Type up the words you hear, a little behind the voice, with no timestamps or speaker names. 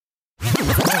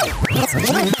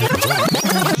Another digital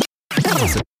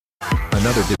citizen.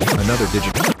 Another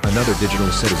digital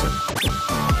citizen.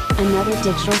 Another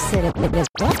digital citizen.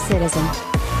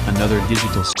 Another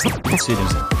digital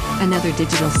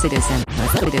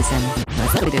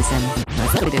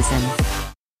citizen.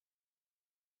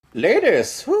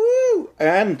 Ladies, woohoo,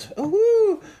 and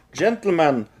woohoo,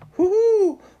 gentlemen,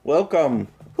 woohoo, welcome,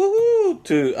 woohoo,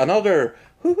 to another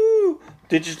woohoo,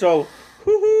 digital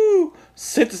woohoo,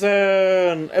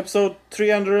 citizen, episode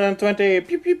 320,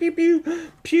 pew pew pew pew,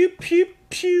 pew pew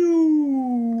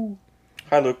pew.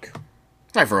 Hi, Luke.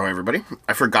 Hi, Furrow, everybody.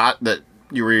 I forgot that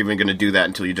you were even going to do that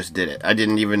until you just did it. I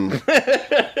didn't even...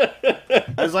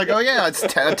 I was like, oh yeah, it's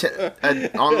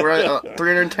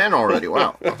 310 already.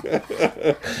 Wow.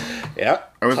 Yeah.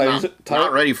 I was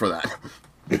not ready for that.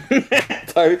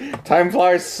 Time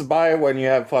flies by when you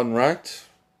have fun, right?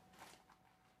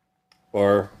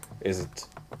 Or is it?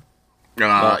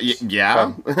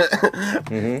 Yeah.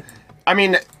 Mm-hmm. I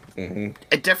mean,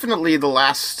 it definitely the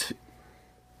last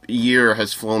year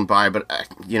has flown by, but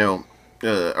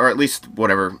or at least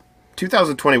whatever.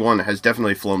 2021 has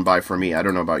definitely flown by for me. I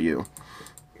don't know about you.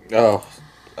 Oh,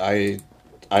 I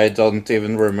don't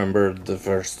even remember the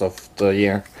first of the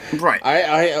year. Right.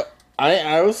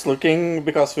 I was looking,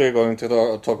 because we're going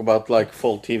to talk about like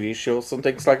full TV shows and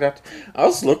things like that. I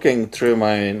was looking through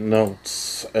my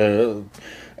notes, and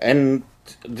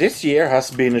this year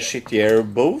has been a shit year,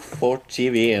 both for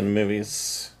TV and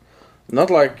movies. Not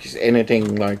like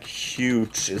anything like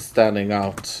huge is standing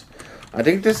out. I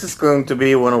think this is going to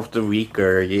be one of the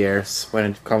weaker years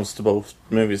when it comes to both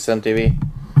movies and TV.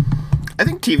 I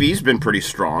think TV's been pretty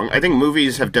strong. I think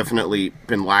movies have definitely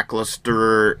been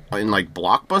lackluster in like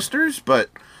blockbusters, but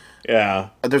yeah,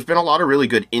 there's been a lot of really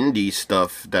good indie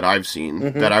stuff that I've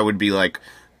seen that I would be like,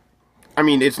 I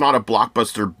mean, it's not a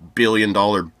blockbuster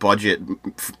billion-dollar budget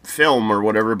film or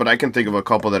whatever, but I can think of a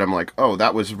couple that I'm like, oh,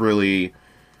 that was really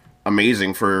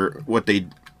amazing for the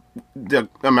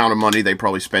amount of money they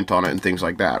probably spent on it and things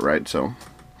like that, right? So,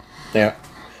 yeah.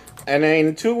 And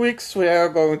in 2 weeks, we are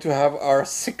going to have our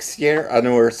 6-year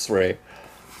anniversary.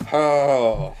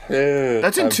 Oh,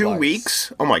 that's in 2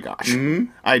 weeks? Oh my gosh. Mm-hmm.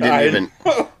 I didn't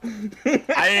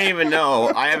even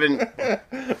know. I haven't...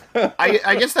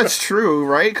 I guess that's true,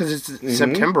 right? Because it's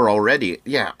September already.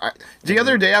 Yeah. The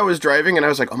other day I was driving and I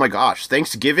was like, oh my gosh,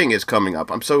 Thanksgiving is coming up.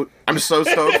 I'm so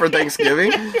stoked for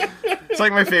Thanksgiving. It's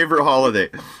like my favorite holiday.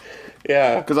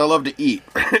 Yeah. Because I love to eat.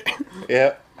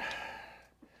 Yeah.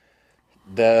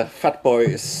 The fat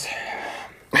boys.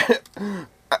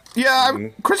 Yeah,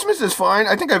 Christmas is fine.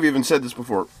 I think I've even said this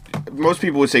before. Most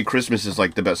people would say Christmas is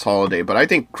like the best holiday, but I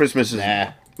think Christmas is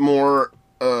more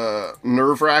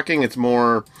nerve-wracking. It's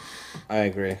more... I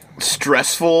agree.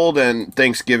 Stressful than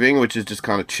Thanksgiving, which is just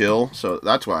kind of chill. So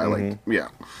that's why I like... Yeah.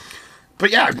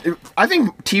 But yeah, I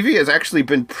think TV has actually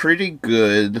been pretty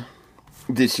good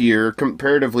this year,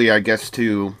 comparatively, I guess,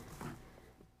 to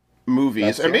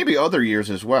movies. And maybe other years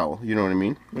as well. You know what I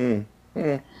mean?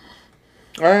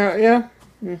 Yeah.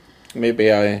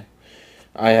 Maybe I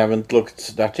haven't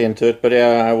looked that into it, but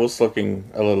yeah, I was looking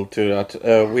a little to that.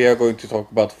 We are going to talk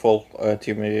about full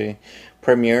TV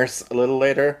premieres a little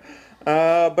later.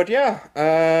 But yeah,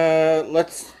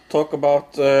 let's talk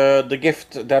about the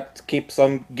gift that keeps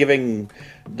on giving,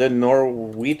 the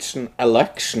Norwegian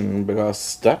election,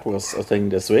 because that was a thing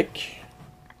this week.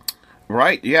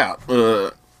 Right, yeah.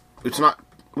 It's not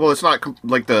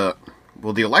like the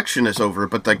election is over,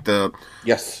 but like the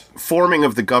forming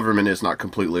of the government is not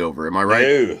completely over. Am I right?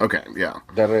 No. Okay, yeah.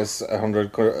 That is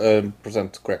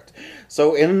 100% correct.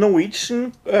 So in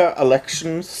Norwegian,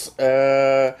 elections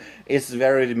is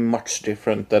very much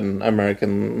different than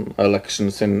American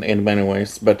elections in many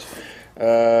ways. But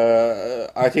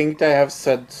I think they have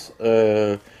said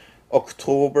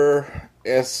October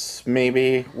is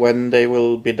maybe when they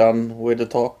will be done with the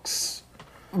talks.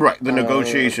 Right, the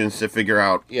negotiations to figure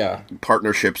out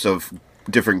partnerships of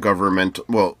different government,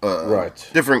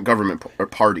 different government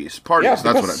parties. That's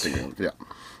what I'm thinking of, yeah.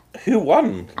 Who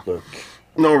won, Luke?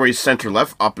 Norway's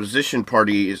center-left opposition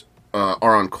parties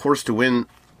are on course to win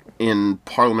in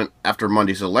Parliament after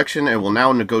Monday's election and will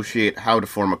now negotiate how to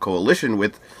form a coalition,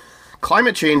 with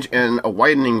climate change and a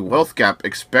widening wealth gap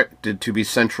expected to be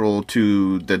central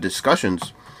to the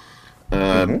discussions.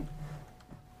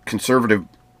 Conservative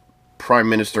Prime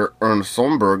Minister Ernst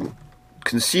Solberg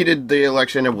conceded the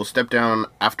election and will step down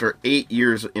after 8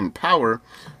 years in power,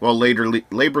 while later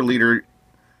Labour leader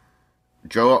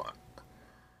Jonas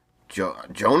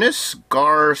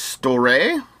Gahr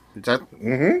Støre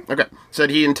said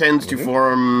he intends to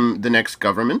form the next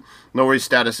government. Norway's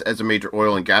status as a major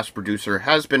oil and gas producer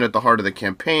has been at the heart of the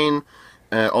campaign,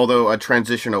 although a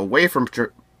transition away from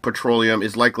petroleum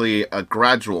is likely a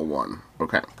gradual one.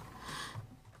 Okay.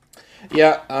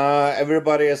 Yeah,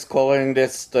 everybody is calling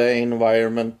this the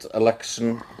environment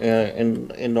election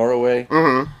in Norway.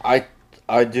 Mm-hmm.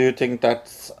 I do think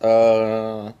that's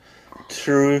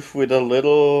truth with a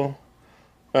little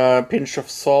pinch of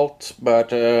salt,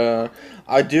 but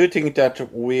I do think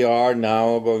that we are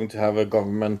now going to have a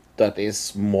government that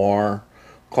is more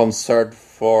concerned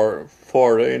for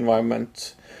the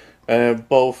environment.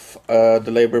 Both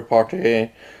the Labour Party,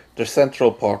 the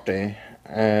Central Party,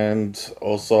 and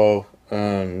also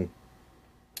the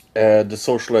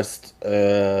Socialist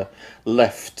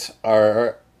left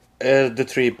are the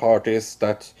three parties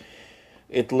that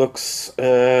it looks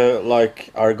like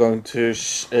are going to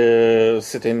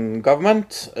sit in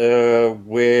government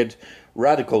with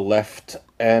radical left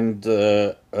and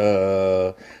the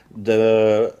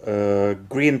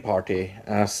Green Party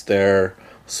as their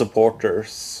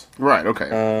supporters. Right,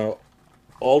 okay.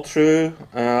 All through,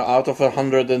 out of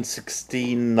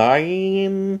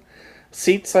 169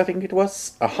 seats, I think it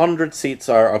was, 100 seats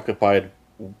are occupied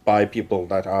by people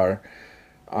that are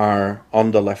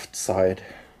on the left side.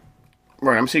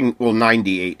 Right, I'm seeing,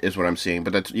 98 is what I'm seeing,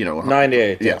 but that's,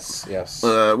 98, yeah. yes.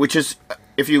 Which is,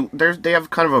 they have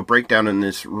kind of a breakdown in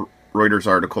this Reuters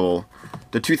article.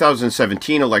 The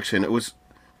 2017 election, it was,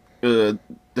 the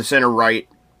center-right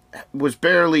was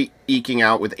barely eking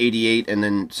out with 88, and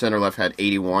then center-left had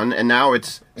 81, and now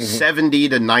it's 70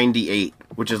 to 98,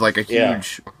 which is like a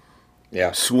huge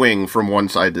swing from one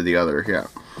side to the other, yeah.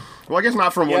 Well, I guess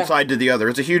not from one side to the other.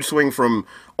 It's a huge swing from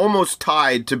almost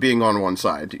tied to being on one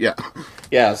side, yeah.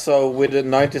 Yeah, so with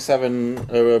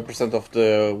 97% of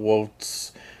the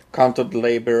votes counted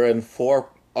Labour and 4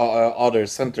 other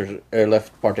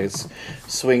center-left parties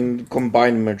swing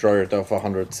combined majority of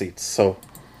 100 seats, so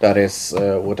that is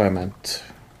what I meant.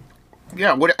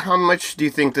 Yeah, how much do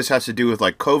you think this has to do with,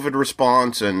 like, COVID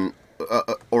response, and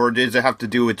or does it have to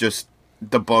do with just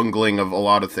the bungling of a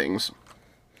lot of things?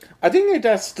 I think it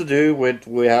has to do with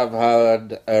we have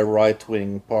had a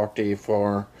right-wing party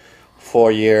for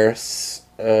 4 years,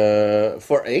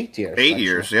 for 8 years. 8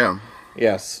 years, yeah.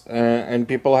 Yes, and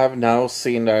people have now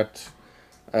seen that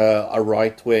a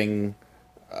right-wing...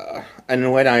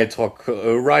 and when I talk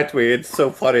right wing, it's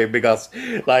so funny because,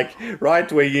 like,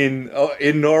 right wing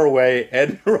in Norway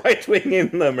and right wing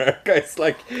in America, it's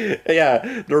like,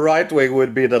 yeah, the right wing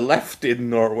would be the left in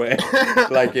Norway,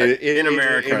 like in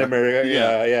America. In America,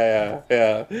 yeah.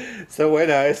 So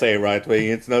when I say right wing,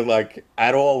 it's not like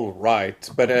at all right,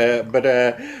 but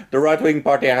the right wing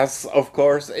party has, of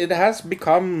course, it has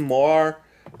become more.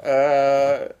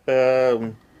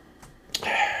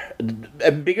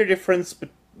 A bigger difference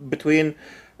between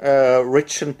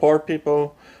rich and poor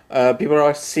people. People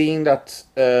are seeing that,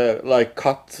 like,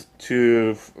 cut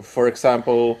to, for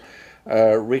example,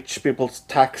 rich people's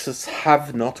taxes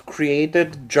have not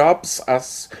created jobs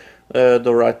as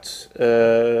the right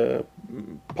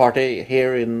party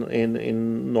here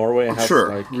in Norway has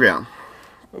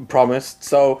promised.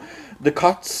 So the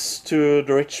cuts to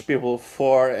the rich people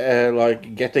for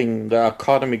like getting the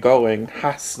economy going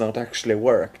has not actually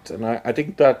worked, and I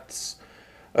think that's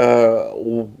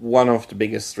one of the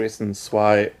biggest reasons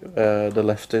why the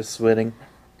left is winning.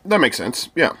 That makes sense.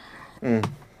 Yeah.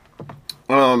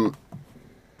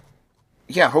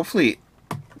 Yeah. Hopefully,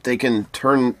 they can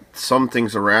turn some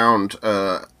things around.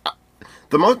 The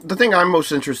thing I'm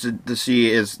most interested to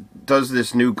see is, does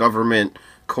this new government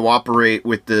cooperate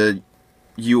with the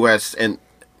U.S. and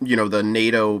the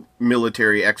NATO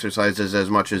military exercises as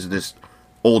much as this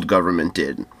old government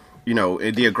did?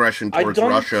 The aggression towards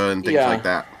Russia and things like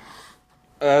that.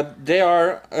 They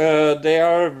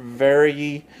are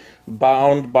very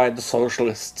bound by the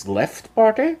Socialist Left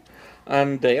Party,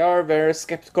 and they are very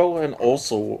skeptical. And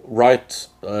also,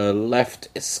 left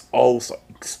is also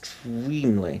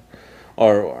extremely,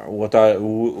 or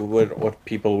what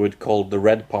people would call the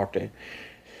Red Party,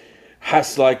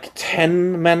 has like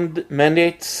 10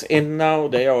 mandates in now.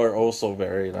 They are also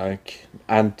very like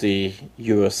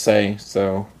anti-USA,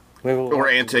 so. Or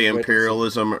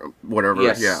anti-imperialism, or whatever.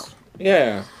 Yes.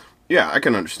 Yeah. I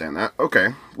can understand that.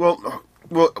 Okay. Well,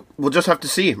 we'll just have to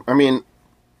see. I mean,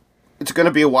 it's going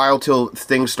to be a while till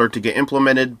things start to get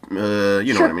implemented. Know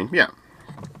what I mean? Yeah.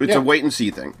 It's a wait and see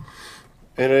thing.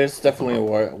 It is definitely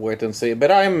a wait and see.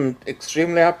 But I'm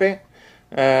extremely happy.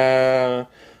 The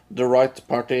right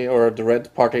party, or the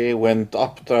Red Party, went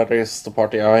up. That is the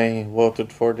party I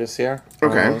voted for this year.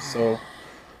 Okay.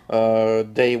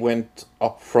 They went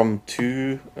up from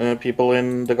 2 people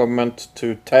in the government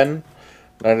to 10.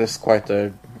 That is quite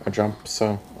a jump,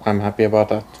 so I'm happy about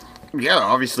that. Yeah,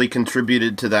 obviously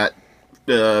contributed to that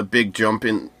big jump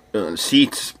in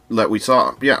seats that we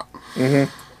saw. Yeah.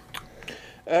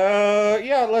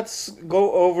 Yeah, let's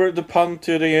go over the pond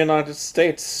to the United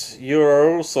States.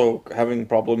 You're also having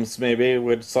problems maybe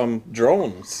with some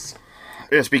drones.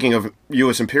 Yeah, speaking of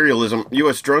U.S. imperialism,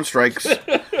 U.S. drone strikes.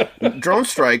 Drone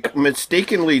strike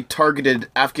mistakenly targeted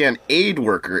Afghan aid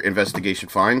worker, investigation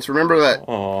finds. Remember that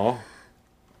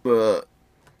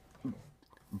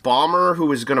bomber who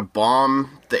was going to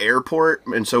bomb the airport,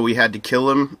 and so we had to kill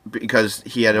him because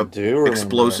he had an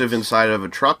explosive inside of a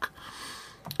truck?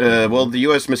 Well, the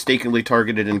U.S. mistakenly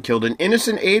targeted and killed an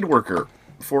innocent aid worker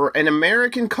for an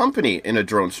American company in a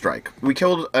drone strike. We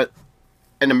killed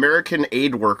an American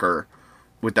aid worker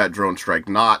with that drone strike,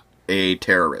 not a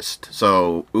terrorist.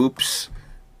 So, oops.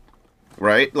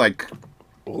 Right? Like,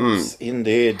 oops,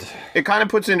 indeed. It kind of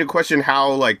puts into question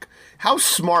how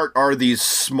smart are these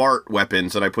smart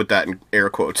weapons, and I put that in air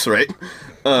quotes, right?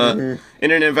 In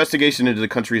an investigation into the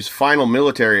country's final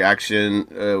military action,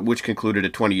 which concluded a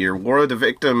 20-year war, the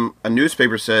victim, a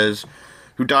newspaper says,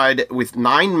 who died with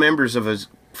 9 members of his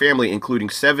family, including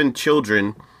 7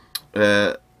 children,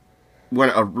 when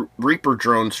a Reaper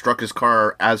drone struck his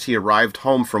car as he arrived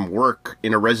home from work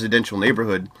in a residential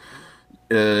neighborhood.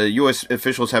 U.S.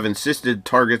 officials have insisted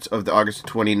targets of the August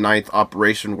 29th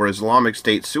operation were Islamic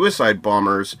State suicide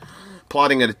bombers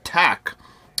plotting an attack.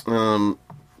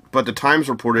 But the Times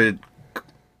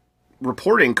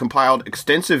reporting compiled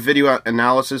extensive video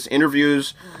analysis,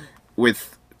 interviews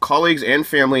with colleagues and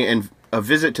family, and a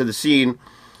visit to the scene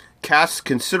casts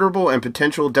considerable and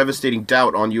potential devastating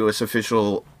doubt on U.S.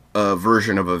 official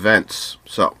version of events.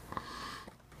 So,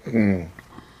 and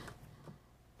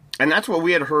that's what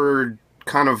we had heard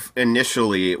kind of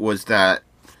initially, was that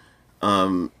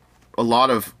a lot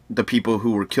of the people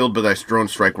who were killed by this drone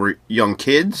strike were young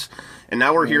kids, and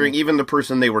now we're hearing even the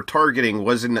person they were targeting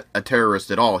wasn't a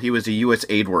terrorist at all. He was a U.S.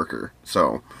 aid worker.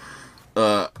 So,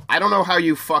 I don't know how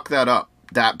you fuck that up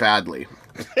that badly.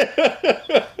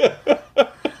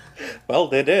 Well,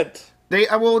 they did.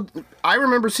 I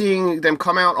remember seeing them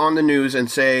come out on the news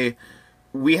and say,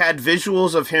 we had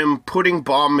visuals of him putting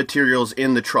bomb materials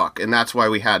in the truck, and that's why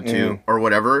we had to, or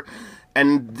whatever.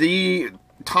 And the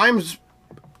Times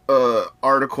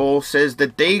article says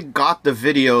that they got the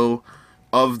video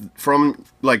from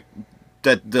that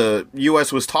the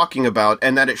U.S. was talking about,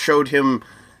 and that it showed him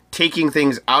taking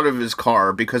things out of his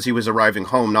car because he was arriving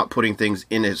home, not putting things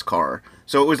in his car.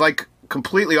 So it was like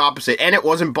completely opposite, and it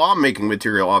wasn't bomb-making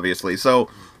material, obviously. So,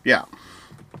 yeah.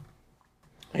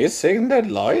 Are you saying they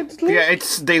lied? Yeah,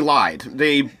 they lied.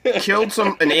 They killed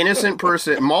an innocent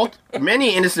person,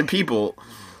 many innocent people,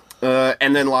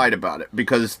 and then lied about it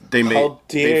because they made.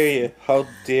 How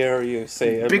dare you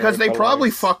say? Because they probably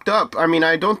lies. fucked up. I mean,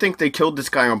 I don't think they killed this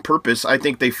guy on purpose. I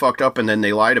think they fucked up and then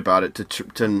they lied about it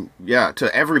to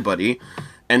everybody,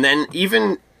 and then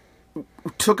even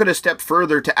took it a step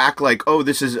further to act like, oh,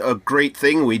 this is a great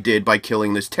thing we did by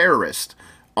killing this terrorist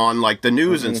on like the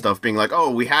news and stuff, being like, oh,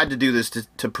 we had to do this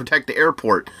to protect the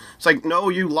airport. It's like, no,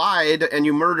 you lied and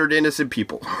you murdered innocent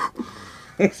people.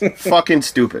 Fucking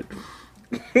stupid.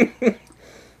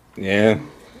 Yeah,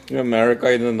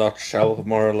 America in a nutshell,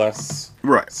 more or less.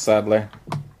 Right. Sadly.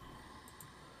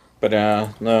 But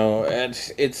no,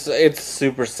 it's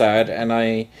super sad, and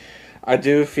I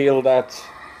do feel that.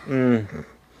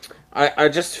 I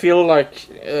just feel like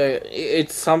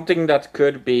it's something that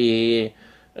could be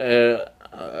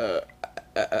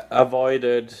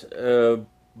avoided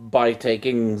by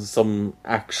taking some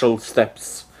actual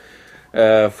steps.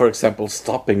 For example,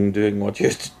 stopping doing what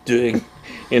you're doing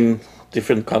in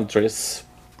different countries.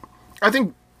 I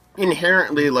think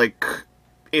inherently, like,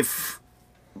 if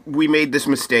we made this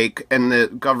mistake and the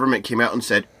government came out and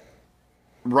said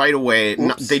right away,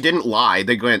 they didn't lie,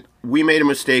 they went, we made a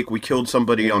mistake, we killed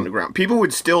somebody on the ground, people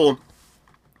would still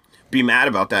be mad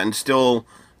about that and still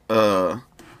have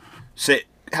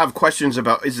questions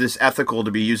about, is this ethical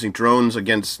to be using drones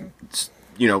against,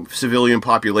 civilian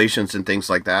populations and things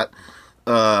like that.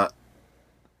 That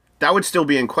would still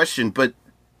be in question, but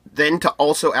then to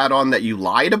also add on that you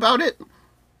lied about it,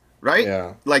 right?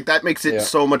 Yeah. Like, that makes it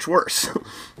so much worse.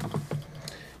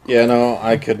 Yeah, no,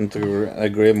 I couldn't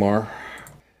agree more.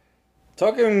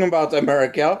 Talking about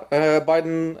America,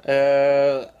 Biden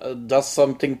does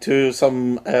something to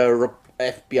some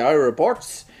FBI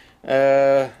reports.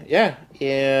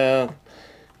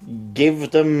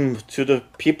 Give them to the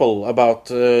people about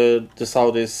the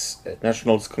Saudis'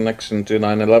 nationals' connection to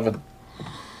 9/11.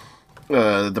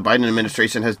 The Biden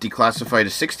administration has declassified a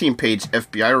 16-page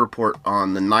FBI report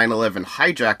on the 9/11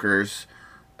 hijackers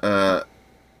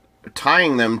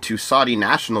tying them to Saudi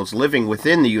nationals living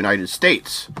within the United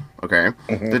States. Okay?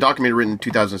 The document written in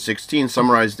 2016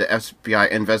 summarized the FBI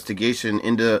investigation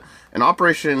into an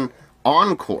Operation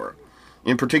Encore.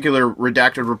 In particular,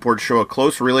 redacted reports show a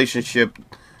closer relationship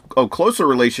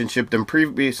than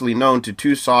previously known to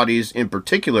two Saudis in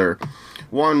particular,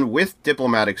 one with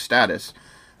diplomatic status,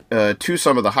 to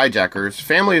some of the hijackers.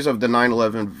 Families of the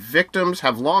 9/11 victims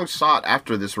have long sought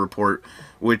after this report,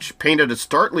 which painted a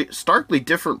starkly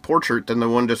different portrait than the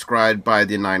one described by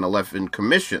the 9/11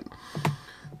 Commission.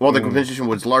 While the Commission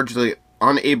was largely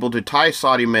unable to tie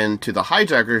Saudi men to the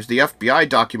hijackers, the FBI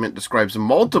document describes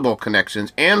multiple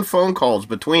connections and phone calls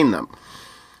between them.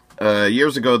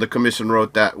 Years ago, the Commission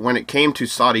wrote that when it came to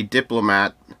Saudi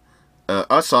diplomat,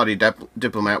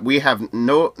 we have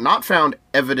not found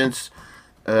evidence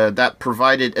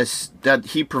that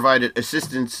he provided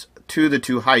assistance to the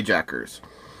two hijackers.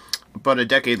 But a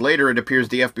decade later, it appears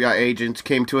the FBI agents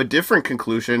came to a different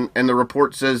conclusion, and the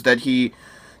report says that he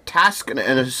tasked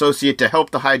an associate to help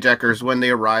the hijackers when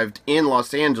they arrived in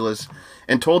Los Angeles,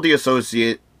 and told the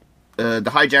associate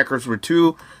the hijackers were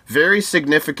two very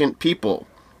significant people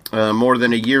more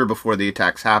than a year before the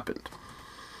attacks happened.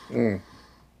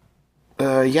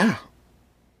 Yeah.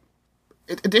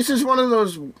 This is one of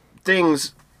those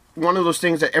things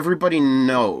that everybody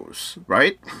knows,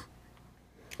 right?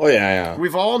 Oh, yeah.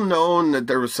 We've all known that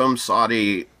there was some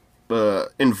Saudi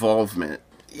involvement.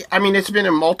 I mean, it's been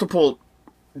in multiple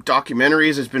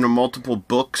documentaries, it's been in multiple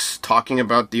books talking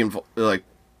about the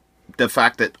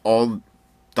fact that all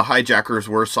the hijackers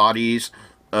were Saudis,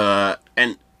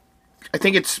 and I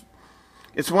think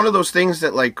it's one of those things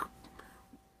that, like,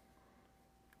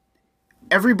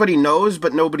 everybody knows,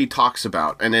 but nobody talks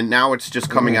about. And then now it's just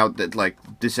coming out that, like,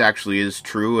 this actually is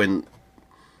true. And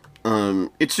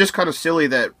it's just kind of silly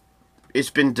that it's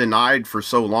been denied for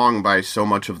so long by so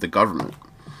much of the government.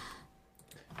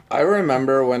 I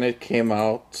remember when it came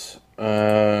out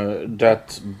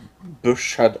that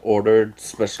Bush had ordered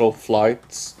special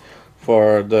flights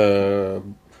for the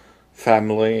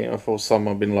family of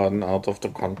Osama bin Laden out of the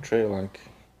country. Like,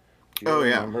 do you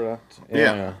remember that?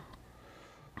 Yeah.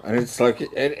 And it's like,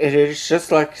 it is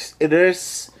just like, it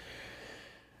is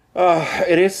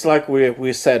like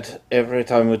we said every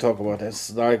time we talk about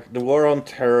this. Like, the war on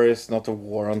terror is not a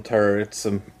war on terror, it's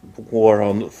a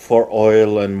war for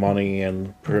oil and money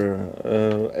and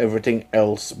everything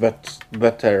else but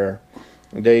terror.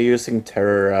 They're using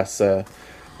terror as a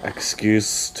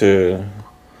excuse to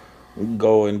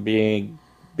go and be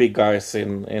big guys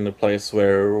in a place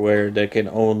where they can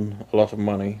own a lot of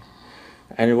money.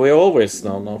 And we always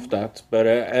known of that, but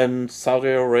and Saudi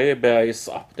Arabia is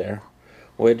up there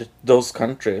with those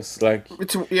countries. Like,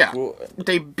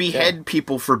 they behead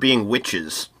people for being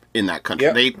witches in that country.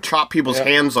 Yeah. They chop people's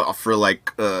hands off for,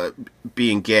 like,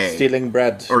 being gay, stealing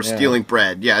bread, or stealing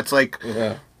bread. Yeah, it's like,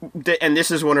 and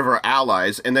this is one of our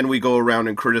allies, and then we go around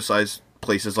and criticize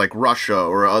places like Russia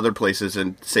or other places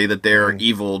and say that they're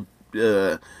evil,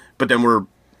 but then we're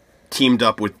teamed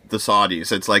up with the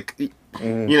Saudis. It's like,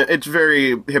 it's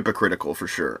very hypocritical for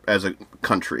sure as a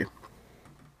country.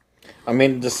 I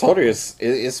mean, the Saudis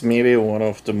is maybe one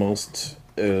of the most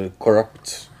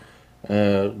corrupt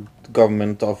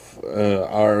government of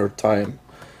our time,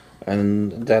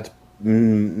 and that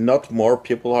not more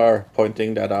people are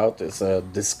pointing that out is a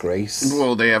disgrace.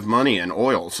 Well, they have money and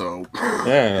oil, so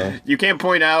Yeah. you can't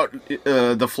point out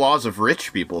the flaws of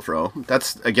rich people, bro.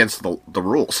 That's against the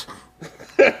rules.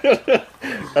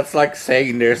 That's like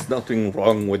saying there's nothing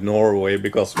wrong with Norway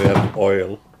because we have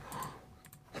oil.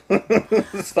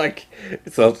 It's like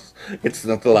it's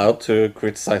not allowed to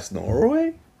criticize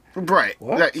Norway. Right.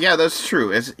 What? Yeah, that's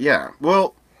true.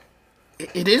 Well,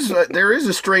 it is. There is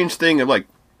a strange thing of, like,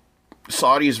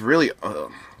 Saudis really.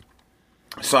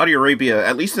 Saudi Arabia,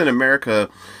 at least in America,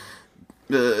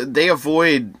 they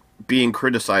avoid being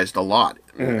criticized a lot.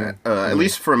 At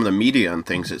least from the media and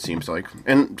things, it seems like.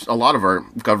 And a lot of our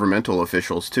governmental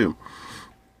officials, too.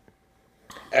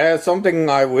 Something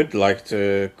I would like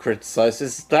to criticize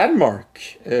is Denmark.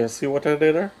 See what I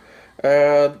did there?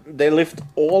 They lift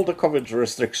all the COVID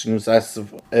restrictions as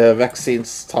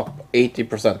vaccines top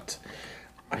 80%.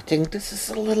 I think this is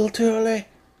a little too early.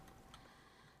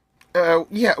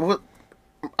 Yeah, well,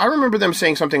 I remember them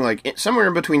saying something like somewhere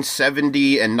in between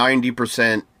 70 and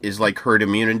 90% is, like, herd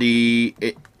immunity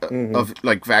of,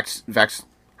 like,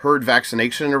 herd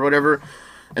vaccination or whatever.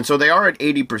 And so they are at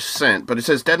 80%, but it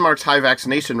says Denmark's high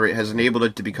vaccination rate has enabled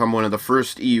it to become one of the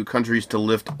first EU countries to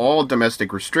lift all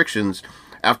domestic restrictions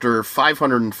after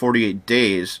 548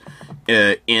 days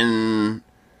the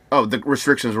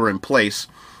restrictions were in place.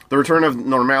 The return of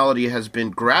normality has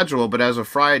been gradual, but as of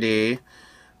Friday,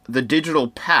 the digital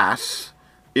pass,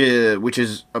 which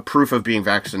is a proof of being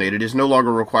vaccinated, is no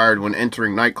longer required when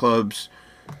entering nightclubs.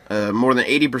 More than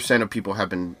 80% of people have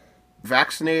been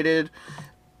vaccinated.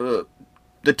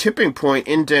 The tipping point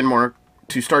in Denmark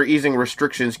to start easing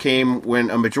restrictions came when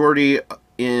a majority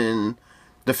in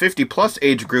the 50-plus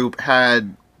age group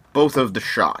had both of the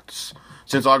shots.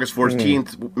 Since August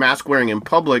 14th, mask wearing in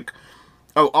public,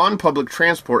 on public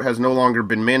transport has no longer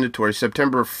been mandatory.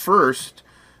 September 1st,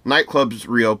 nightclubs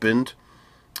reopened,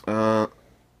 and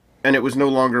it was no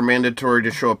longer mandatory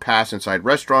to show a pass inside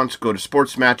restaurants, go to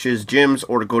sports matches, gyms,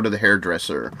 or to go to the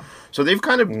hairdresser. So they've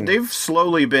they've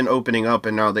slowly been opening up,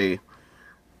 and now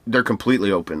they're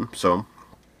completely open. So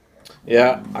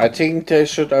yeah, I think they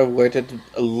should have waited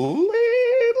a little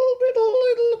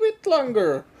bit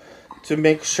longer to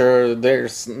make sure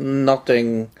there's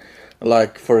nothing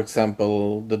like, for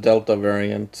example, the Delta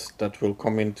variant that will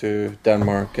come into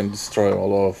Denmark and destroy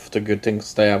all of the good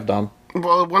things they have done.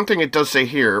 Well, one thing it does say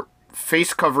here,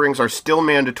 face coverings are still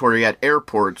mandatory at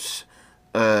airports,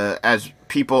 as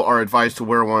people are advised to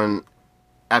wear one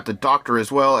at the doctor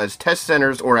as well as test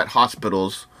centers or at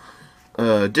hospitals.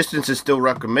 Distance is still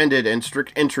recommended, and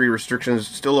strict entry restrictions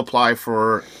still apply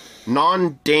for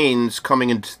non-Danes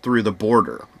coming in through the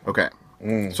border. Okay.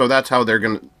 So that's how they're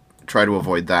going to try to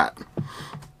avoid that.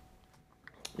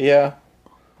 Yeah.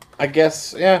 I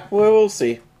guess, yeah, we will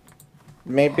see.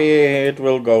 Maybe it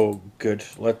will go good.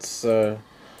 Let's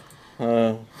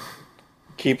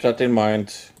keep that in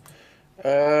mind.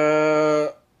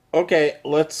 Okay,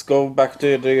 let's go back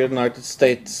to the United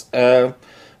States.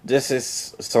 This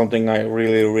is something I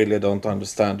really, really don't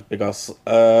understand, because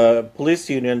police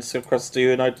unions across the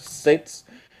United States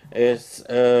is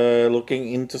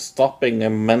looking into stopping a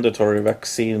mandatory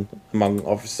vaccine among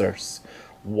officers.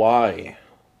 Why?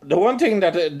 The one thing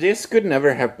that this could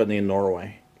never happen in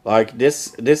Norway. Like,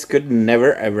 this could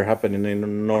never ever happen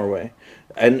in Norway.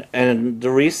 And the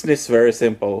reason is very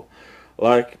simple.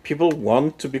 Like, people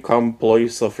want to become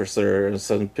police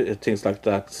officers and things like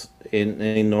that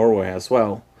in Norway as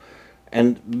well.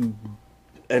 And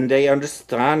they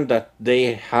understand that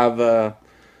they have a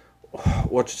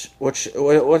what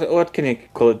can you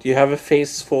call it? You have a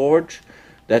face forward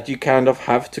that you kind of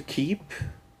have to keep,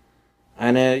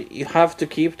 and you have to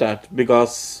keep that,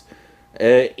 because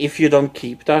if you don't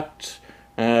keep that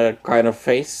kind of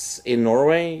face in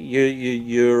Norway,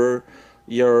 you're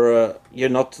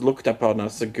not looked upon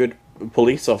as a good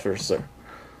police officer.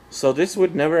 So this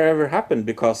would never ever happen,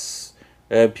 because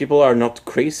people are not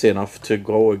crazy enough to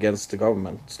go against the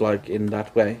government like in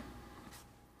that way.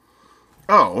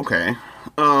 Oh, okay.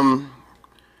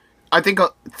 I think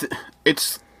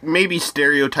it's maybe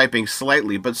stereotyping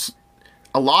slightly, but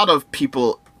a lot of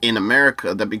people in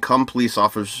America that become police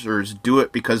officers do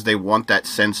it because they want that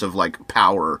sense of, like,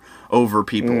 power over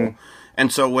people.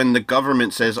 And so when the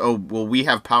government says, oh, well, we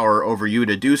have power over you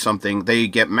to do something, they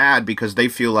get mad because they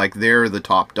feel like they're the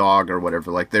top dog or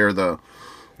whatever. Like, they're the...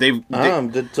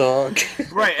 I'm the dog.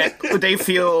 Right. They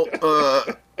feel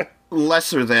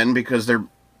lesser than, because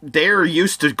they're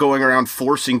used to going around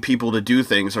forcing people to do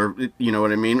things, or, you know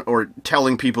what I mean? Or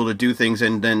telling people to do things,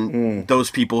 and then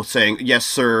those people saying, yes,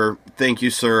 sir, thank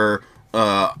you, sir,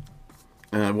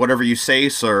 whatever you say,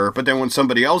 sir. But then when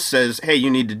somebody else says, hey, you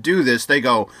need to do this, they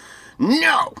go,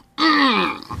 no,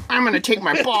 I'm going to take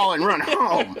my ball and run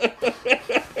home.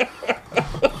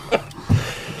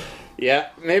 Yeah,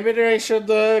 maybe they should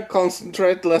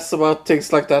concentrate less about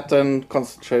things like that and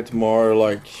concentrate more,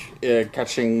 like,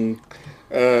 catching...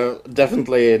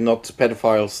 definitely not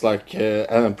pedophiles like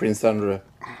Prince Andrew.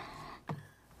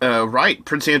 Right.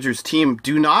 Prince Andrew's team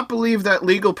do not believe that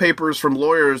legal papers from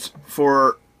lawyers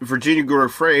for Virginia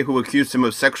Giuffre, who accused him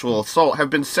of sexual assault,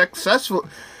 have been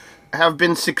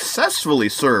successfully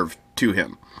served to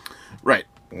him. Right.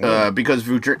 Because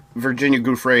Virginia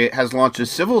Giuffre has launched a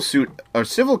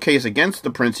civil case against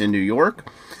the prince in New York,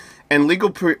 and legal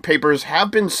papers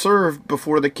have been served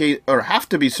before the case, or have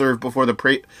to be served before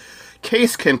the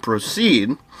case can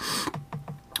proceed.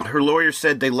 Her lawyer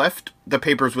said they left the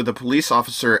papers with a police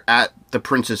officer at the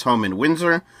prince's home in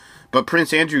Windsor, but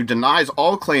Prince Andrew denies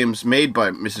all claims made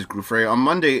by Mrs. Giuffre. On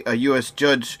Monday, a U.S.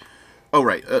 judge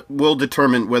will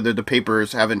determine whether the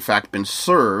papers have in fact been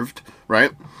served,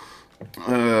 right?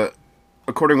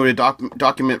 According to a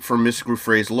document from Ms.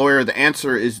 Giuffre's lawyer, the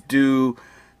answer is due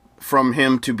from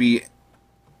him to be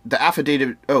the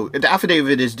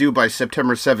affidavit is due by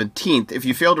September 17th. If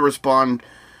you fail to respond,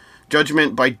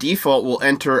 judgment by default will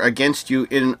enter against you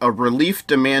in a relief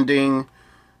demanding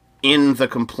in the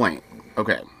complaint.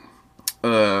 Okay.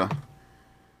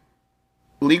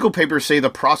 Legal papers say the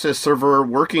process server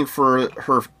working for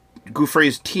her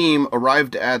Gouffre's team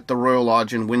arrived at the Royal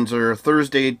Lodge in Windsor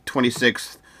Thursday,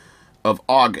 26th of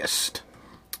August.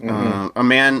 A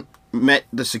man met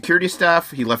the security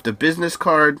staff. He left a business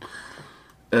card.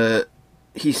 The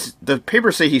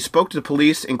papers say he spoke to the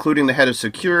police, including the head of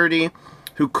security,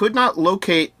 who could not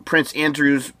locate Prince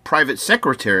Andrew's private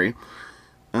secretary.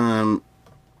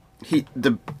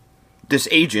 This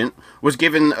agent was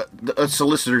given a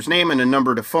solicitor's name and a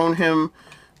number to phone him,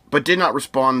 but did not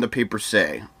respond, the papers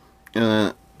say.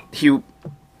 The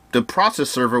process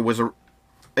server was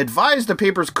advised the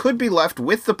papers could be left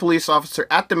with the police officer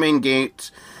at the main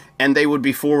gates, and they would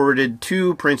be forwarded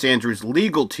to Prince Andrew's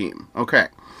legal team. Okay.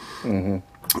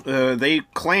 They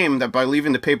claim that by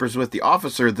leaving the papers with the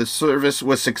officer, the service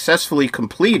was successfully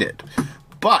completed.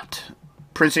 But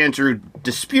Prince Andrew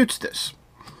disputes this,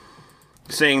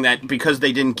 saying that because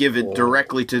they didn't give it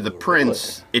directly to the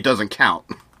prince, it doesn't count.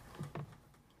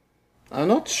 I'm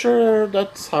not sure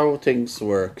that's how things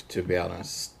work, to be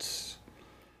honest.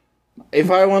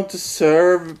 If I want to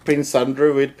serve Prince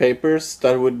Andrew with papers,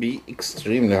 that would be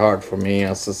extremely hard for me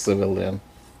as a civilian.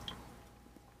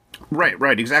 Right,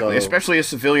 exactly. So, especially a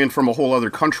civilian from a whole other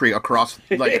country across,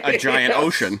 like, a giant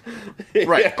ocean.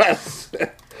 Right. Yes.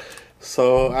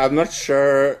 So I'm not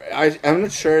sure. I'm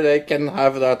not sure they can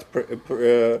have that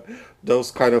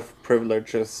those kind of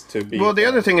privileges to be. Well, the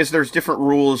other thing is there's different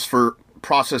rules for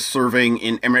process serving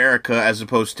in America as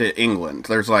opposed to England.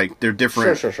 They're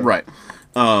different. Sure. Right.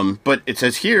 But it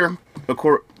says here,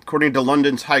 according to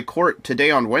London's High Court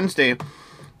today on Wednesday,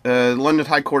 London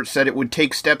High Court said it would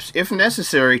take steps, if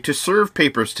necessary, to serve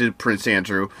papers to Prince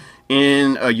Andrew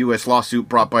in a U.S. lawsuit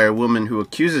brought by a woman who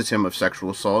accuses him of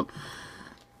sexual assault.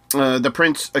 The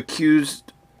prince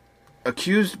accused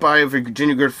by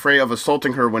Virginia Giuffre of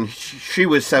assaulting her when she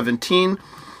was 17.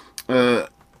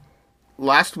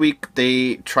 Last week,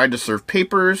 they tried to serve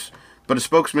papers, but a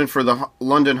spokesman for the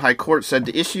London High Court said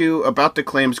the issue about the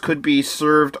claims could be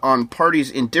served on parties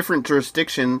in different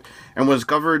jurisdictions and was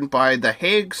governed by the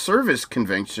Hague Service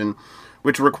Convention,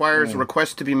 which requires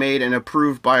requests to be made and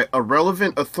approved by a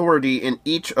relevant authority in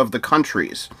each of the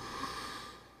countries.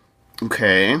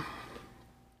 Okay.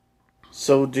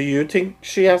 So, do you think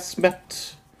she has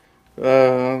met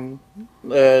the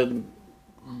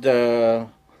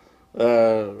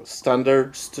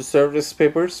standards to service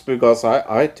papers? Because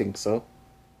I think so.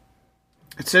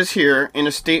 It says here in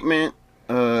a statement,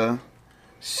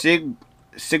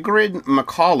 Sigrid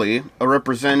Macaulay, a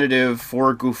representative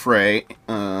for Gouffre,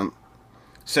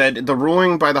 said the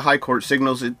ruling by the High Court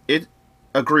signals it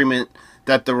agreement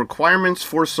that the requirements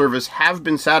for service have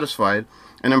been satisfied,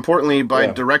 and importantly, by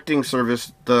directing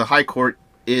service, the High Court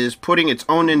is putting its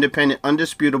own independent,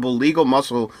 undisputable legal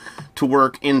muscle to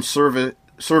work in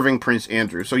serving Prince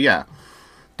Andrew. So yeah,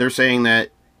 they're saying that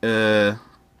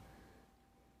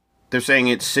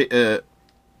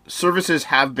services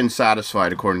have been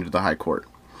satisfied according to the High Court.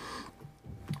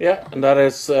 Yeah, and that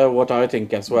is what I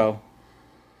think as well.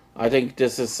 I think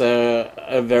this is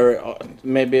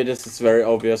maybe this is very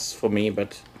obvious for me,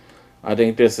 but I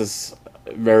think this is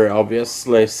very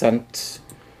obviously sent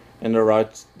in the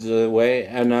right way,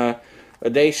 and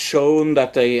they shown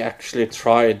that they actually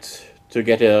tried to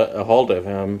get a hold of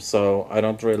him. So I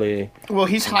don't really. Well,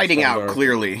 he's hiding out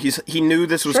clearly. He knew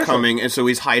this was coming, and so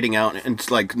he's hiding out and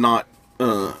it's like not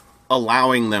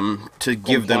allowing them to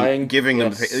giving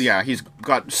them. Yeah, he's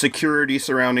got security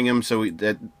surrounding him, so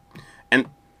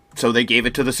so they gave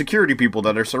it to the security people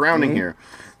that are surrounding here.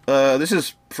 This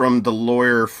is from the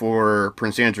lawyer for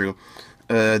Prince Andrew.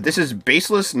 This is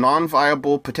baseless,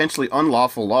 non-viable, potentially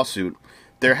unlawful lawsuit.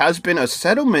 There has been a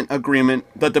settlement agreement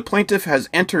that the plaintiff has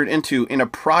entered into in a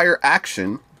prior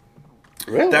action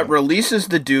that releases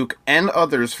the Duke and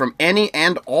others from any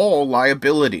and all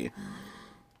liability.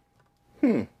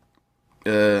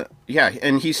 Yeah,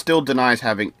 and he still denies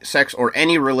having sex or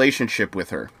any relationship with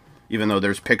her, even though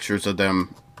there's pictures of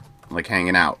them, like,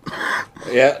 hanging out.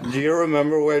 Yeah, do you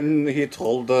remember when he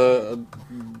told the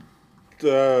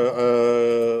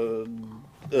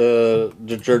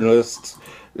journalist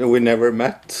we never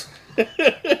met?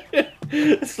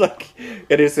 It's like,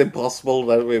 it is impossible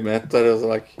that we met. And it was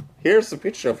like, here's a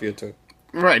picture of you two.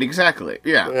 Right, exactly.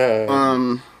 Yeah.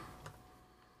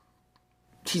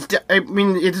 I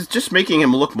mean, it's just making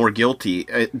him look more guilty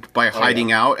by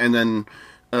hiding out. And then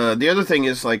the other thing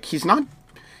is, like, he's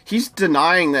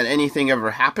denying that anything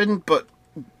ever happened, but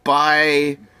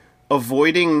by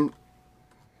avoiding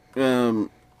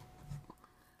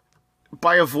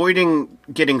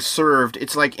getting served,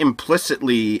 it's like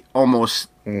implicitly almost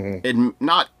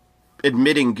not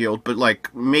admitting guilt, but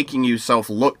like making yourself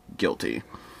look guilty.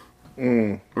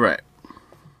 Right.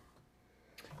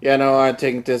 Yeah, no, I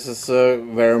think this is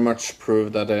very much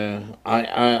proof that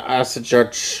as a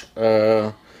judge,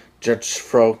 Judge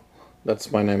Fro,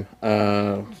 that's my name,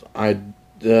 I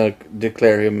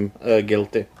declare him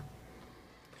guilty.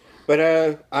 But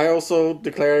I also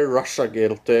declare Russia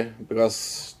guilty,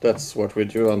 because that's what we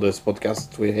do on this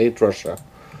podcast. We hate Russia.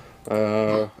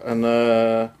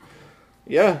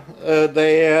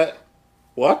 They...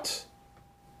 what?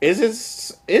 Is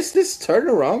this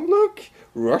turnaround look?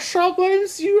 Russia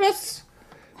blames US?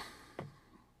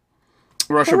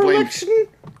 Russia blames... election?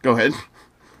 Go ahead.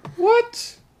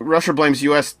 What? Russia blames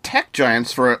U.S. tech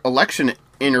giants for election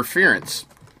interference.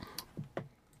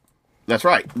 That's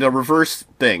right, the reverse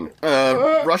thing.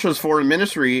 Russia's foreign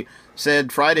ministry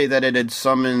said Friday that it had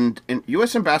summoned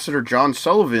U.S. Ambassador John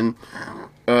Sullivan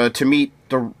to meet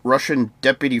the Russian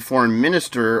deputy foreign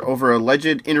minister over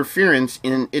alleged interference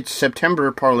in its September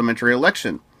parliamentary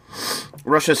election.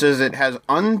 Russia says it has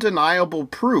undeniable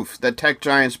proof that tech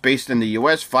giants based in the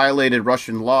U.S. violated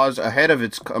Russian laws ahead of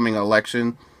its coming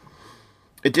election.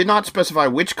 It did not specify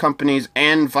which companies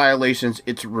and violations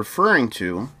it's referring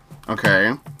to.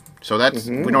 Okay, so that's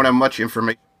we don't have much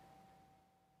information.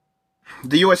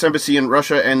 The U.S. Embassy in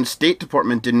Russia and State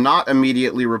Department did not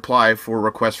immediately reply for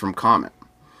requests from comment.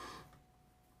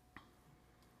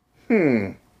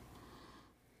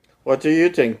 What do you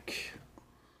think?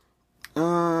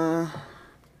 Well,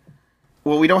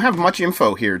 we don't have much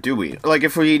info here, do we? Like,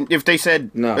 if they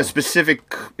said a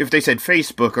specific, if they said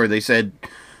Facebook or they said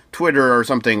Twitter or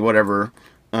something, whatever.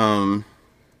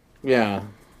 Yeah.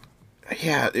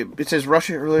 Yeah, it says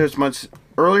Russia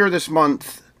earlier this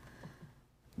month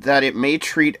that it may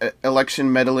treat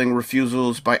election meddling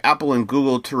refusals by Apple and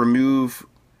Google to remove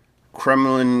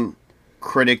Kremlin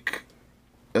critics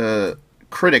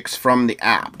from the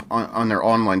app on their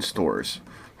online stores.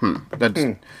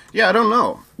 Yeah, I don't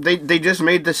know. They just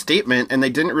made this statement and they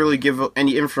didn't really give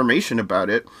any information about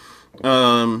it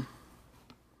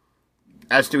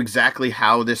as to exactly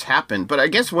how this happened. But I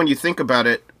guess when you think about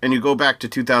it and you go back to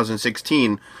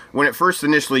 2016, when it first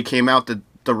initially came out that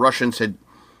the Russians had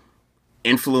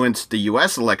influenced the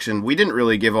U.S. election, we didn't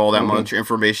really give all that much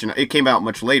information. It came out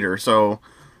much later, so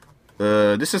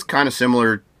this is kind of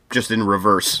similar, just in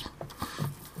reverse.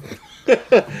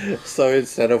 So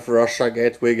instead of Russia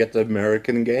Gate, we get the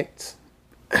American Gate?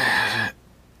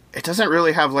 It doesn't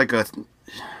really have like a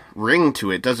ring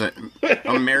to it, does it?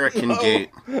 American Gate.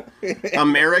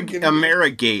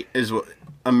 Amerigate is what...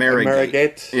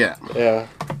 Amerigate? Yeah.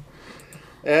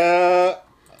 Yeah.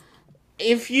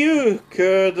 If you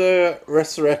could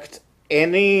resurrect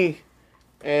any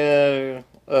dead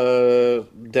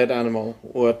animal,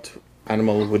 what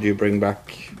animal would you bring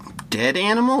back? Dead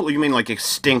animal? You mean like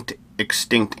extinct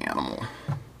animal?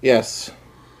 Yes.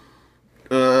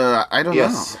 I don't know.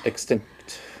 Yes,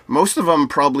 extinct. Most of them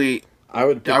probably... I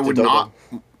would not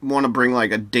want to bring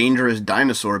like a dangerous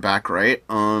dinosaur back, right?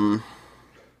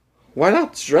 Why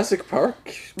not Jurassic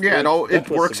Park? Yeah, it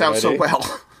works out so well.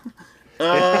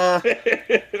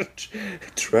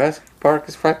 Jurassic Park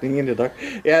is frightening in the dark.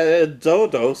 Yeah,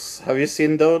 dodos. Have you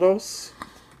seen dodos?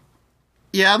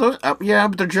 Yeah,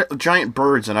 but they're giant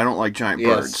birds, and I don't like giant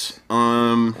birds.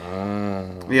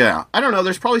 Yeah, I don't know.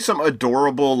 There's probably some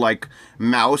adorable like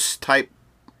mouse type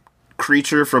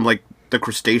creature from like the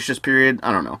Cretaceous period.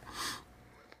 I don't know.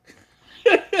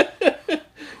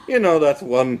 You know that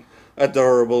one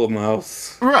adorable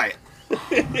mouse, right?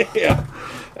 Yeah.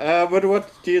 But what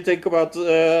do you think about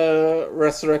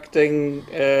resurrecting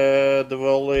the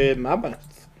woolly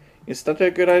mammoth? Is that a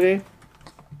good idea?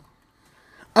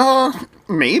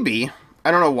 Maybe.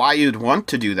 I don't know why you'd want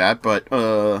to do that, but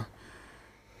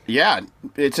yeah.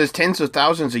 It says tens of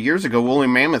thousands of years ago, woolly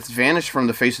mammoths vanished from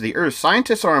the face of the earth.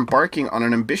 Scientists are embarking on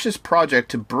an ambitious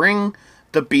project to bring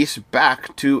the beasts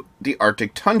back to the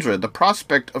Arctic tundra. The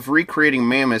prospect of recreating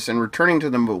mammoths and returning to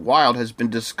the wild has been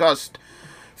discussed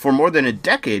for more than a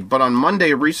decade, but on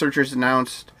Monday, researchers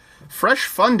announced fresh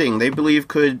funding they believe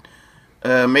could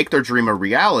make their dream a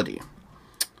reality.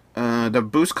 The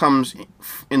boost comes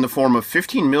in the form of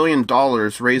 $15 million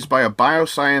raised by a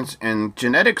bioscience and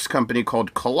genetics company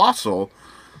called Colossal.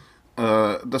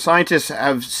 The scientists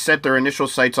have set their initial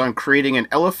sights on creating an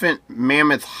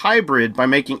elephant-mammoth hybrid by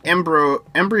making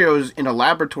embryos in a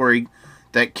laboratory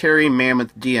that carry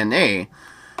mammoth DNA.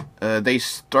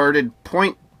 Starting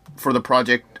point for the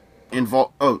project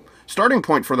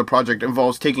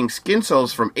involves taking skin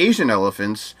cells from Asian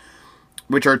elephants,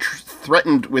 which are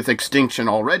threatened with extinction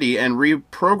already, and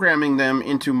reprogramming them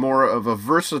into more of a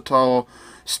versatile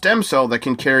stem cell that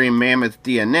can carry mammoth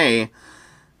DNA.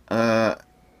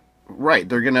 Right,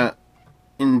 they're gonna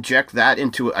inject that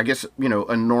into, I guess,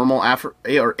 a normal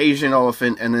or Asian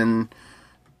elephant, and then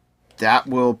that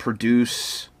will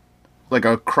produce like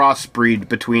a crossbreed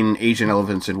between Asian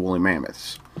elephants and woolly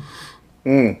mammoths.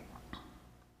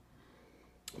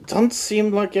 Don't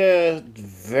seem like a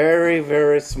very,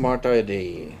 very smart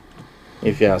idea,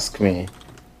 if you ask me.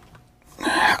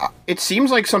 It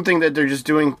seems like something that they're just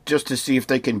doing just to see if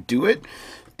they can do it.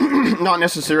 Not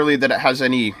necessarily that it has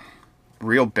any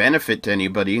real benefit to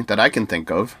anybody that I can think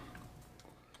of.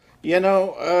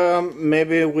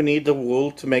 Maybe we need the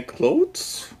wool to make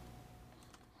clothes?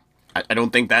 I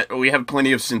don't think that... We have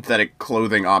plenty of synthetic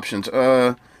clothing options.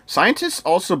 Scientists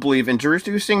also believe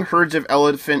introducing herds of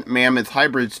elephant-mammoth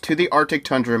hybrids to the Arctic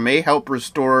tundra may help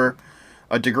restore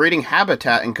a degrading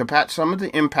habitat and combat some of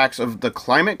the impacts of the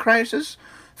climate crisis.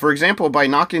 For example, by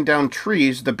knocking down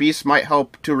trees, the beasts might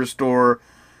help to restore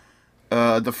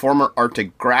the former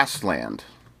Arctic grassland.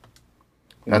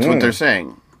 That's what they're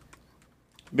saying.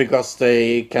 Because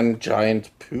they can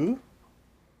giant poo?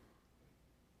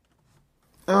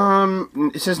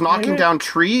 It says knocking down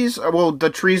trees. Well, the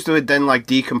trees would then,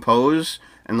 decompose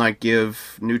and,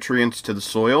 give nutrients to the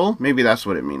soil. Maybe that's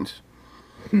what it means.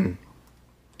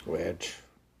 Weird.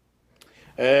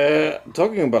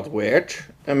 Talking about weird,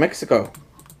 Mexico.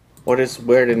 What is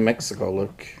weird in Mexico,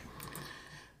 look?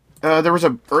 There was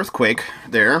an earthquake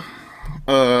there.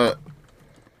 And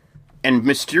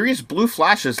mysterious blue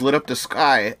flashes lit up the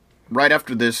sky right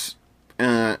after this,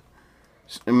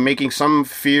 making some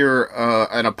fear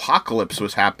an apocalypse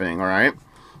was happening, alright?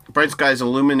 Bright lights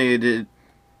illuminated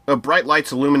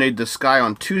the sky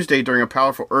on Tuesday during a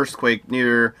powerful earthquake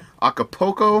near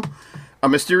Acapulco. A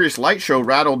mysterious light show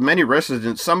rattled many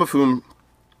residents, some of whom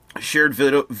shared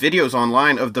videos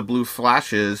online of the blue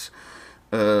flashes.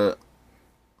 It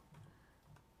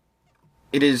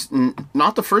is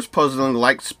not the first puzzling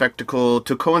light spectacle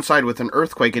to coincide with an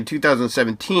earthquake. In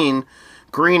 2017,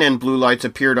 green and blue lights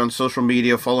appeared on social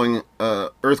media following an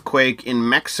earthquake in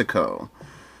Mexico.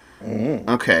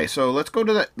 Okay, so let's go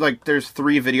to that. There's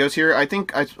 3 videos here. I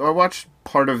think I watched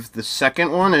part of the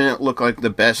second one, and it looked like the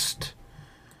best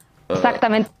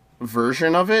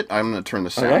version of it. I'm going to turn the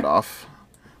sound off.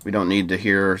 We don't need to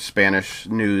hear Spanish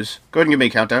news. Go ahead and give me a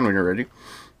countdown when you're ready.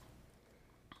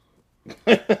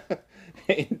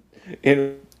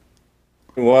 In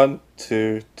 1,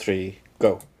 2, 3,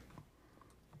 go.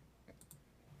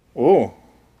 Oh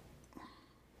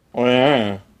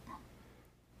yeah.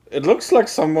 It looks like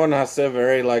someone has a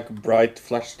very bright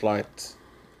flashlight.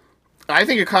 I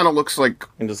think it kind of looks like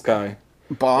in the sky.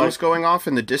 Bombs going off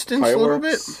in the distance fireworks. A little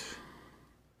bit.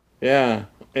 Yeah.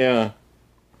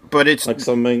 But it's like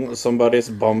somebody's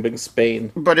bombing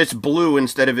Spain. But it's blue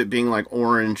instead of it being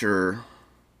orange or...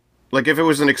 if it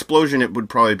was an explosion, it would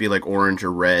probably be orange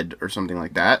or red or something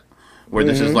like that. Where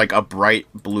this is a bright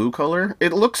blue color.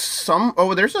 It looks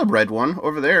Oh, there's a red one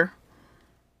over there.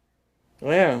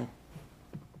 Yeah.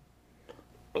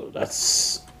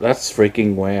 That's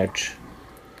freaking weird.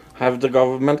 Have the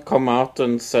government come out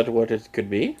and said what it could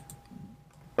be?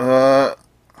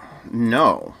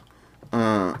 No.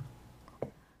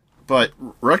 But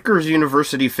Rutgers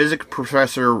University physics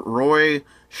professor Roy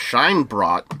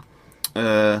Scheinbrot,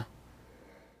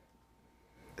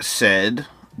 said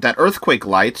that earthquake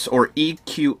lights, or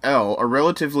EQL, are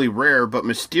relatively rare but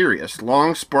mysterious.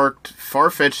 Long sparked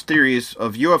far-fetched theories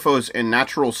of UFOs and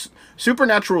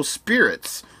supernatural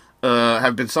spirits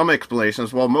have been some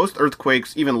explanations. While most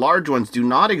earthquakes, even large ones, do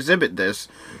not exhibit this,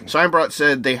 Scheinbrot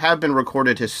said they have been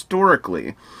recorded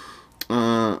historically.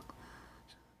 This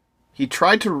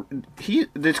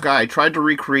guy tried to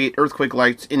recreate earthquake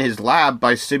lights in his lab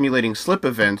by simulating slip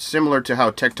events, similar to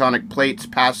how tectonic plates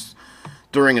pass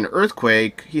during an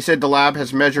earthquake. He said the lab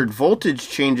has measured voltage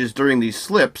changes during these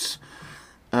slips,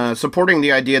 supporting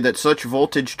the idea that such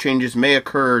voltage changes may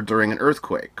occur during an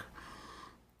earthquake.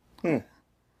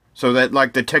 So that,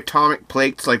 the tectonic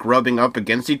plates, rubbing up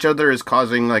against each other is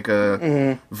causing,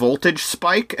 a voltage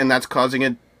spike, and that's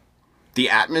causing the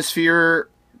atmosphere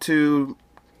to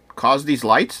cause these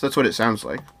lights? That's what it sounds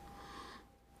like.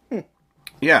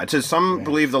 Yeah, it says some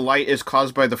believe the light is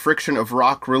caused by the friction of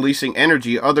rock releasing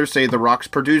energy. Others say the rocks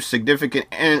produce significant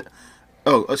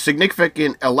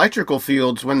electrical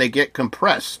fields when they get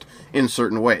compressed in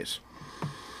certain ways.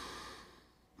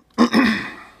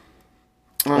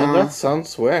 That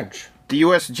sounds weird. The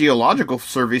U.S. Geological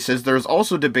Survey says there's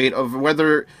also debate of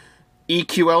whether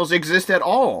EQLs exist at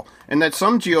all, and that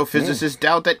some geophysicists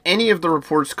doubt that any of the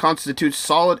reports constitute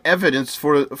solid evidence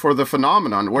for the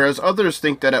phenomenon, whereas others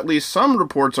think that at least some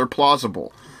reports are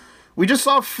plausible. We just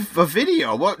saw a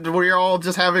video. What, were you all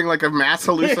just having a mass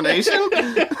hallucination?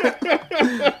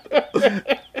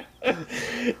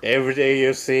 Every day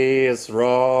you see is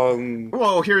wrong.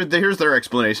 Well, here's their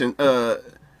explanation.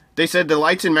 They said the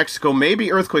lights in Mexico may be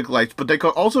earthquake lights, but they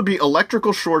could also be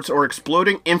electrical shorts or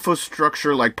exploding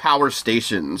infrastructure like power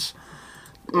stations.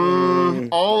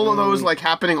 All of those like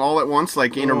happening all at once,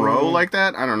 like in a row like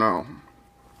that? I don't know.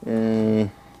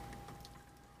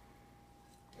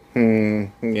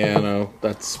 Yeah, no,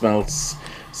 that smells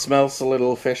a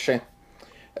little fishy.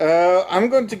 I'm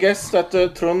going to guess that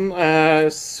Trond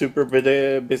is super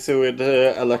busy with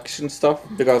election stuff,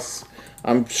 because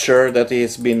I'm sure that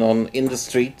he's been in the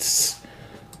streets.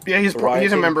 Yeah, he's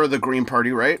a member of the Green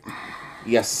Party, right?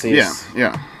 Yes, he is.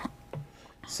 Yeah.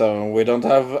 So we don't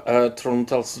have Trond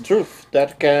tells the truth.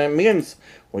 That means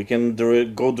we can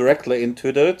go directly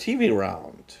into the TV round.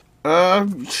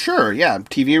 Sure, yeah.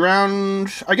 TV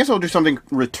round. I guess I'll do something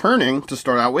returning to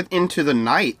start out with. Into the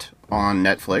Night on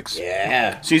Netflix.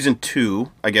 Yeah. Season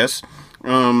 2, I guess.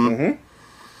 The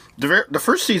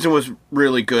first season was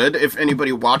really good. If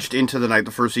anybody watched Into the Night,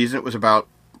 the first season, it was about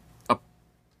a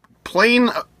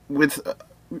plane with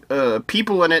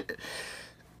people in it.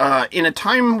 In a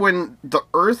time when the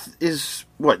Earth is...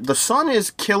 the sun is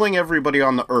killing everybody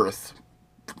on the Earth.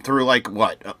 Through,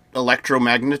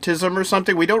 electromagnetism or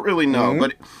something? We don't really know,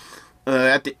 but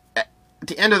at the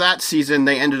end of that season,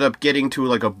 they ended up getting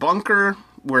to, a bunker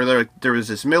where there was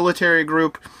this military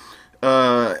group,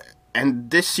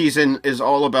 and this season is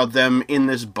all about them in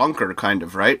this bunker, kind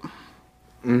of, right?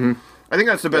 Mm-hmm. I think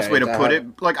that's the best way to put it.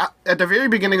 At the very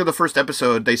beginning of the first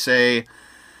episode, they say,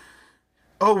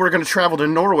 oh, we're going to travel to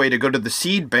Norway to go to the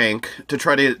seed bank to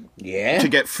try to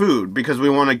get food, because we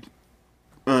want to...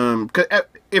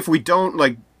 if we don't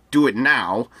do it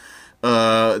now,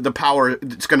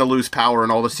 it's going to lose power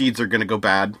and all the seeds are going to go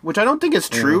bad. Which I don't think is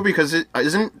true, because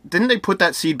didn't they put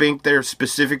that seed bank there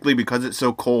specifically because it's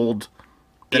so cold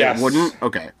that it wouldn't?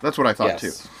 Okay, that's what I thought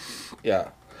too. Yeah,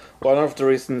 one of the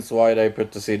reasons why they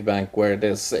put the seed bank where it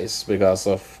is because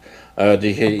of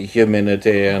the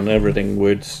humidity and everything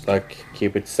would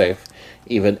keep it safe,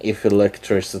 even if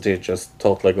electricity just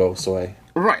totally goes away.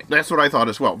 Right, that's what I thought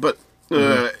as well. But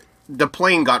the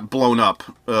plane got blown up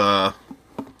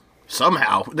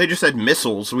somehow. They just said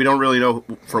missiles. We don't really know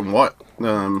from what.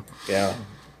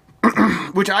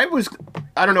 Which I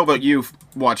don't know about you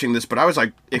watching this, but I was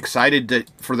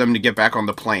excited for them to get back on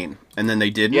the plane, and then they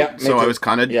didn't. Yeah, so I was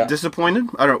kind of disappointed.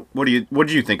 I don't. What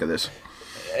did you think of this?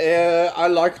 I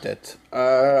liked it.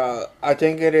 I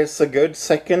think it is a good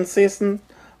second season.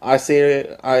 I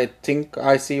think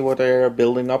I see what they're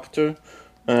building up to.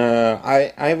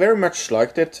 I very much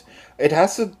liked it. It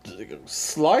has a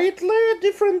slightly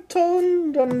different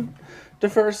tone than the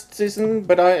first season,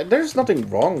 but there's nothing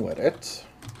wrong with it.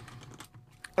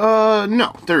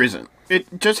 No, there isn't.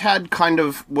 It just had kind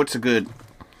of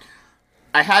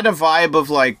I had a vibe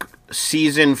of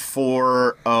season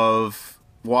 4 of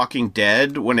Walking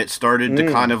Dead when it started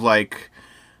to kind of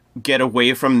get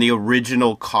away from the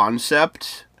original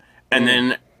concept, and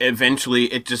then eventually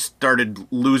it just started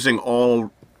losing all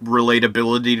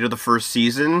relatability to the first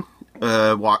season.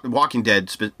 Walking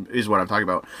Dead is what I'm talking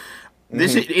about.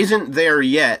 This isn't there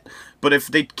yet, but if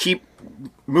they keep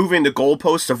moving the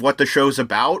goalposts of what the show's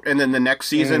about, and then the next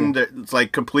season it's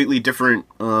completely different.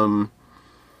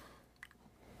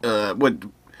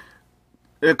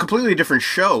 A completely different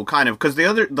show, kind of, because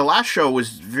the last show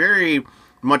was very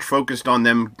much focused on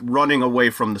them running away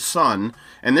from the sun,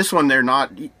 and this one they're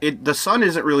not. The sun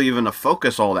isn't really even a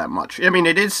focus all that much. I mean,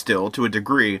 it is still to a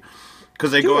degree,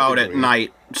 because they go out at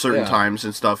night certain times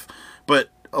and stuff, but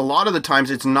a lot of the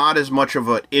times it's not as much of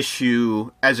an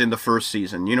issue as in the first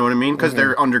season. You know what I mean? Because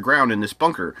they're underground in this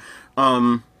bunker.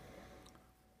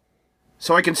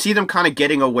 So I can see them kind of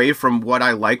getting away from what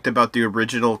I liked about the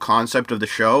original concept of the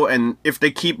show, and if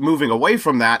they keep moving away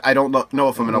from that, I don't know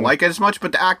if I'm going to like it as much,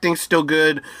 but the acting's still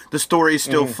good, the story's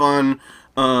still fun,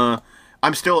 I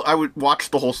would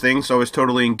watch the whole thing, so I was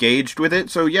totally engaged with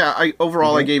it, so yeah, I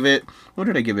gave it, what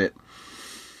did I give it?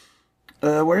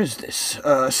 Where is this?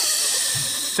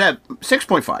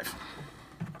 6.5.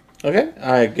 Okay,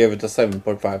 I gave it a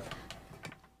 7.5.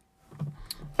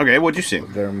 Okay, what'd you see?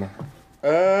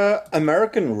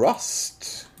 American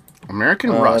Rust.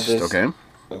 American Rust, okay.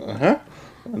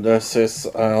 This is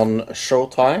on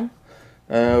Showtime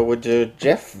with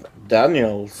Jeff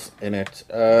Daniels in it,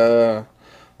 of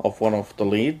one of the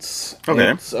leads.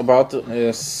 Okay. It's about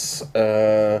this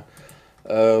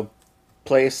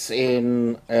place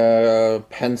in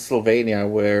Pennsylvania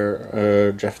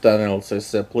where Jeff Daniels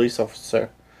is a police officer.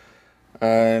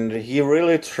 And he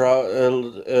really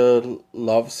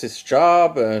loves his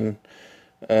job,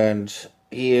 and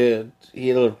he'll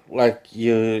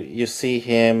you see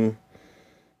him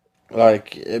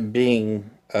like being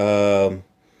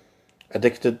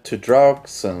addicted to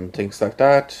drugs and things like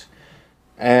that.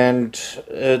 And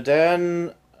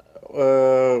then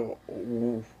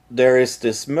there is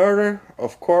this murder,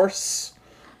 of course.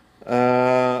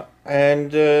 I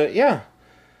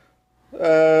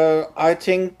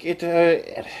think it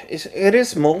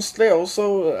is mostly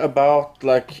also about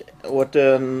like what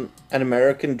an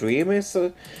American dream is.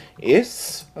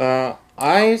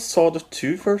 I saw the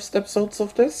 2 first episodes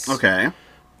of this. Okay.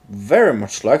 Very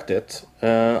much liked it.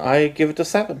 I give it a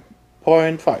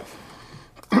 7.5.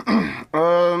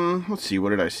 Let's see. What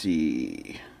did I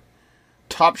see?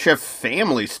 Top Chef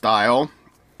Family Style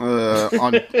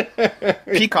on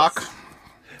Peacock.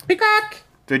 Peacock.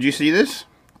 Did you see this?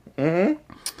 Mm-hmm.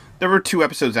 There were 2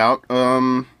 episodes out.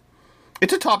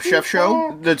 It's a Top Chef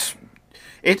show.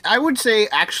 I would say,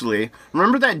 actually,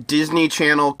 remember that Disney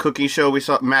Channel cooking show we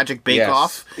saw, Magic Bake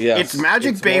Off? Yes. It's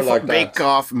Magic Bake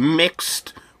Off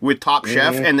mixed with Top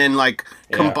Chef, and then like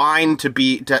combined to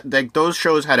be like those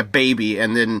shows had a baby,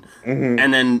 and then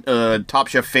Top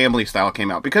Chef Family Style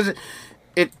came out because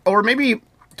it or maybe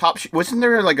wasn't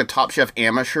there like a Top Chef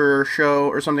amateur show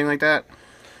or something like that?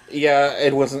 Yeah,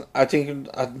 it wasn't. I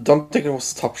don't think it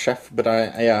was Top Chef, but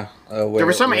there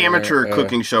was some amateur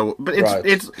cooking show, but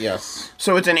it's yes.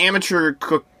 So it's an amateur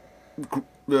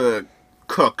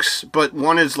cooks, but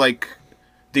one is like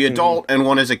the adult and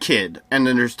one is a kid, and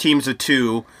then there's teams of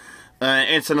 2.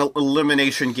 It's an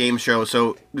elimination game show.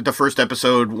 So the first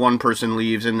episode, one person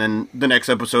leaves, and then the next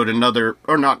episode, another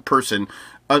or not person,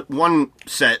 one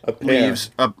set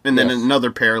leaves, and then another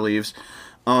pair leaves.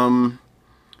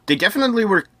 They definitely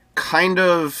were kind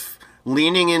of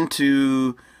leaning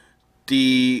into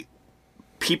the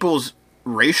people's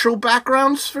racial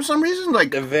backgrounds for some reason,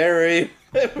 like very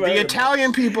the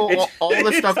Italian people. All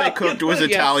the stuff they cooked was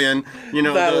Italian. You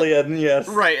know, Italian, yes,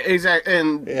 right, exactly.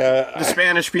 And the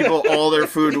Spanish people, all their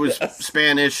food was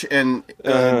Spanish, and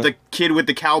the kid with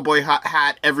the cowboy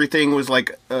hat, everything was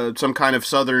like some kind of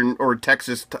Southern or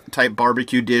Texas type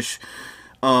barbecue dish.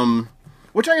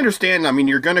 Which I understand. I mean,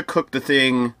 you're gonna cook the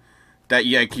thing that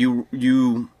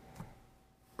you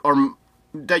are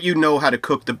that you know how to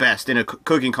cook the best in a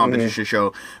cooking competition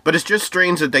show. But it's just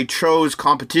strange that they chose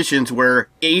competitions where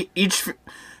each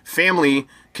family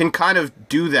can kind of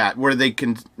do that, where they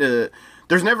can.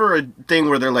 There's never a thing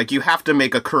where they're like, you have to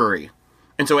make a curry,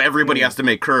 and so everybody has to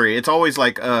make curry. It's always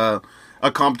like a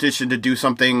competition to do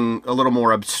something a little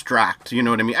more abstract. You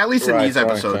know what I mean? At least in these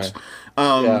episodes.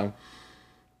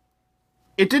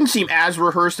 It didn't seem as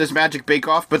rehearsed as Magic Bake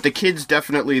Off, but the kids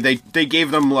definitely they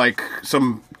gave them like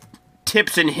some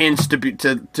tips and hints to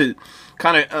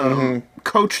kind of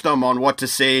coach them on what to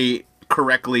say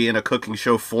correctly in a cooking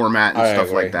show format and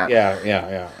stuff like that.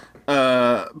 Yeah.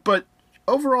 But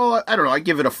overall, I don't know. I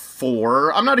give it a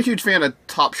 4. I'm not a huge fan of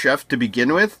Top Chef to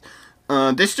begin with.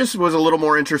 This just was a little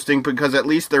more interesting because at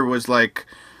least there was like,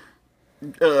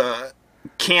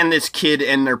 can this kid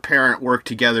and their parent work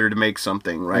together to make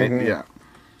something, right? Yeah.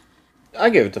 I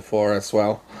give it a 4 as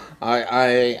well.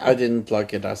 I didn't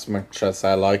like it as much as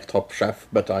I like Top Chef,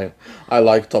 but I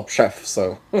like Top Chef,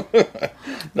 so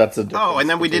that's a difference. Oh, and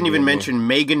then we didn't even mention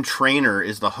Meghan Trainor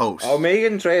is the host. Oh,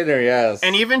 Meghan Trainor, yes.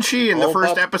 And even she in the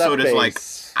first episode is like,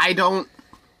 I don't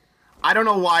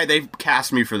know why they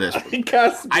cast me for this.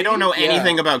 I don't know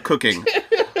anything about cooking.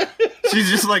 She's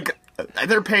just like,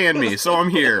 they're paying me, so I'm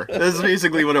here. That's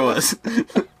basically what it was.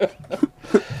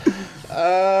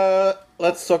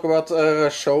 Let's talk about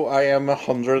a show I am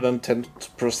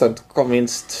 110%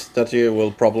 convinced that you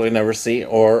will probably never see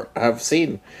or have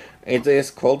seen. It is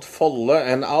called Folle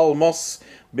and Almås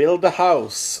Build a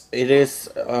House. It is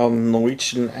on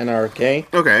Norwegian NRK.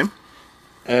 Okay.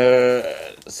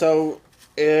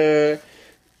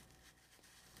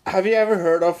 Have you ever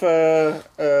heard of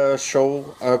a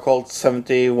show called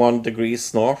 71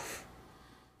 Degrees North?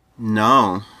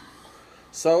 No.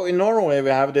 So in Norway we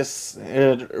have this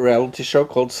reality show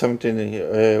called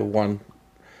 71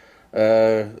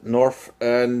 North,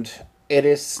 and it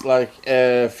is like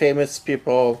famous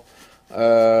people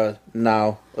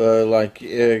now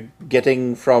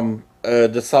getting from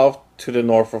the south to the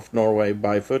north of Norway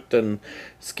by foot and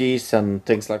skis and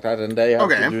things like that, and they have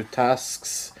to do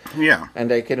tasks. Yeah.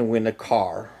 And they can win a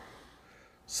car.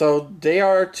 So they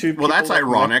are 2 people. Well, that's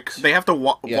ironic. They have to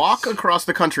walk across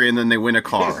the country and then they win a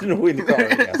car. Win a car,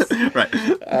 yes. Right.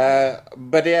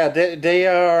 But yeah, they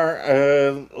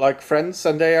are like friends,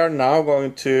 and they are now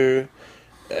going to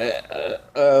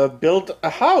build a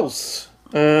house.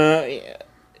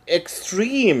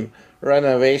 Extreme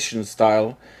renovation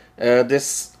style.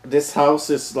 This house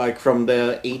is like from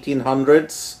the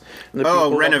 1800s. The Oh, people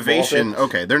that renovation. bought it-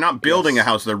 Okay, they're not building Yes. a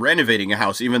house; they're renovating a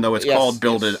house, even though it's Yes, called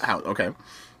build yes. a house. Okay.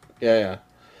 Yeah.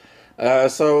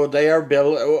 So they are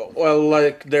built. Well,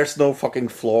 like there's no fucking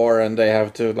floor, and they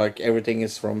have to like everything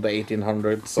is from the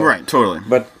 1800s. So, Right. Totally.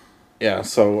 But yeah,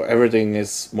 so everything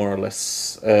is more or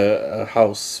less a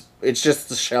house. It's just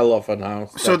the shell of an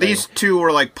house. So that they- these two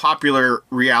were like popular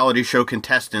reality show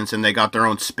contestants, and they got their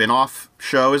own spin-off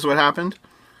show. Is what happened?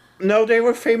 No, they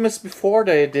were famous before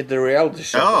they did the reality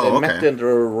show. Oh, they okay. met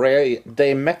in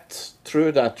they met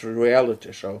through that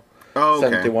reality show. Oh,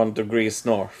 okay. 71 Degrees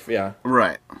North. Yeah.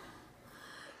 Right.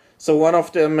 So one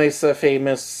of them is a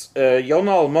famous. Jon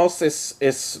Almaas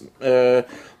is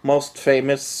most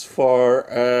famous for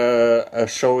a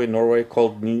show in Norway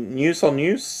called News on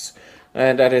News,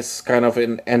 and that is kind of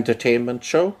an entertainment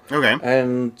show. Okay.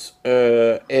 And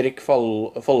Erik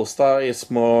Follestad is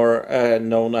more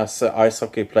known as an ice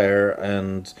hockey player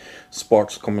and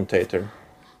sports commentator.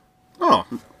 Oh,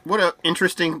 what a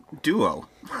interesting duo.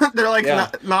 They're like Yeah.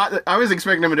 not. I was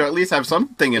expecting them to at least have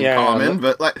something in common,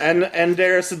 but like. and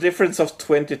there's a difference of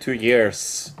 22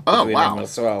 years Oh, between wow. them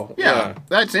as well. Yeah,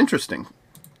 that's interesting.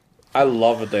 I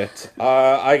loved it.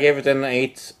 I gave it an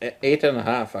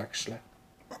 8.5 actually.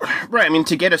 Right, I mean,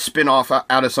 to get a spin-off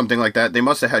out of something like that, they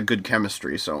must have had good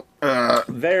chemistry, so...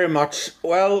 Very much.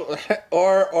 Well,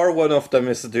 or one of them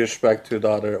is a douchebag to the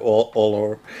other, all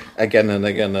or again and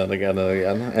again and again and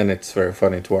again, and it's very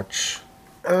funny to watch.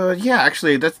 yeah,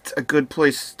 actually, that's a good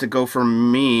place to go for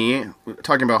me.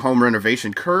 Talking about home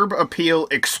renovation. Curb Appeal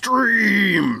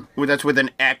Extreme! Well, that's with an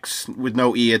X, with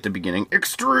no E at the beginning.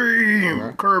 Extreme!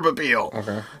 Okay. Curb Appeal.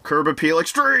 Okay. Curb Appeal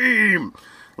Extreme!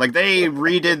 Like, they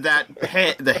redid that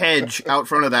the hedge out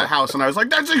front of that house, and I was like,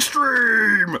 that's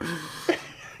extreme!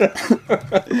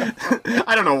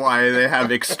 I don't know why they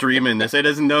have extreme in this. It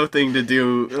has nothing to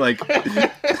do, like...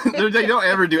 they don't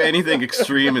ever do anything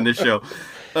extreme in this show.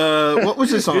 What was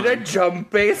this on? Do they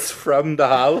jump base from the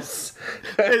house?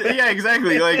 Yeah,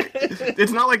 exactly. Like,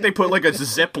 it's not like they put like a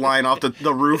zip line off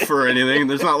the roof or anything.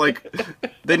 There's not like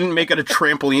they didn't make it a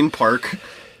trampoline park.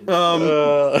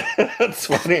 That's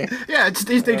funny. Yeah,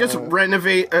 they just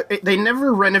renovate. They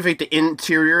never renovate the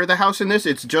interior of the house in this.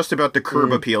 It's just about the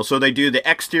curb appeal. So they do the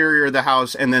exterior of the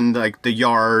house and then like the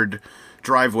yard,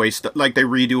 driveway stuff. Like they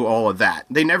redo all of that.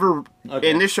 They never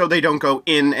in this show they don't go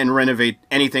in and renovate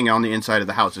anything on the inside of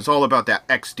the house. It's all about that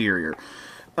exterior,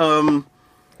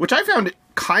 which I found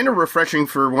kind of refreshing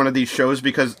for one of these shows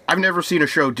because I've never seen a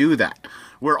show do that,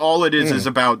 where all it is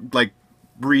about like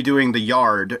redoing the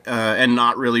yard and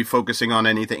not really focusing on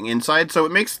anything inside. So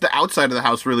it makes the outside of the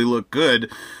house really look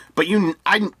good, but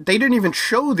they didn't even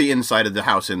show the inside of the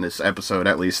house in this episode,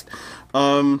 at least.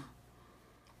 But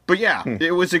yeah,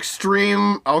 it was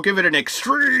extreme. I'll give it an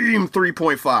extreme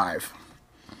 3.5.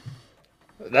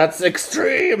 That's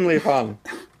extremely fun.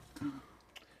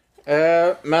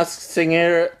 Masked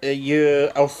Singer,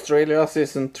 Australia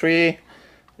season 3.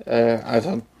 I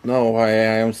don't know why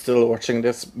I am still watching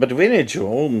this, but Vinnie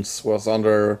Jones was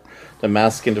under the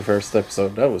mask in the first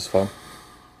episode. That was fun.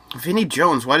 Vinnie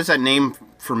Jones, why does that name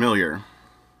familiar?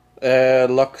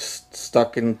 Lock,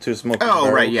 Stuck in Two Smoking Oh,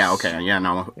 Barrels. right, yeah, okay, yeah,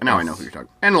 now I know who you're talking.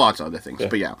 And lots of other things, Yeah.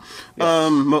 but yeah.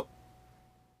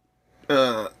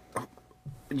 Yes.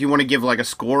 You want to give like a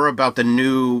score about the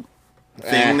new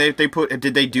thing they put?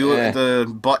 Did they do the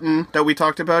button that we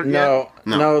talked about? No,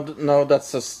 yet? no,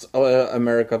 that's just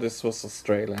America. This was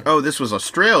Australia. Oh, this was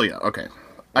Australia. Okay,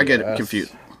 I get Yes.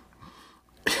 confused.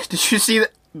 Did you see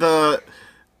the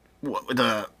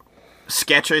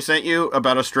sketch I sent you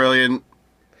about Australian?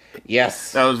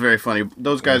 Yes. That was very funny.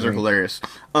 Those guys are hilarious.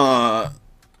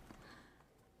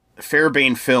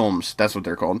 Fairbane Films, that's what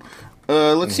they're called.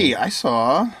 Let's see. I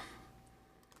saw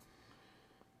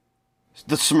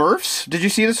the Smurfs. Did you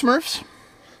see the Smurfs?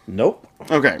 Nope.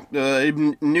 Okay.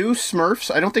 New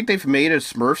Smurfs. I don't think they've made a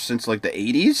Smurf since like the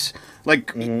 80s.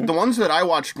 Like the ones that I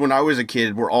watched when I was a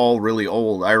kid were all really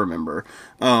old, I remember.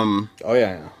 Oh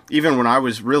yeah. Even when I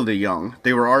was really young,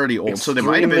 they were already old. So they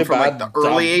might have been from like the Extremely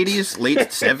early bad 80s, late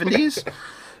 70s.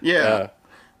 Yeah.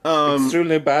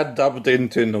 Extremely bad dubbed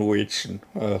into Norwegian.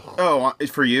 Ugh. Oh,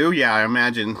 for you? Yeah, I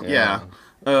imagine. Yeah.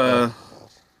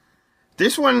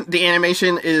 This one, the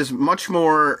animation is much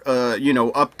more,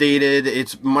 updated.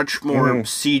 It's much more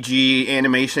CG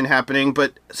animation happening,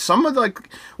 but some of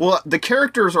the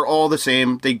characters are all the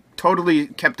same. They totally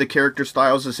kept the character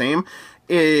styles the same.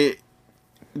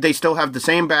 They still have the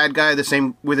same bad guy, the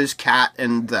same with his cat,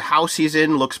 and the house he's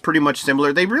in looks pretty much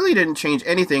similar. They really didn't change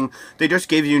anything. They just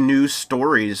gave you new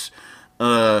stories.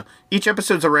 Each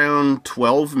episode's around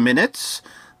 12 minutes,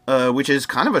 which is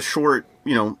kind of a short,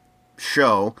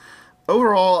 show.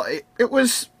 overall, it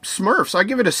was Smurfs. I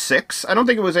give it a 6. I don't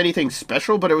think it was anything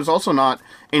special, but it was also not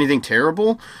anything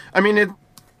terrible. I mean,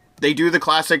 they do the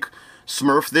classic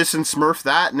Smurf this and Smurf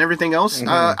that and everything else.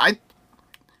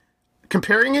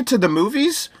 Comparing it to the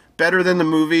movies, better than the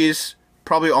movies,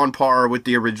 probably on par with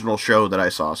the original show that I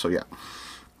saw. So yeah,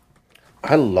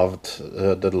 I loved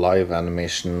the live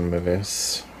animation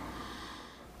movies.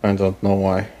 I don't know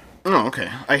why. Oh, okay.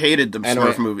 I hated the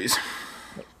Smurf movies.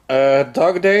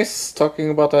 Dog Days, talking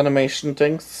about animation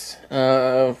things,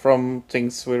 from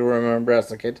things we remember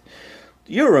as a kid.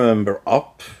 You remember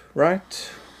Up,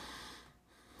 right?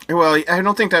 Well, I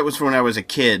don't think that was when I was a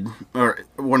kid, or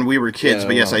when we were kids,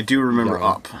 but yes, I do remember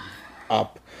Up.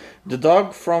 Up. The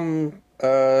dog from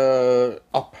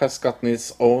Up has gotten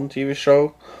his own TV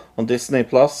show on Disney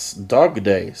Plus, Dog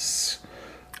Days.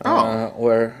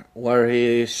 Where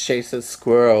he chases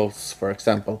squirrels, for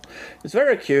example. It's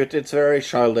very cute. It's very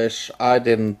childish.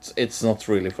 It's not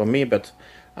really for me, but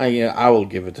I will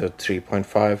give it a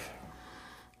 3.5.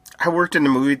 I worked in the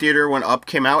movie theater when Up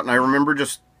came out, and I remember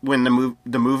just when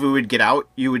the movie would get out,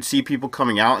 you would see people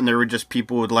coming out, and there were just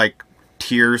people with like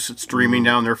tears streaming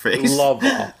down their face. Love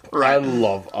Up. Right. I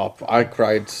love Up. I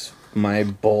cried my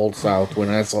balls out when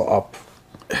I saw Up.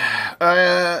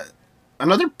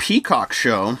 Another Peacock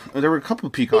show. There were a couple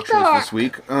of Peacock shows this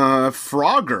week.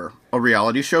 Frogger, a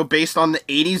reality show based on the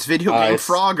 80s video game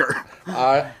Frogger.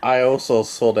 I also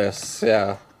saw this,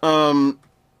 yeah.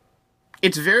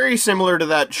 It's very similar to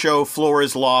that show Floor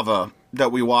is Lava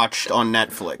that we watched on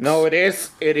Netflix. No, it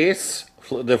is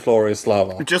The Floor is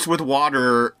Lava. Just with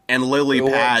water and lily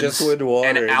pads just with water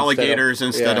and alligators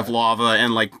instead of lava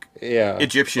and like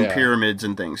Egyptian pyramids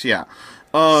and things. Yeah.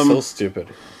 So stupid.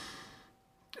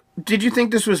 Did you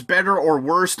think this was better or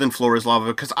worse than Floor is Lava?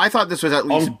 Because I thought this was at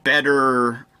least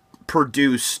better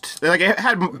produced. Like, it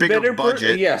had bigger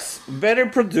budget. Yes, better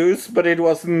produced, but it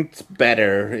wasn't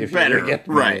better, if you get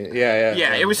me. Right.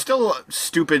 Yeah, it was still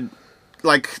stupid.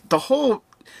 Like,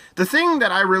 the thing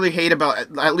that I really hate about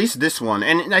at least this one,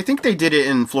 and I think they did it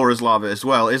in Floor is Lava as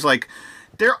well, is like,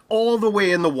 they're all the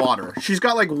way in the water. She's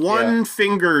got like one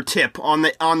fingertip on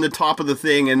the top of the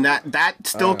thing, and that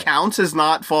still counts as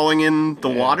not falling in the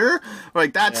water.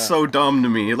 Like, that's so dumb to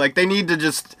me. Like, they need to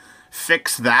just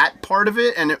fix that part of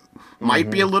it, and it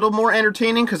might be a little more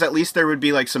entertaining, because at least there would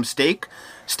be like some stakes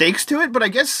to it. But I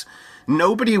guess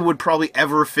nobody would probably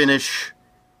ever finish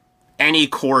any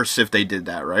course if they did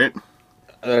that, right?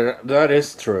 That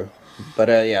is true. But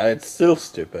it's still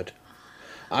stupid.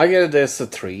 I give this a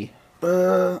 3.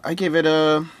 I gave it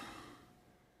a...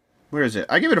 Where is it?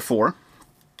 I give it a 4.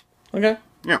 Okay.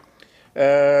 Yeah.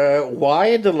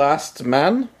 Why The Last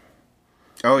Man?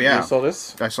 Oh, yeah. You saw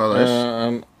this? I saw this.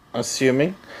 I'm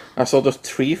assuming. I saw the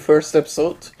 3 first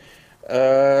episode.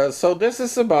 So this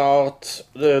is about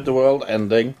the world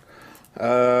ending.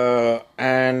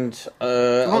 And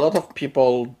a lot of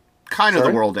people... Kind of the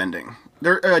world ending.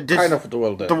 Kind of the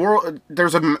world ending.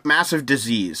 There's a massive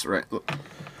disease, right?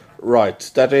 Right,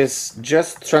 that is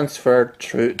just transferred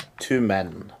to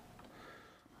men.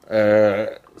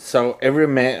 So every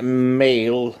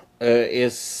male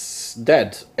is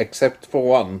dead, except for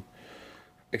one.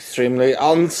 Extremely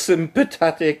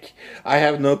unsympathetic. I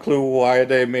have no clue why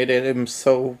they made him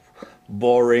so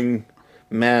boring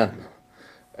man.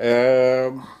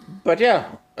 But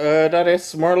yeah, that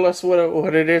is more or less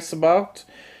what it is about.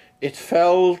 It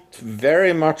felt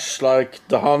very much like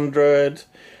The 100...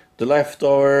 The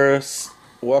Leftovers,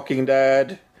 Walking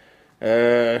Dead.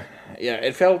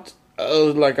 It felt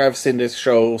like I've seen this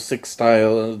show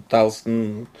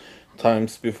 6,000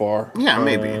 times before. Yeah,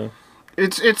 maybe.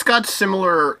 It's got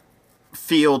similar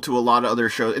feel to a lot of other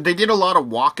shows. They did a lot of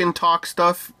walk and talk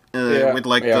stuff with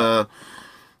like the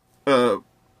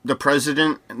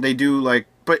president. They do like,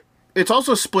 but it's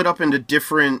also split up into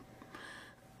different.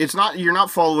 You're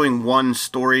not following one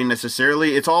story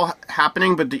necessarily. It's all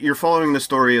happening, but you're following the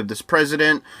story of this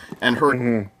president and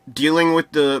her dealing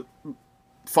with the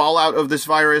fallout of this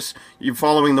virus. You're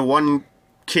following the one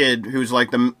kid who's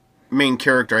like the main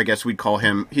character, I guess we'd call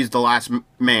him. He's the last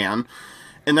man.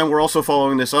 And then we're also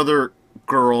following this other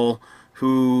girl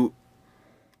who,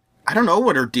 I don't know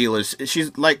what her deal is.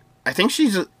 She's like, I think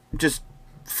she's just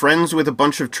friends with a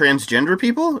bunch of transgender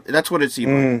people. That's what it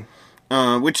seemed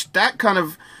like. Which that kind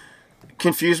of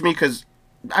confused me, because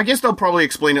I guess they'll probably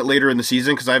explain it later in the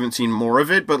season, because I haven't seen more of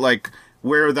it, but like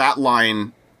where that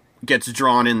line gets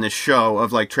drawn in this show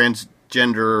of like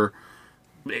transgender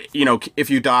you know, if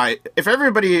you die, if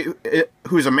everybody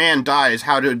who's a man dies,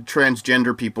 how do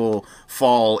transgender people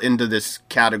fall into this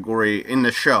category in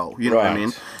the show? You know what I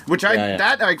mean? Which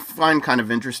that I find kind of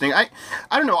interesting. I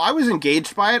don't know. I was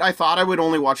engaged by it. I thought I would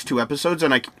only watch 2 episodes,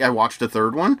 and I watched the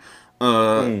third one.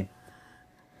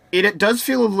 It does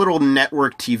feel a little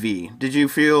network TV. Did you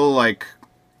feel like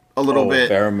a little bit?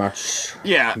 Very much.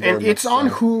 Yeah, very and it's much on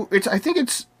so. I think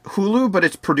it's Hulu, but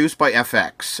it's produced by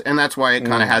FX, and that's why it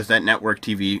kind of has that network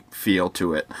TV feel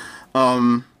to it.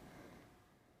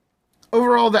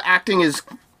 Overall, the acting is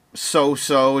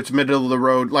so-so. It's middle of the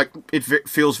road. Like, it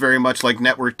feels very much like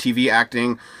network TV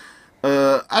acting.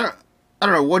 I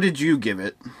don't know. What did you give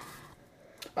it?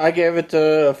 I gave it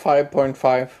a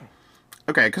 5.5.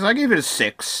 Okay, because I gave it a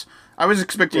 6. I was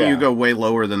expecting you to go way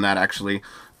lower than that, actually.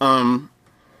 The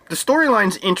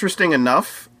storyline's interesting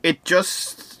enough. It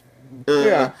just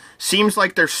seems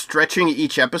like they're stretching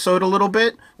each episode a little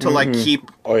bit to like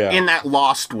keep in that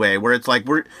Lost way, where it's like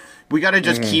we got to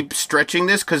just keep stretching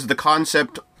this because the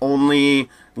concept only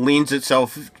leans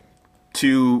itself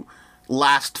to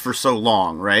last for so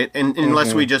long, right? And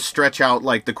unless we just stretch out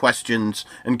like the questions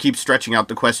and keep stretching out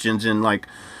the questions in like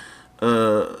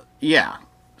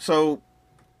so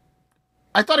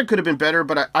I thought it could have been better,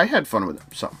 but I had fun with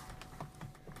it. So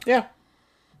yeah.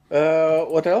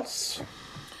 What else?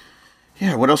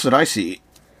 Yeah, what else did I see?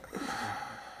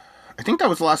 I think that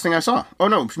was the last thing I saw. Oh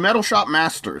no, Metal Shop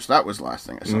Masters. That was the last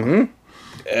thing I saw.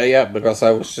 Yeah, because I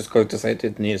was just going to say,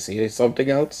 didn't you see something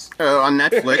else? On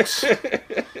Netflix.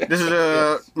 This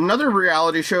is another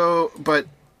reality show, but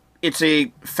it's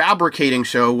a fabricating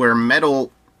show where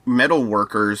metal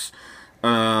workers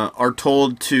are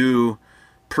told to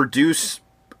produce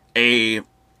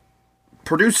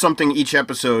something each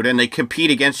episode, and they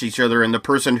compete against each other, and the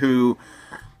person who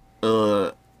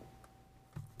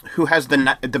has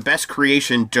the best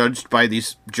creation judged by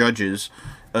these judges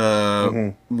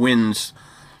wins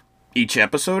each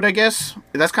episode, I guess.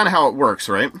 That's kind of how it works,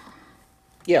 right?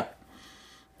 Yeah.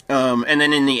 And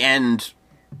then in the end,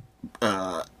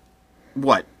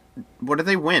 what do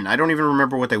they win? I don't even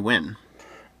remember what they win.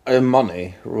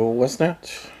 Money, wasn't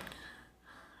it?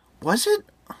 Was it?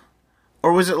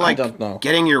 Or was it like I don't know.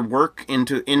 Getting your work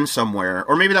in somewhere?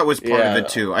 Or maybe that was part of it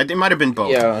too. It might have been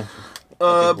both. Yeah.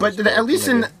 But at least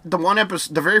in the one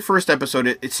episode, the very first episode,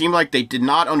 it seemed like they did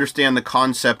not understand the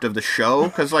concept of the show,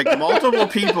 because like multiple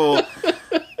people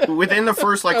within the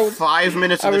first 5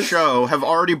 minutes of the show have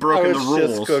already broken the rules. I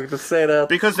was just going to say that.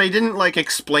 Because they didn't like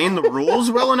explain the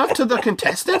rules well enough to the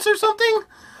contestants or something.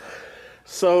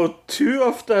 So 2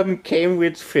 of them came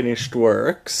with finished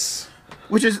works.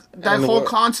 Which is, that whole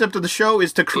concept of the show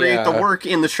is to create the work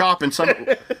in the shop and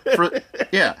I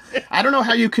don't know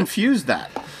how you confuse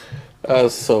that.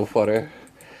 So funny.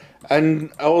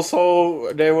 And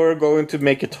also, they were going to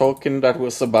make a token that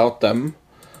was about them.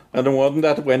 And the one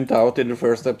that went out in the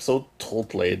first episode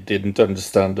totally didn't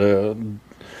understand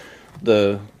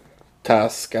the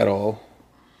task at all.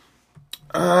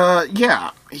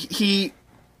 Yeah.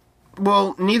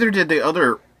 Well, neither did the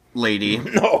other lady.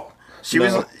 No. She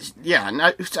was,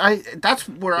 that's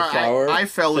where I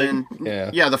fell in.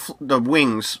 Yeah, the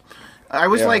wings. I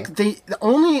was like, the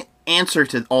only answer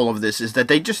to all of this is that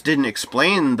they just didn't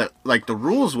explain the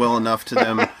rules well enough to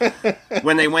them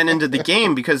when they went into the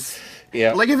game, because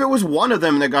like if it was one of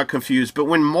them that got confused, but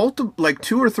when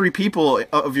 2 or 3 people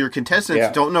of your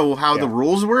contestants don't know how the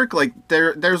rules work, like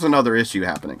there's another issue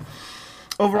happening.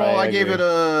 Overall, I gave it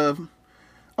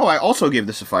I also gave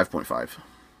this a 5.5.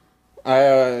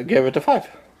 I gave it a 5.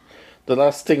 The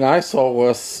last thing I saw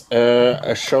was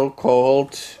a show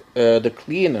called The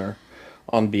Cleaner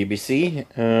on BBC.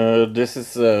 This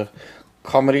is a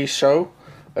comedy show.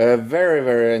 Very,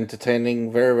 very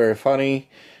entertaining, very, very funny.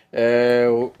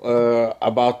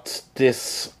 About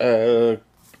this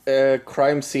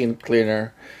crime scene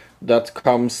cleaner that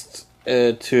comes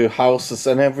to houses,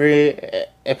 and every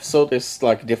episode is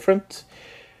like different.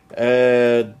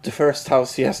 The first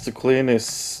house he has to clean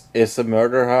is a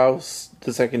murder house.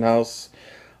 The second house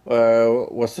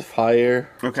was a fire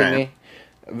thingy.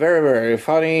 Very, very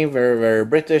funny, very, very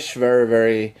British, very,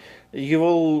 very... You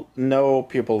will know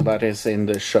people that is in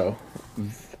the show.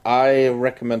 I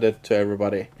recommend it to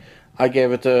everybody. I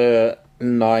gave it a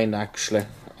 9, actually.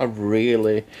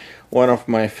 One of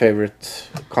my favorite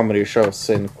comedy shows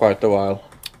in quite a while.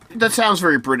 That sounds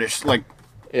very British, like...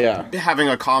 Yeah. Having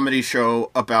a comedy show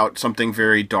about something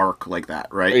very dark like that,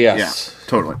 right? Yes. Yeah,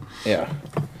 totally. Yeah.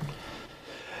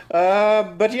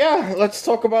 But yeah, let's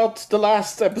talk about the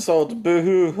last episode,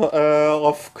 Boohoo,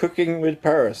 of Cooking with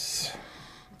Paris.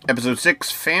 Episode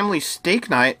 6, Family Steak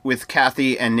Night with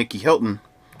Kathy and Nikki Hilton.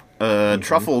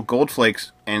 truffle, gold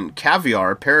flakes, and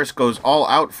caviar, Paris goes all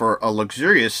out for a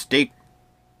luxurious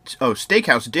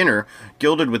steakhouse dinner,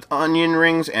 gilded with onion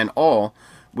rings and all,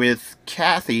 with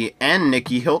Kathy and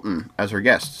Nikki Hilton as her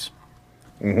guests.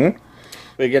 Mm-hmm.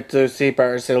 We get to see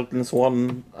Paris Hilton's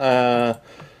one arm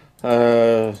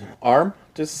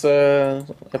this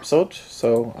episode,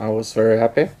 so I was very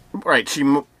happy. Right, she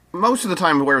most of the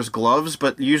time wears gloves,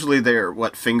 but usually they're,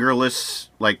 fingerless,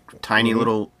 like tiny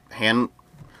little hand...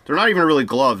 They're not even really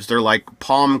gloves, they're like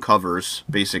palm covers,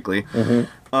 basically.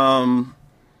 Mm-hmm.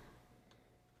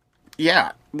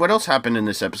 Yeah, what else happened in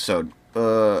this episode? We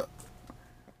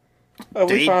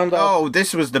found out... Oh,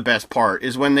 this was the best part,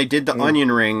 is when they did the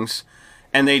onion rings,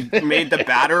 and they made the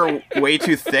batter way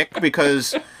too thick,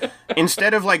 because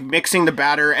instead of, mixing the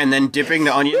batter and then dipping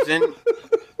the onions in,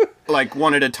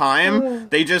 one at a time,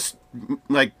 they just,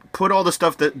 put all the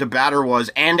stuff that the batter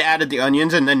was and added the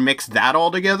onions and then mixed that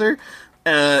all together.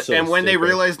 And when they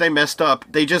realized they messed up,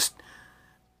 they just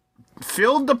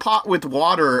filled the pot with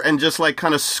water and just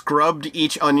kind of scrubbed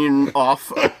each onion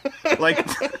off.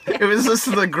 It was just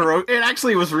gross. It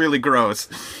actually was really gross.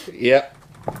 Yeah.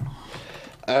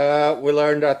 We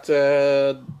learned that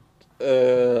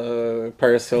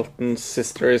Paris Hilton's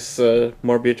sister is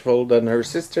more beautiful than her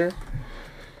sister.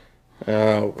 We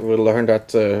learned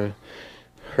that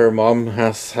her mom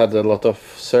has had a lot of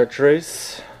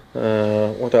surgeries.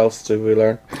 What else did we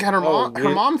learn? God, her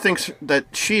mom thinks that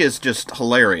she is just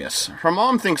hilarious. Her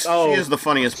mom thinks she is the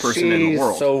funniest person in the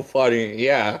world. She's so funny,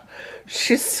 yeah.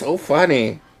 She's so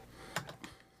funny.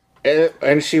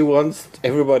 And she wants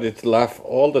everybody to laugh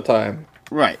all the time.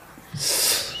 Right.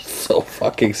 So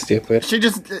fucking stupid. She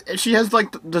has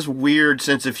this weird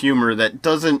sense of humor that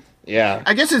doesn't... Yeah.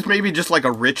 I guess it's maybe just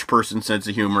a rich person's sense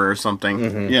of humor or something.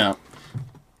 Mm-hmm. Yeah.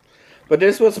 But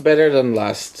this was better than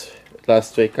last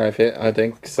week, I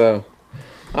think. So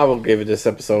I will give this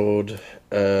episode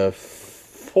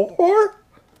 4.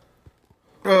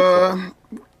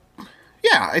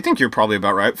 Yeah, I think you're probably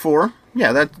about right. 4.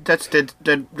 Yeah, that's dead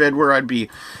where I'd be.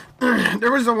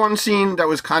 There was the one scene that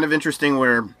was kind of interesting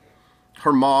where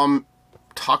her mom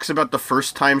talks about the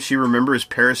first time she remembers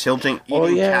Paris Hilton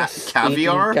eating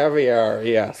caviar. Eating caviar,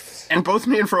 yes. And both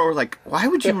me and Fro were like, why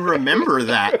would you remember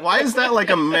that? Why is that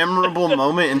a memorable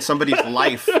moment in somebody's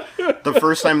life? The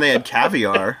first time they had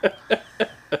caviar.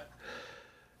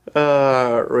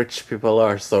 Rich people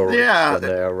are so rich when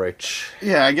they are rich.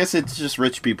 Yeah, I guess it's just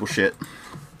rich people shit.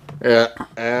 Yeah.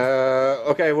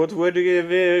 Okay, what would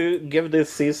you give this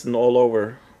season all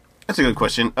over? That's a good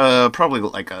question. Probably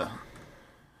a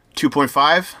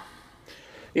 2.5?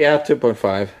 Yeah,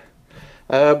 2.5.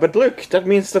 But look, that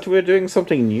means that we're doing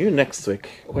something new next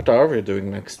week. What are we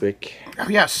doing next week? Oh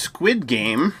yeah, Squid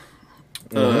Game.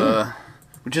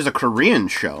 Which is a Korean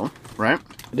show, right?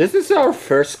 This is our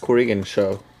first Korean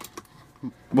show.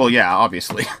 Well, yeah,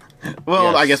 obviously.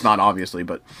 Well, yes. I guess not obviously,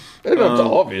 but... Not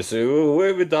obviously.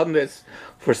 We've done this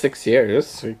for 6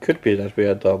 years. It could be that we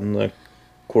had done a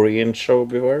Korean show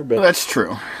before, but... That's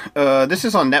true. This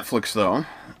is on Netflix, though.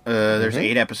 There's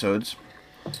 8 episodes.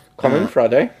 Coming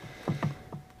Friday.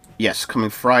 Yes, coming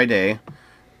Friday.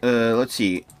 Let's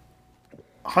see.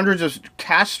 Hundreds of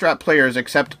cash-strapped players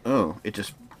accept... Oh, it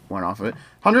just went off of it.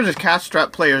 Hundreds of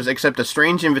cash-strapped players accept a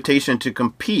strange invitation to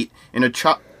compete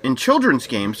in children's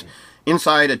games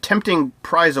inside a tempting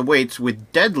prize awaits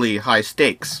with deadly high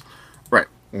stakes. Right.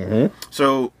 Mm-hmm.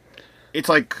 So, it's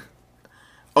like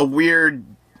a weird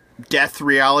death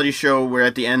reality show where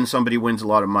at the end somebody wins a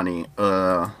lot of money.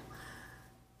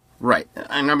 Right.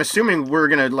 And I'm assuming we're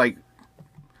gonna,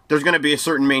 there's gonna be a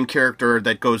certain main character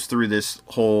that goes through this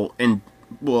whole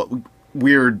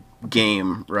weird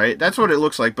game, right? That's what it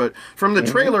looks like, but from the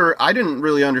trailer, I didn't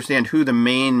really understand who the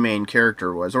main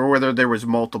character was, or whether there was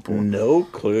multiple. No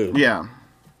clue. Yeah.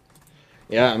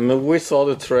 Yeah, I mean, we saw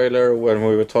the trailer when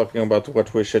we were talking about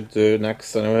what we should do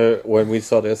next, and when we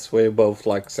saw this, we both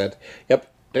said,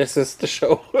 "Yep, this is the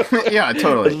show." Yeah,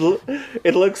 totally.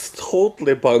 It looks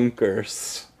totally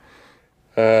bonkers,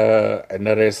 and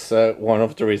that is one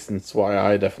of the reasons why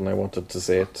I definitely wanted to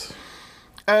see it.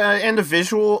 And the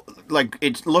visual,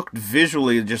 it looked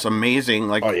visually just amazing,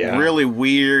 really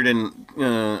weird, and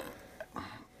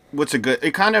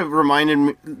it kind of reminded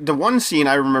me, the one scene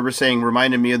I remember saying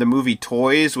reminded me of the movie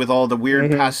Toys, with all the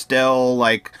weird pastel,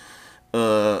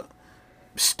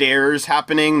 stairs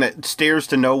happening, stairs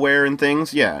to nowhere and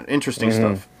things. Yeah, interesting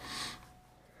stuff.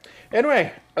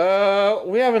 Anyway,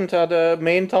 we haven't had a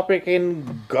main topic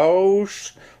in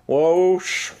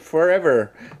Whoosh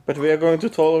forever, but we are going to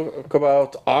talk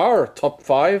about our top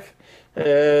 5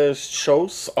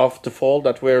 shows of the fall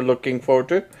that we're looking forward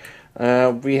to.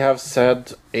 We have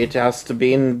said it has to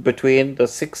be in between the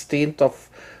 16th of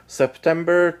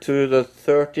September to the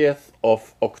 30th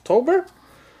of October.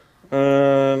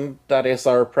 That is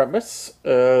our premise.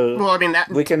 Well, I mean,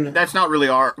 we can. that's not really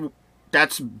our...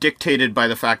 That's dictated by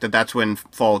the fact that that's when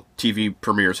fall TV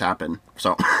premieres happen.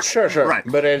 So Sure. Right.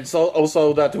 But it's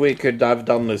also that we could have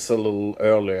done this a little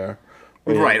earlier.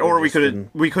 Right, or we just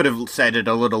could didn't- have said it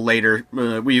a little later.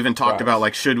 We even talked Right. about,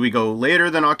 like, should we go later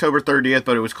than October 30th?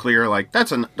 But it was clear, like, that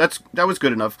was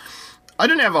good enough. I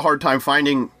didn't have a hard time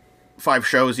finding 5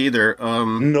 shows either.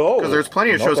 No, because there's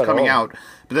plenty of not shows at coming all. out,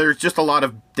 but there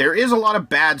is a lot of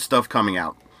bad stuff coming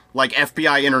out, like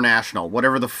FBI International,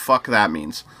 whatever the fuck that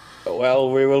means. Well,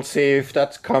 we will see if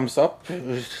that comes up.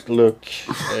 Look,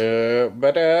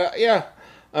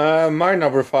 my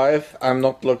number 5. I'm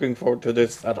not looking forward to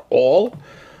this at all,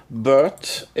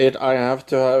 but I have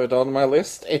to have it on my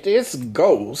list. It is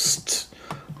Ghost,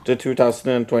 the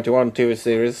 2021 TV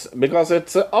series, because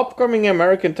it's an upcoming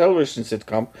American television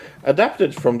sitcom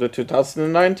adapted from the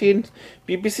 2019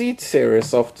 BBC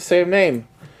series of the same name.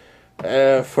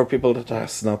 For people that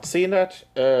has not seen that,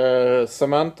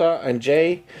 Samantha and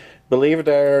Jay believe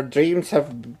their dreams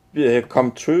have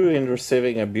come true in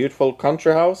receiving a beautiful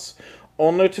country house,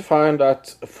 only to find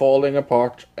that falling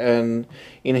apart and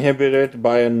inhibited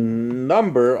by a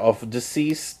number of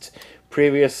deceased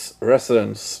previous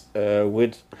residents,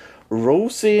 with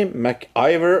Rosie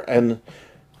McIver and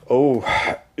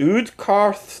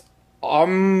Udkarth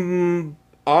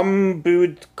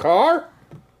Ambudkar?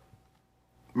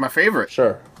 My favorite.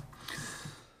 Sure.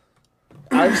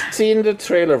 I've seen the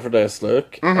trailer for this,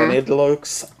 and it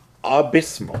looks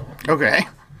abysmal. Okay.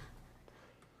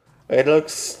 It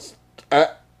looks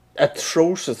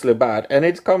atrociously bad, and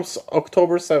it comes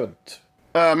October 7th.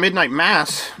 Midnight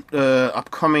Mass,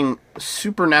 upcoming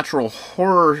supernatural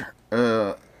horror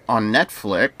on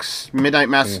Netflix. Midnight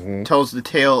Mass tells the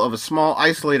tale of a small,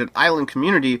 isolated island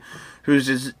community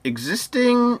whose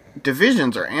existing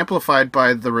divisions are amplified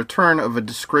by the return of a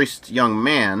disgraced young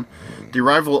man, the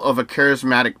arrival of a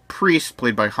charismatic priest,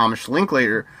 played by Hamish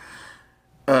Linklater.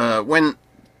 When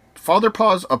Father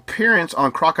Paw's appearance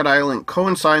on Crocodile Island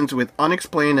coincides with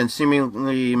unexplained and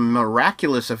seemingly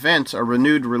miraculous events, a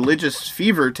renewed religious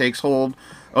fever takes hold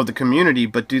of the community,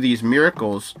 but do these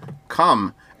miracles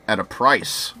come at a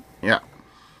price? Yeah.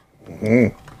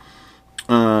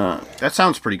 That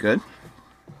sounds pretty good.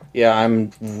 Yeah,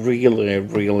 I'm really,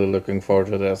 really looking forward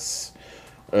to this.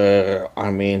 I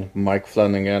mean, Mike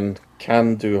Flanagan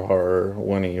can do horror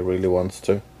when he really wants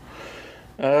to.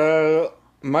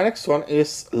 My next one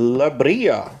is La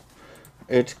Brea.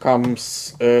 It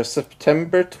comes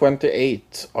September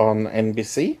 28th on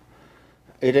NBC.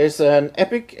 It is an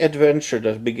epic adventure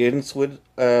that begins with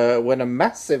when a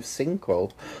massive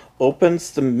sinkhole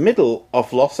opens the middle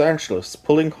of Los Angeles,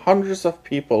 pulling hundreds of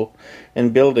people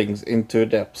and buildings into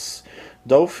depths.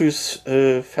 Those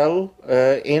who fell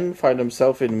in find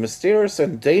themselves in mysterious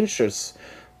and dangerous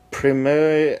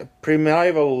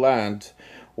primeval land,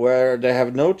 where they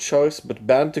have no choice but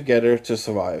band together to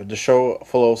survive. The show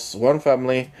follows one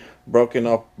family broken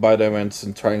up by the events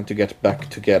and trying to get back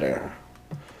together.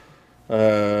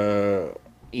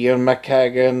 Ian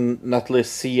McKagan, Natalie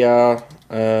Sia,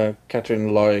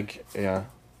 Catherine Loig, yeah.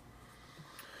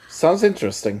 Sounds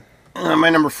interesting. My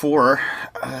number 4,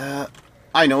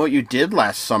 I Know What You Did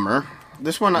Last Summer.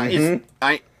 This one is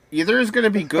either is going to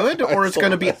be good or it's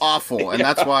going to be awful, and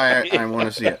that's why I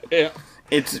want to see it.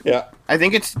 Yeah. I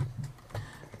think it's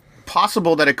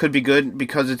possible that it could be good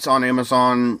because it's on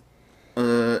Amazon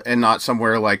and not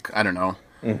somewhere like, I don't know,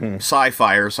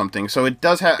 Sci-Fi or something. So it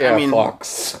does have. Yeah, I mean,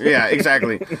 Fox. Yeah,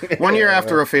 exactly. 1 year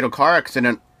after a fatal car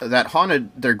accident that haunted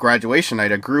their graduation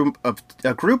night, a group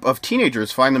of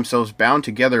teenagers find themselves bound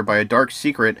together by a dark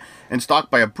secret and stalked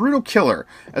by a brutal killer.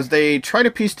 As they try to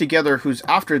piece together who's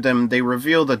after them, they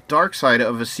reveal the dark side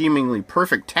of a seemingly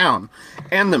perfect town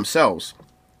and themselves.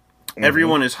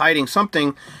 Everyone is hiding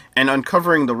something, and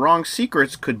uncovering the wrong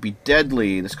secrets could be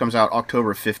deadly. This comes out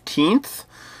October 15th.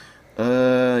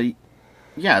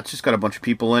 Yeah, it's just got a bunch of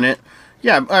people in it.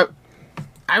 Yeah,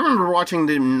 I remember watching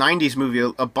the 90s movie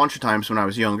a bunch of times when I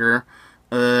was younger.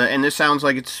 And this sounds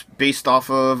like it's based off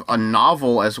of a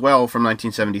novel as well from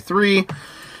 1973.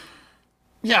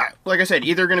 Yeah, like I said,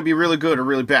 either going to be really good or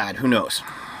really bad. Who knows?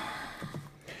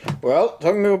 Well,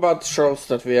 talking about shows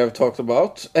that we have talked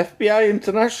about, FBI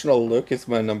International, look, is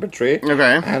my number 3.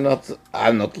 Okay.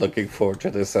 I'm not looking forward to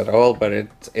this at all, but it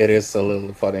is a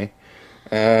little funny.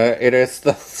 It is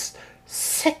the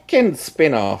second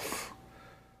spin-off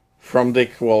from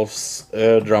Dick Wolf's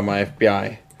drama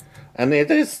FBI. and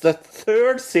it is the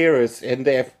third series in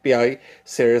the FBI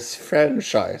series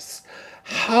franchise.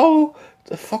 How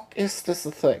the fuck is this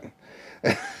a thing?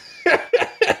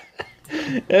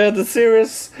 The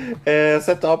series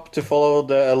set up to follow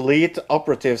the elite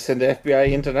operatives in the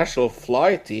FBI International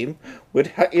Fly Team,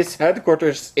 with its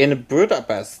headquarters in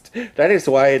Budapest. That is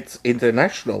why it's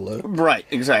international. Right,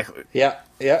 exactly. Yeah,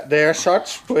 they are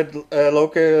charged with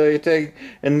locating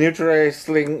and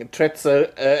neutralizing threats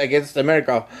against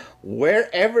America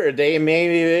wherever they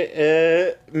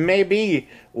may be,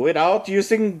 without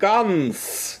using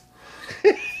guns.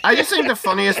 I just think the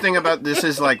funniest thing about this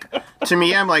is, like, to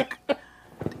me, I'm like,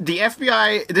 the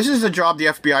FBI, this is a job the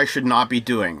FBI should not be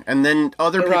doing. And then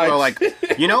other people are like,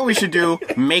 you know what we should do?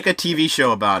 Make a TV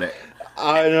show about it.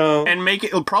 I know. And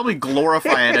it'll probably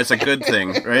glorify it as a good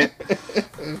thing, right?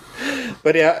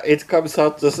 But yeah, it comes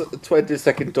out the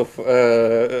 22nd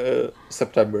of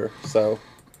September, so.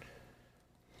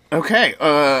 Okay,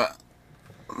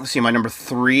 let's see, my number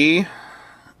 3,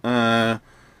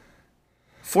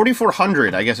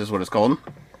 4400, I guess is what it's called.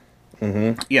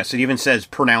 Mm-hmm. Yes, it even says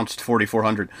pronounced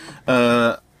 4400.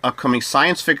 Upcoming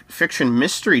science fiction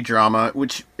mystery drama,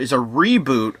 which is a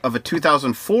reboot of a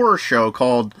 2004 show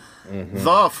called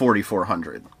The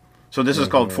 4400. So this is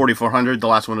called 4400. The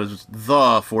last one is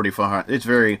The 4400. It's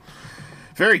very,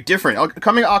 very different.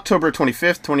 Coming October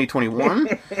 25th,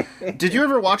 2021. Did you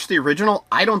ever watch the original?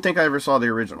 I don't think I ever saw the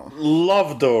original.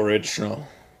 Love the original.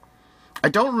 I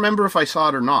don't remember if I saw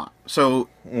it or not. So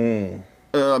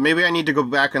maybe I need to go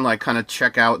back and like kind of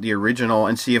check out the original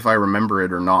and see if I remember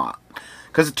it or not.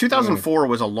 Because 2004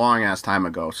 was a long ass time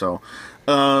ago. So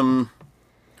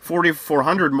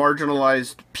 4,400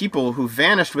 marginalized people who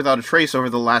vanished without a trace over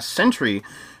the last century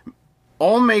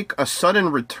all make a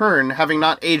sudden return, having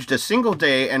not aged a single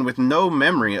day and with no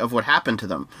memory of what happened to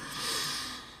them.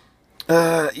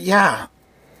 Yeah.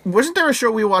 Wasn't there a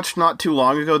show we watched not too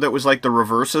long ago that was like the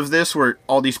reverse of this, where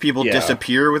all these people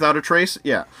disappear without a trace?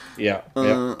 Yeah. Yeah.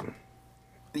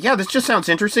 Yeah, this just sounds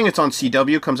interesting. It's on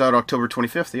CW, comes out October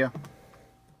 25th, yeah.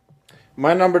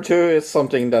 My number 2 is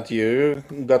something that you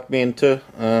got me into,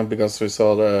 because we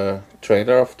saw the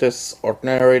trailer of this,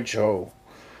 Ordinary Joe.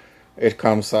 It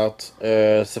comes out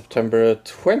September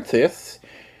 20th.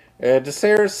 The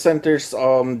series centers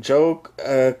on Joe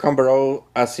Cambaro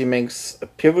as he makes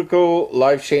pivotal,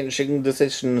 life-changing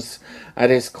decisions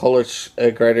at his college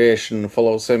graduation,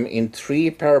 follows him in 3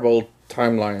 parallel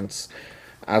timelines: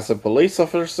 as a police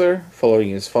officer, following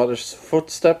his father's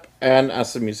footsteps, and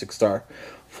as a music star,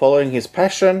 following his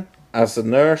passion as a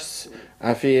nurse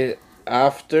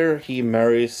after he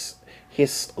marries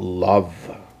his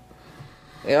love.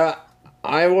 Yeah,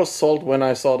 I was sold when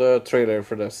I saw the trailer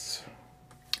for this.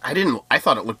 I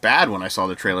thought it looked bad when I saw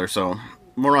the trailer, so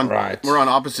we're on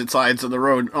opposite sides of the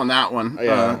road on that one.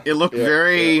 Yeah. It looked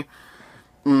very...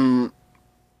 it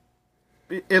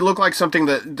looked like something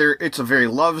that it's a very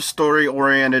love story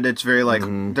oriented. It's very like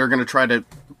they're going to try to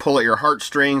pull at your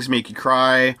heartstrings, make you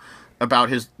cry about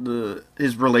his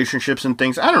relationships and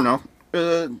things. I don't know.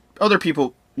 Other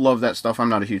people love that stuff. I'm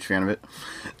not a huge fan of it.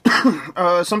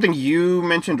 Something you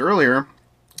mentioned earlier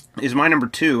is my number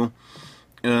 2,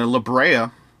 La Brea,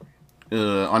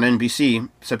 on NBC,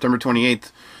 September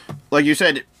 28th. Like you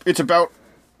said, it's about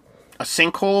a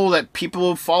sinkhole that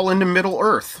people fall into Middle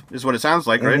Earth, is what it sounds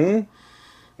like, right?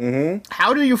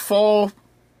 How do you fall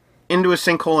into a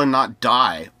sinkhole and not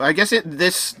die? I guess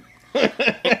this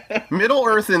Middle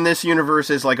Earth in this universe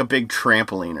is like a big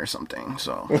trampoline or something.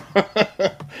 So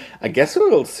I guess we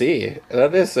will see.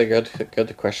 That is a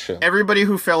good question. Everybody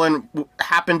who fell in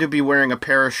happened to be wearing a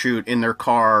parachute in their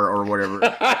car or whatever.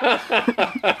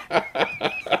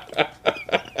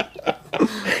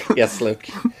 Yes, Luke.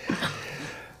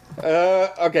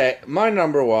 Okay, my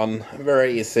number 1,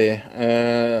 very easy.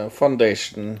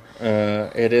 Foundation.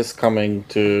 It is coming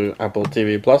to Apple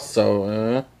TV Plus,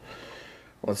 so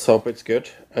let's hope it's good.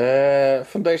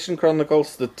 Foundation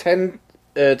chronicles the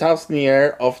 10,000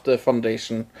 year of the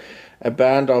Foundation, a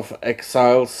band of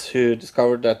exiles who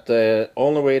discovered that the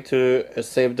only way to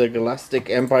save the Galactic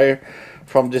Empire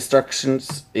from destruction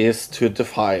is to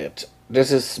defy it.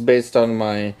 This is based on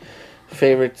my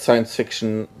favorite science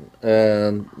fiction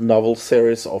novel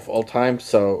series of all time,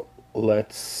 so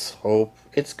let's hope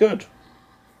it's good.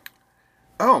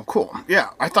 Oh, cool. Yeah,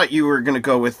 I thought you were going to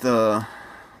go with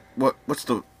what's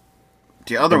the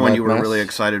other one you were really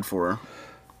excited for?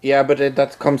 Yeah, but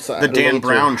that comes the Dan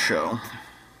Brown show.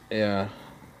 Yeah.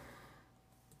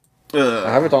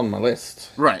 I have it on my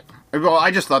list. Right. Well,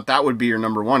 I just thought that would be your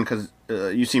number 1 because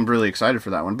you seemed really excited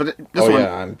for that one. But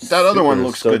that other one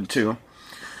looks good too.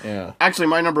 Yeah. Actually,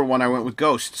 my number 1, I went with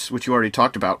Ghosts, which you already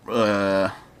talked about.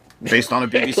 based on a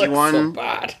It BBC looks One so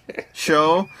bad.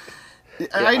 show.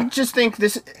 I just think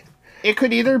it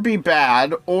could either be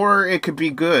bad or it could be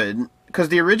good, because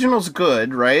the original's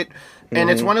good, right? And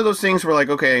it's one of those things where, like,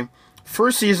 okay,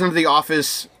 first season of The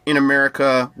Office in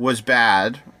America was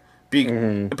bad,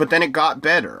 but then it got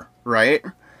better, right?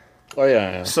 Oh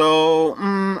yeah. So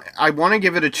I want to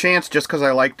give it a chance just because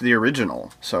I liked the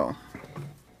original. So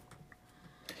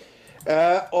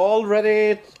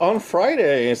Already on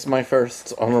Friday is my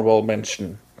first honorable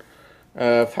mention.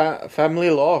 Family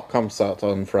Law comes out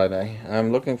on Friday.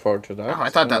 I'm looking forward to that. I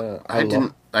thought that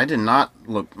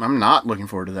I'm not looking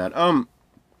forward to that.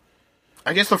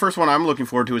 I guess the first one I'm looking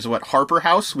forward to is Harper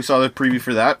House. We saw the preview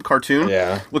for that cartoon.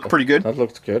 Yeah, looked pretty good. That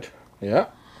looked good. Yeah.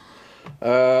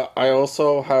 I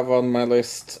also have on my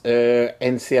list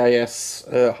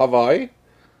NCIS Hawaii.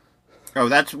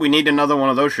 Oh, we need another one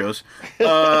of those shows.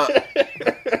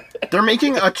 They're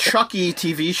making a Chucky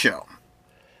TV show.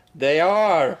 They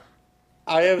are.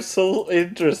 I am so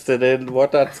interested in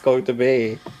what that's going to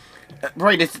be.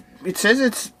 Right. It says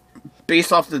it's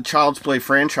based off the Child's Play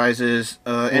franchises,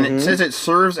 and it says it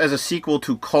serves as a sequel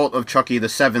to Cult of Chucky, the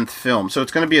 7th film. So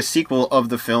it's going to be a sequel of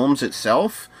the films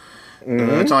itself.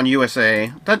 It's on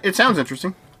USA. It sounds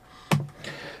interesting.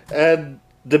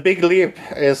 The Big Leap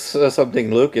is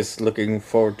something Luke is looking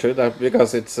forward to, that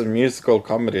because it's a musical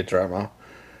comedy drama.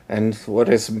 And what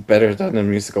is better than a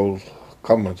musical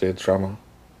comedy drama?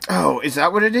 Oh, is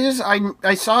that what it is?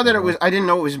 I saw that it was. I didn't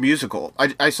know it was musical.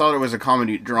 I saw it was a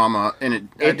comedy drama, and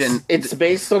It's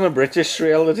based on a British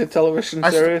reality television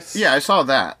series. Yeah, I saw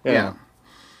that. Yeah.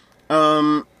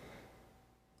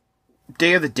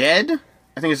 Day of the Dead.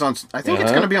 I think it's on. I think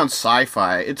it's going to be on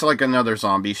Sci-Fi. It's like another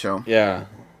zombie show. Yeah.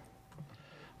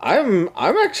 I'm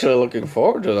actually looking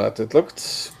forward to that. It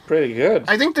looked pretty good.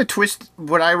 I think the twist,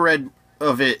 what I read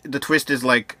of it, the twist is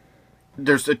like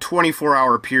there's a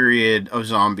 24-hour period of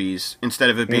zombies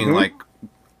instead of it being like.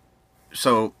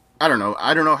 So I don't know.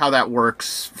 I don't know how that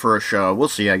works for a show. We'll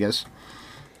see, I guess.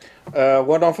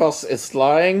 One of Us is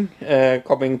Lying,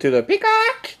 coming to the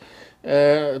Peacock,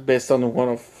 based on one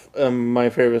of my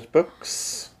favorite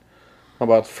books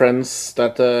about friends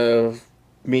that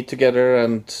meet together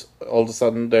and all of a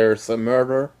sudden there's a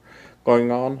murder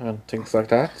going on and things like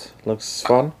that. Looks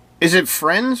fun. Is it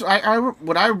Friends?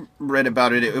 What I read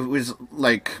about it, it was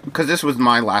like, because this was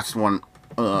my last one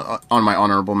on my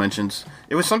honorable mentions.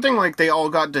 It was something like they all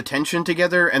got detention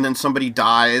together and then somebody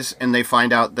dies and they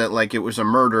find out that like it was a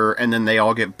murder and then they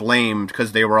all get blamed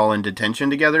because they were all in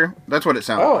detention together. That's what it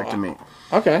sounded like to me.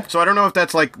 Okay. So I don't know if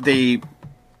that's like they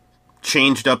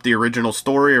changed up the original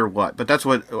story or what, but that's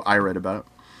what I read about it.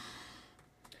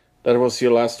 That was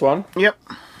your last one? Yep.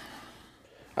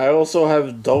 I also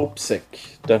have Dope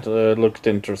Sick that looked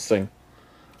interesting.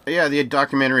 Yeah, the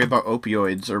documentary about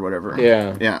opioids or whatever.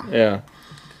 Yeah.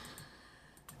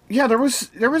 Yeah, there was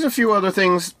a few other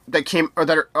things that came, or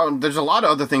that are, there's a lot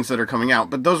of other things that are coming out,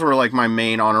 but those were like my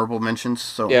main honorable mentions.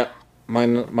 So yeah,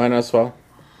 mine as well.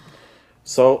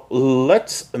 So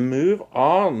let's move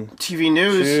on. TV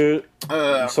news.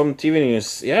 To some TV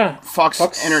news. Yeah, Fox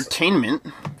Entertainment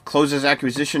closes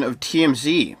acquisition of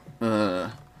TMZ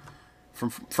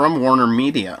from Warner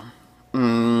Media.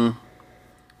 Are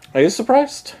you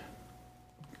surprised?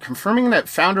 Confirming that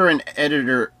founding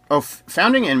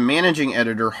and managing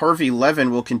editor Harvey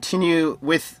Levin will continue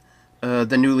with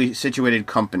the newly situated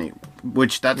company,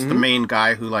 which that's the main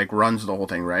guy who like runs the whole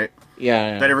thing, right?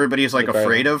 Yeah. That everybody's like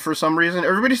afraid of for some reason.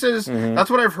 Everybody says that's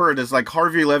what I've heard is like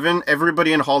Harvey Levin.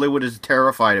 Everybody in Hollywood is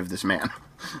terrified of this man.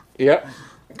 Yeah.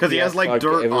 Because he has like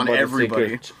dirt on everybody.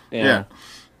 Secret. Yeah.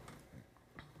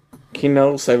 He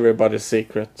knows everybody's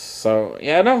secrets. So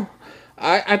yeah, no.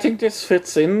 I think this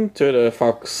fits into the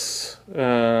Fox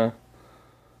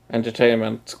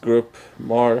Entertainment group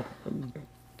more,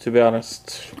 to be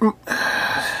honest.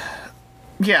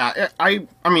 Yeah, I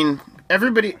mean,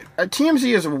 everybody...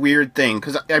 TMZ is a weird thing,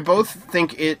 because I both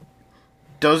think it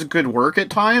does good work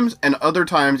at times, and other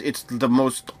times it's the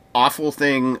most awful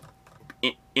thing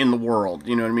in the world,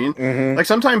 you know what I mean? Mm-hmm. Like,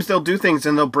 sometimes they'll do things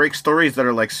and they'll break stories that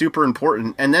are, like, super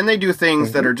important, and then they do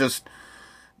things that are just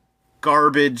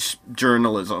garbage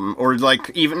journalism, or,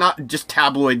 like, even not just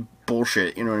tabloid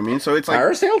bullshit, you know what I mean? So it's like...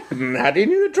 Paris Hilton had a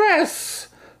new dress!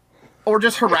 Or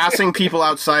just harassing people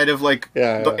outside of, like,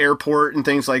 the airport and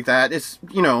things like that. It's,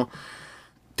 you know,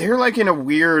 they're, like, in a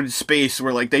weird space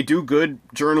where, like, they do good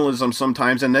journalism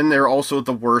sometimes, and then they're also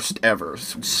the worst ever.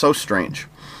 It's so strange.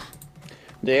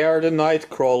 They are the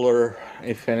Nightcrawler,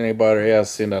 if anybody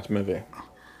has seen that movie.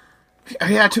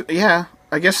 Yeah,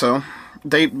 I guess so.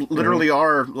 They literally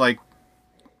are, like,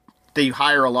 they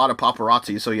hire a lot of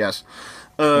paparazzi, so yes.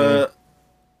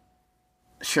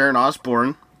 Sharon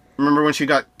Osbourne. Remember when she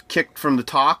got kicked from the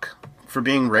talk for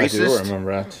being racist?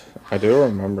 I do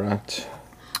remember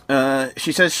that.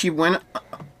 She says she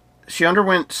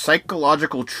underwent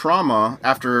psychological trauma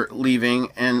after leaving,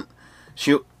 and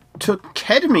she took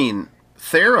ketamine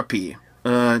therapy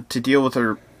to deal with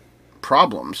her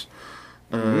problems.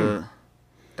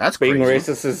 That's being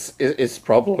crazy. racist is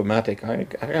problematic. I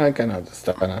can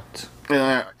understand that.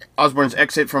 Osbourne's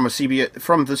exit from the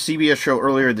CBS show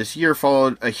earlier this year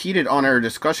followed a heated on-air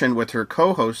discussion with her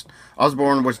co-host.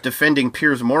 Osbourne was defending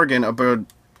Piers Morgan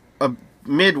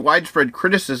amid widespread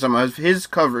criticism of his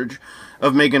coverage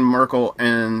of Meghan Markle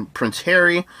and Prince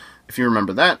Harry, if you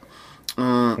remember that.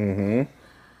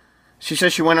 She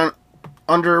says she went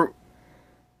on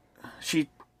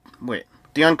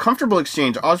the uncomfortable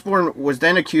exchange. Osbourne was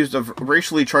then accused of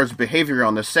racially charged behavior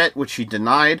on the set, which she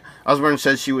denied. Osbourne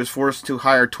says she was forced to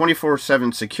hire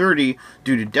 24/7 security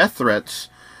due to death threats.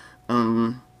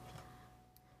 I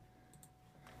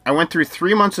went through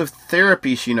 3 months of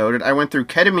therapy, she noted. I went through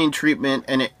ketamine treatment,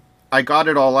 and I got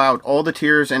it all out. All the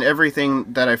tears and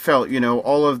everything that I felt,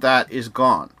 all of that is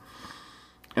gone.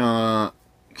 Can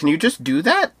you just do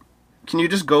that? Can you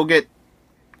just go get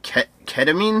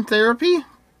ketamine therapy?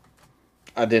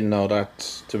 I didn't know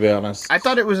that, to be honest. I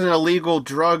thought it was an illegal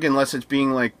drug unless it's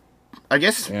being I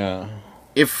guess... Yeah.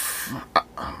 I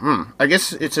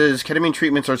guess it says ketamine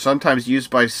treatments are sometimes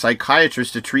used by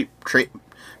psychiatrists to treat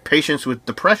patients with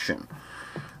depression.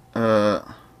 Really?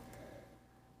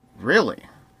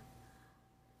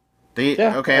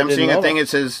 I'm seeing a thing. It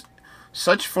says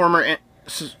such as former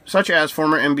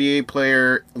NBA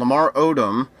player Lamar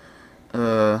Odom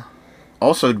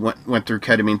also went through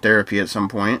ketamine therapy at some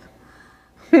point.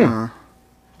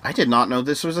 I did not know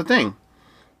this was a thing.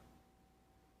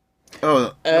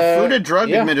 The Food and Drug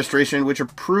Administration, which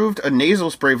approved a nasal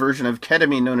spray version of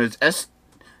ketamine known as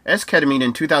S-ketamine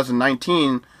in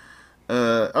 2019.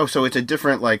 So it's a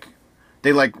different,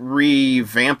 they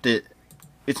revamped it.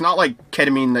 It's not like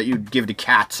ketamine that you'd give to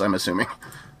cats, I'm assuming.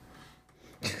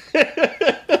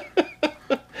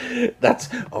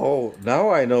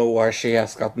 Now I know why she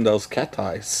has gotten those cat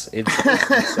eyes. I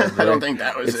don't think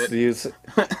that was it.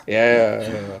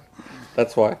 Yeah,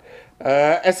 that's why.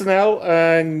 SNL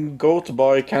and Goat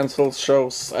Boy cancels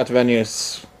shows at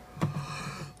venues.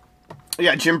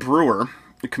 Yeah, Jim Brewer,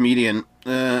 the comedian,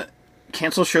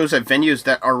 cancels shows at venues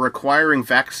that are requiring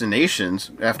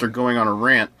vaccinations after going on a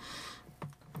rant.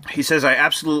 He says,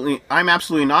 I'm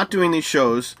absolutely not doing these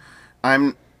shows.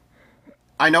 I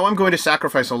know I'm going to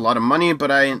sacrifice a lot of money,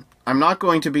 but I'm not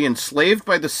going to be enslaved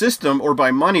by the system or by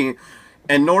money,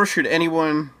 and nor should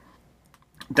anyone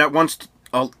that wants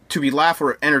to be laughed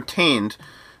or entertained.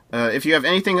 If you have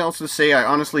anything else to say, I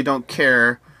honestly don't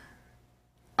care.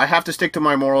 I have to stick to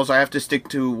my morals. I have to stick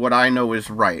to what I know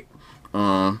is right.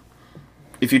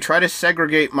 If you try to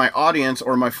segregate my audience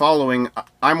or my following,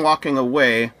 I'm walking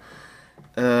away.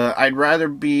 I'd rather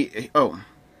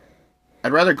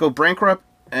go bankrupt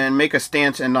and make a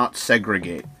stance and not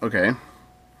segregate. Okay.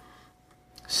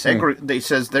 They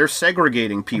says they're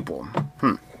segregating people.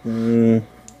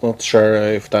 Not sure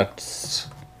if that's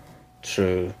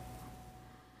true.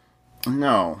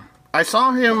 No. I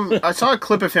saw a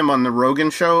clip of him on the Rogan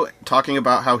show talking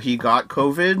about how he got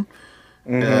COVID.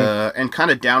 And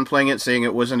kind of downplaying it, saying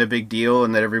it wasn't a big deal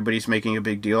and that everybody's making a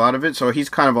big deal out of it. So he's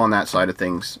kind of on that side of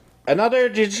things. Another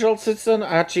digital citizen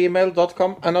at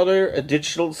gmail.com. Another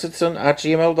digital citizen at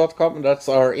gmail.com. That's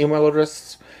our email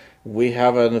address. We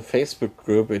have a Facebook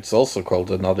group. It's also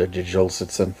called Another Digital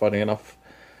Citizen, funny enough.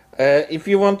 If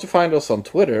you want to find us on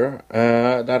Twitter,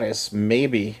 that is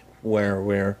maybe where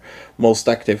we're most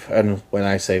active. And when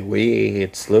I say we,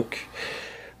 it's Luke.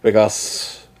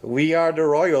 Because we are the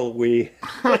royal we.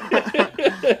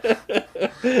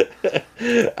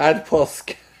 At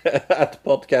Podcast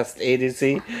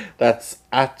ADC. That's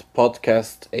at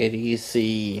Podcast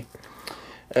ADC.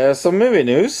 Some movie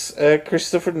news.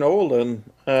 Christopher Nolan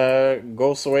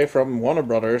goes away from Warner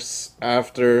Brothers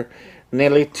after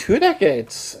nearly 2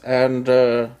 decades and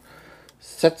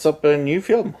sets up a new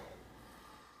film.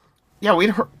 Yeah,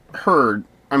 we'd heard,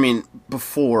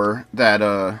 before that...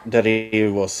 that he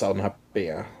was unhappy,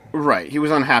 yeah. Right, he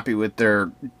was unhappy with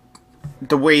the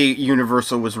way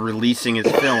Universal was releasing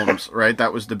his films, right?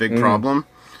 That was the big problem.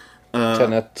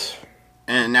 Tenet.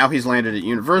 And now he's landed at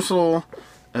Universal.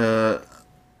 Let's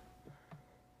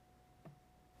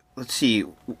see.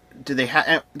 Do they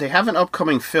have an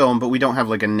upcoming film, but we don't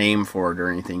have a name for it or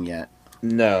anything yet.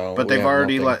 No. But they've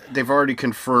already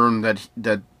confirmed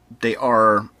that they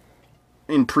are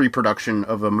in pre-production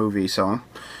of a movie, so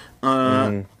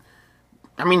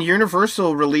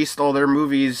Universal released all their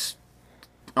movies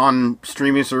on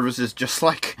streaming services just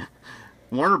like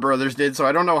Warner Brothers did. So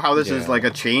I don't know how this is Yeah. like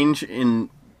a change in,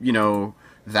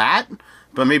 that.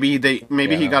 But maybe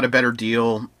he got a better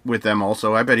deal with them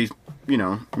also. I bet he's,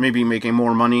 maybe making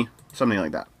more money, something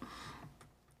like that.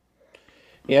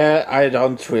 Yeah, I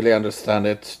don't really understand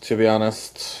it, to be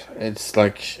honest. It's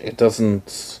like, it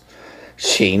doesn't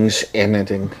change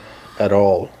anything at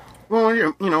all.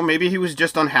 Well, maybe he was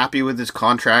just unhappy with his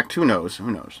contract. Who knows?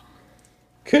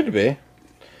 Could be.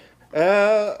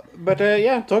 But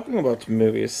yeah, talking about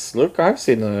movies. Look, I've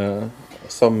seen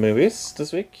some movies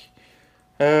this week.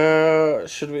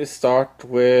 Should we start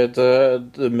with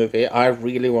the movie? I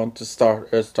really want to start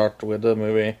with the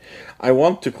movie. I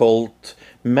want to call it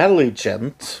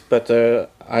Malignant, but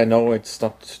I know it's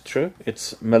not true.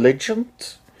 It's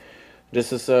Malignant.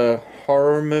 This is a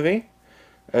horror movie.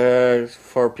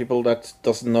 For people that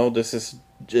doesn't know, this is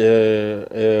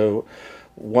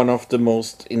one of the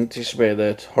most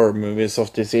anticipated horror movies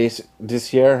of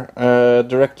this year,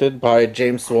 directed by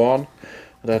James Wan,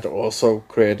 that also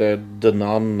created The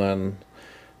Nun and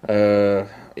a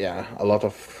lot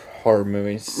of horror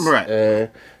movies. Right.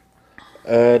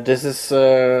 This is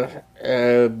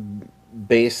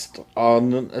based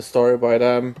on a story by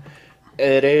them.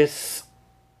 It is.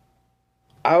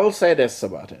 I will say this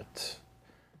about it.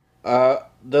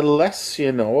 The less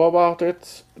you know about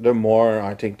it, the more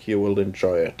I think you will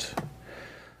enjoy it.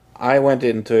 I went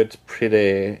into it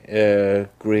pretty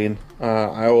green.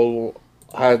 I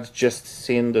had just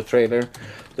seen the trailer.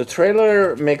 The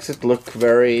trailer makes it look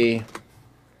very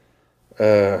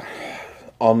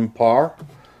on par.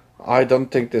 I don't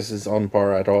think this is on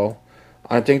par at all.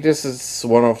 I think this is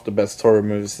one of the best horror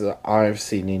movies that I've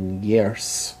seen in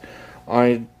years.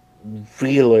 I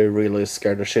really, really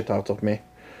scared the shit out of me.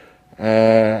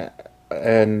 And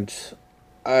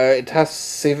it has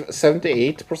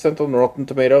 78% on Rotten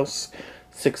Tomatoes,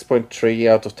 6.3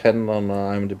 out of 10 on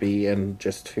IMDb, and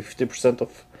just 50%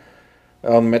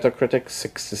 on Metacritic,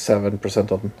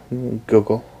 67% on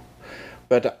Google.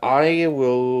 But I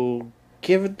will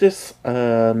give this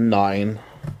a 9.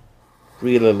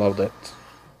 Really loved it.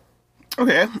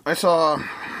 Okay, I saw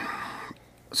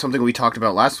something we talked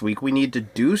about last week. We Need to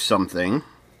Do Something,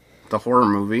 the horror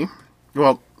movie.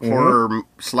 Well, horror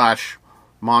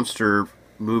 / monster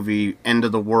movie, end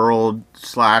of the world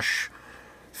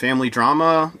 / family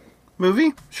drama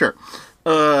movie. Sure.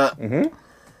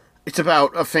 It's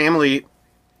about a family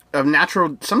of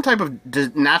some type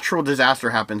of natural disaster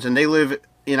happens, and they live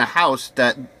in a house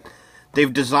that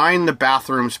they've designed the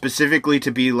bathroom specifically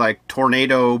to be like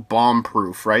tornado bomb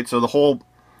proof, right? So the whole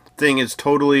thing is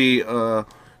totally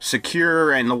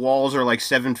secure, and the walls are like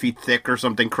 7 feet thick or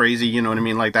something crazy, you know what I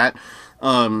mean, like that.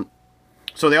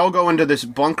 So they all go into this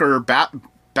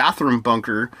bathroom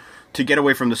bunker to get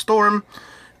away from the storm.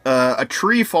 A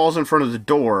tree falls in front of the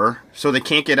door, so they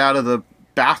can't get out of the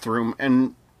bathroom,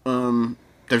 and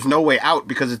there's no way out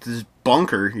because it's this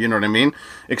bunker, you know what I mean,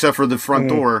 except for the front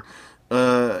door.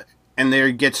 And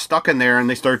they get stuck in there, and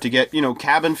they start to get,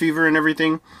 cabin fever and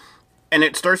everything. And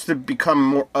it starts to become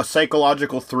more a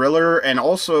psychological thriller, and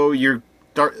also you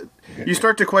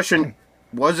start to question,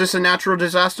 was this a natural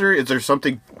disaster? Is there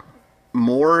something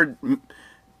more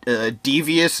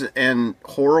devious and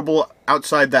horrible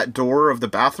outside that door of the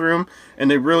bathroom?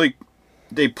 And it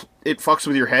fucks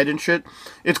with your head and shit.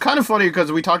 It's kind of funny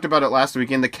because we talked about it last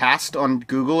week. In the cast on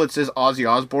Google, it says Ozzy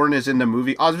Osbourne is in the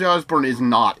movie. Ozzy Osbourne is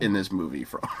not in this movie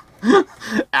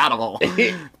at all.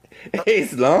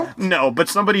 He's not? No, but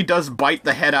somebody does bite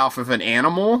the head off of an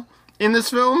animal in this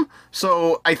film,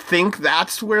 so I think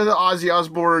that's where the Ozzy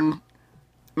Osbourne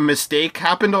mistake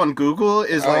happened on Google.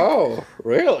 Is like, oh,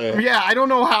 really? Yeah, I don't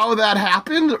know how that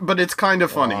happened, but it's kind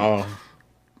of funny. Wow.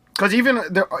 Because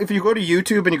if you go to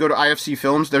YouTube and you go to IFC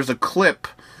Films, there's a clip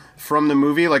from the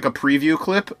movie, like a preview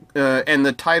clip, and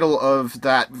the title of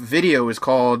that video is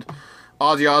called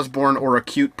Ozzy Osbourne or a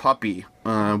Cute Puppy.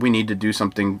 We Need to Do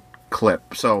Something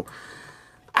clip. So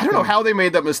I don't know how they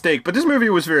made that mistake, but this movie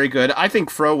was very good. I think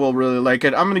Fro will really like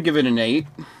it. I'm going to give it an 8.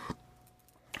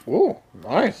 Ooh,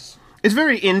 nice. It's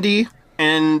very indie,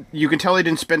 and you can tell they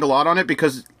didn't spend a lot on it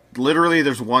because literally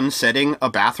there's one setting, a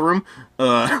bathroom.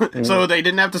 So they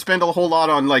didn't have to spend a whole lot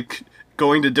on like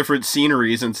going to different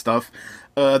sceneries and stuff.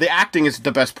 The acting is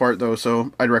the best part though,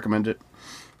 so I'd recommend it.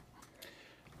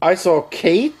 I saw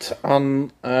Kate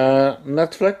on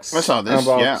Netflix. I saw this,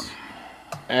 about,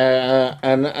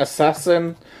 an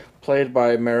assassin played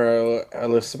by Mary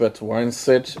Elizabeth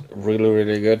Winstead. Really,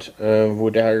 really good.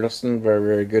 Woody Harrelson, very,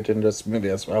 very good in this movie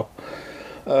as well.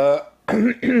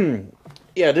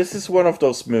 Yeah, this is one of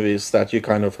those movies that you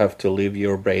kind of have to leave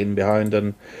your brain behind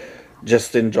and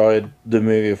just enjoyed the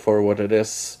movie for what it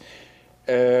is.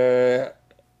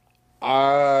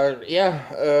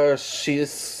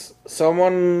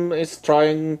 Someone is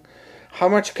trying. How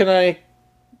much can I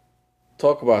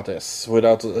talk about this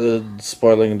without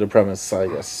spoiling the premise? I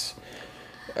guess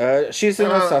she's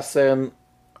an assassin.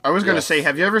 I was going to say,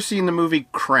 have you ever seen the movie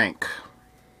Crank?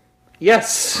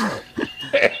 Yes.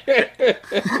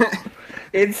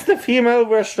 It's the female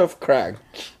version of Crank.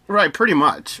 Right, pretty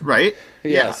much, right?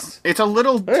 Yes. Yeah. It's a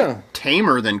little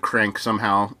tamer than Crank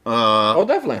somehow.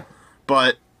 Definitely.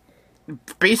 But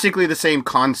basically the same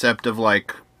concept of,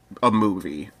 like, a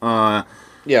movie.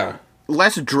 Yeah.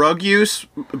 Less drug use,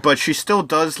 but she still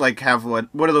does, like, have what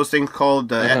are those things called?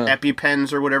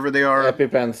 EpiPens or whatever they are?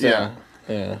 EpiPens, yeah.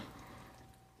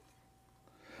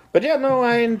 But yeah, no,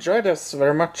 I enjoyed this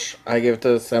very much. I give it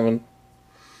a 7.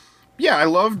 Yeah, I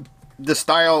loved the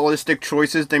stylistic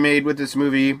choices they made with this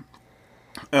movie.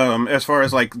 As far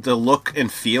as, like, the look and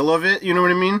feel of it, you know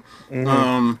what I mean?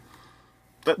 Mm-hmm.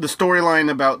 The storyline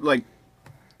about, like,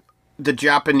 the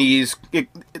Japanese the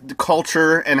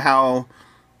culture and how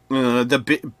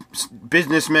the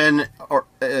businessmen are,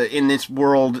 in this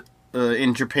world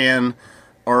in Japan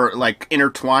are, like,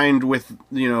 intertwined with,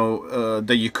 you know,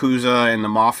 the Yakuza and the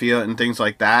Mafia and things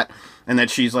like that, and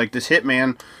that she's, like, this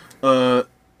hitman.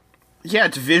 Yeah,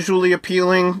 it's visually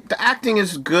appealing. The acting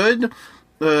is good.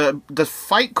 The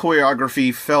fight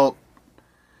choreography felt...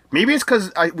 Maybe it's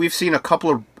because we've seen a couple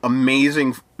of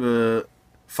amazing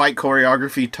fight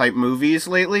choreography type movies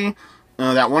lately.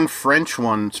 That one French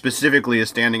one specifically is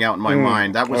standing out in my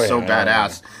mind. That was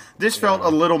badass. This felt a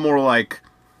little more like...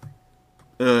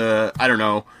 I don't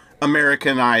know,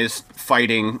 Americanized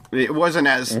fighting. It wasn't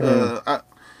as...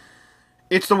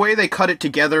 it's the way they cut it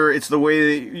together. It's the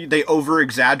way they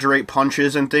over-exaggerate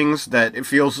punches and things that it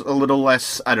feels a little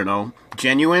less, I don't know,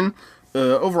 genuine.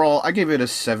 Overall, I gave it a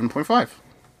 7.5.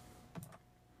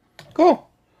 Cool.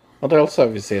 What else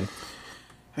have you seen?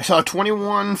 I saw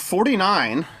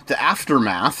 2149, The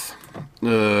Aftermath.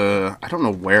 I don't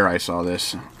know where I saw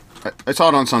this. I saw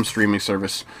it on some streaming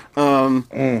service.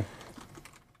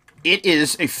 It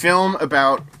is a film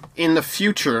about, in the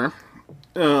future,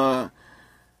 the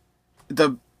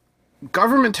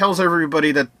government tells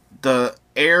everybody that the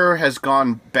air has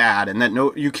gone bad and that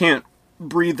you can't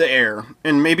breathe the air.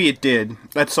 And maybe it did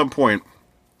at some point.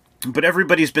 But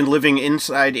everybody's been living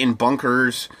inside in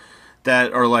bunkers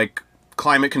that are, like,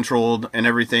 climate controlled and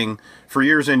everything for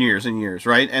years and years and years,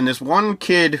 right? And this one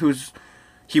kid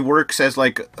he works as,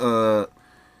 like,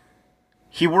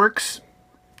 he works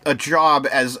a job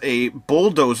as a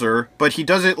bulldozer, but he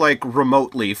does it, like,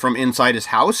 remotely from inside his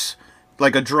house,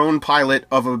 like a drone pilot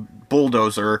of a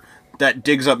bulldozer that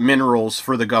digs up minerals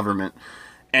for the government.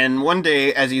 And one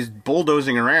day, as he's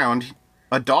bulldozing around,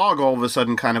 a dog all of a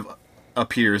sudden kind of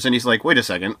appears, and he's like, wait a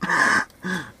second,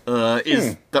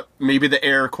 maybe the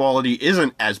air quality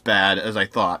isn't as bad as I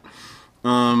thought.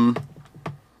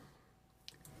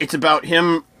 It's about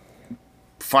him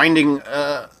finding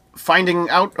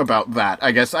out about that,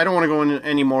 I guess. I don't want to go into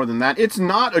any more than that. It's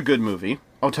not a good movie,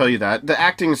 I'll tell you that. The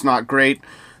acting's not great.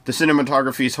 The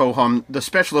cinematography's ho-hum. The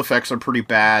special effects are pretty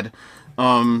bad.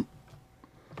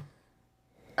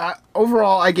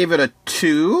 Overall, I gave it a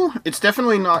 2. It's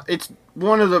definitely not...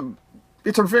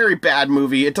 It's a very bad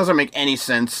movie. It doesn't make any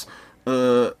sense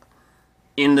in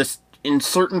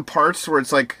certain parts where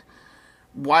it's like,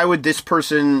 why would this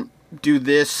person do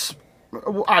this?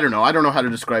 I don't know. I don't know how to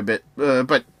describe it.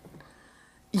 But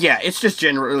yeah, it's just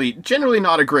generally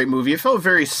not a great movie. It felt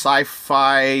very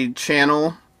Sci-Fi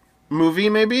Channel movie,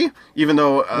 maybe, even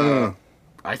though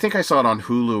I think I saw it on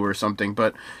Hulu or something.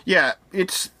 But yeah,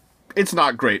 it's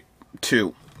not great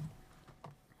too.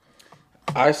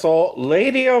 I saw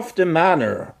Lady of the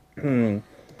Manor,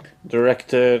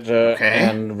 directed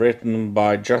and written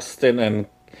by Justin and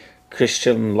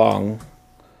Christian Long,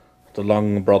 the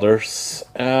Long brothers,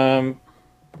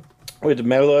 with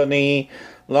Melanie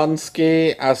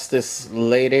Lansky as this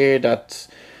lady that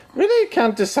really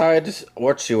can't decide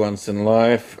what she wants in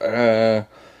life, and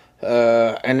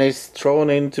is thrown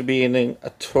into being a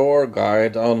tour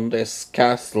guide on this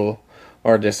castle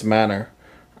or this manor.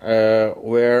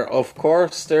 Where, of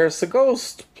course, there's a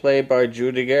ghost played by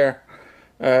Judy Gere.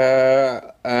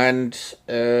 And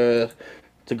the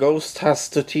ghost has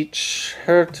to teach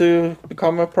her to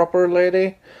become a proper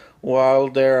lady, while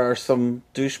there are some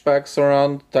douchebags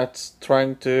around that's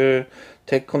trying to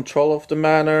take control of the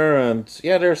manor. And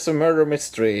yeah, there's a murder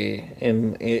mystery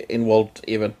involved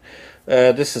even.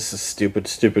 This is a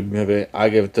stupid movie. I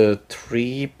give it a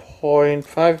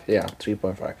 3.5. Yeah,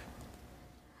 3.5.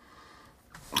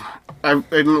 I'm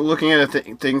looking at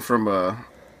a thing from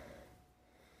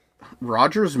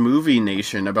Rogers Movie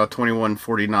Nation about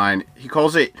 2149. He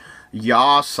calls it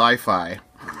yaw sci-fi.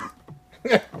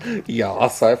 Yeah,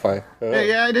 sci-fi.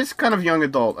 Yeah, it is kind of young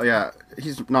adult. Yeah,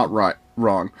 he's not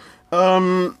wrong.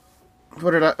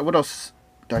 What else?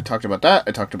 I talked about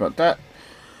that.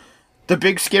 The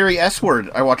Big Scary S Word.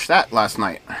 I watched that last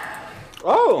night.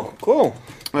 Oh, cool.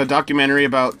 A documentary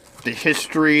about the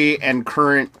history and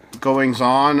current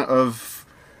goings-on of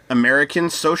American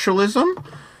socialism.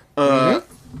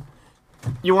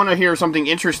 You want to hear something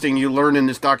interesting you learn in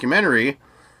this documentary?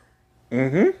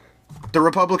 The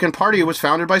Republican Party was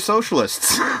founded by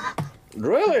socialists.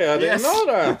 Really? I didn't Yes. know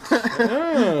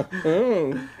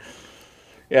that.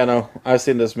 Yeah, no, I've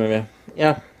seen this movie.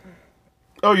 Yeah.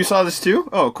 Oh, you saw this too?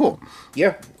 Oh, cool.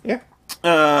 Yeah.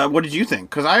 What did you think?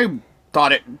 Because I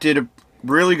thought it did a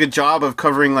really good job of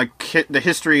covering like the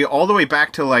history all the way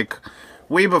back to like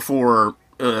way before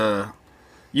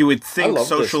you would think love this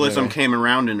socialism movie. came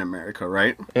around in America,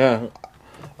 right? Yeah.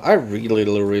 I really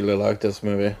like this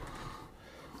movie.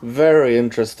 Very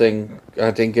interesting.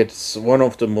 I think it's one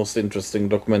of the most interesting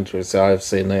documentaries I've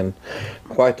seen in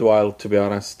quite a while, to be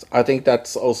honest. I think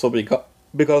that's also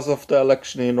because of the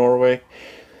election in Norway.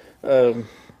 Oh,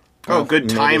 good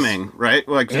timing, right?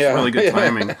 Like, just really good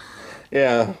timing.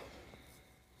 Yeah.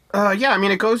 Yeah, I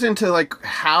mean, it goes into, like,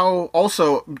 how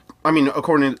also, I mean,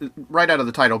 according to, right out of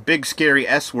the title, Big Scary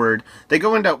S Word, they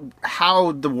go into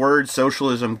how the word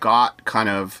socialism got kind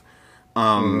of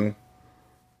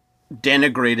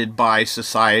denigrated by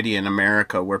society in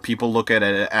America, where people look at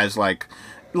it as, like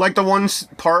the one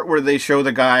part where they show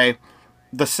the guy,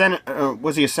 the Senate,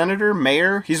 was he a senator?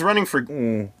 Mayor? He's running for,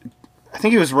 I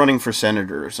think he was running for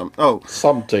senator or something. Oh.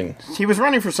 Something. He was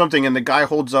running for something, and the guy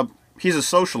holds up, he's a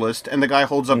socialist, and the guy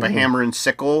holds up a hammer and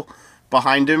sickle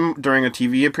behind him during a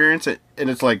TV appearance, and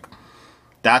it's like,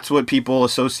 that's what people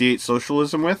associate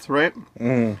socialism with, right?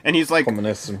 And he's like,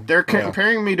 Communism. they're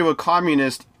comparing me to a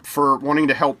communist for wanting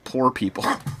to help poor people.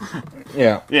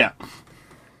 Yeah. Yeah.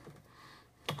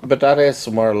 But that is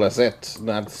more or less it.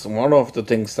 That's one of the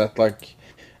things that, like,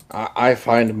 I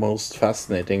find most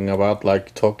fascinating about,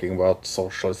 like, talking about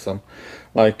socialism.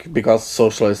 Like, because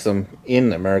socialism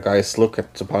in America is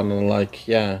looked upon like,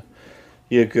 yeah,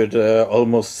 you could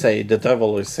almost say the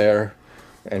devil is here,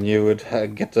 and you would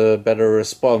get a better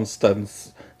response than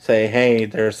say, hey,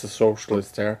 there's a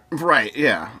socialist there. Right,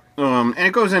 yeah. And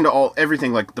it goes into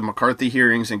everything, like the McCarthy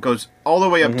hearings, and goes all the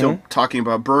way up to talking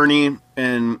about Bernie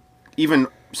and even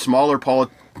smaller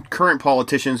current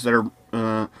politicians that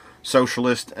are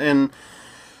socialist. And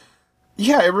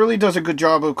yeah, it really does a good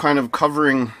job of kind of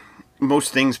covering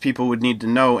most things people would need to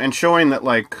know and showing that,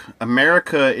 like,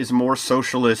 America is more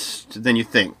socialist than you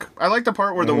think. I like the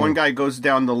part where the one guy goes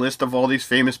down the list of all these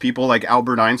famous people, like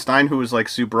Albert Einstein, who was like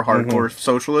super hardcore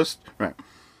socialist. Right.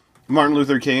 Martin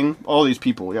Luther King, all these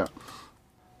people, yeah.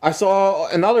 I saw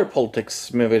another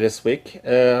politics movie this week,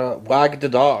 Wag the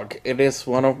Dog. It is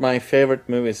one of my favorite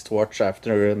movies to watch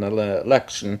after an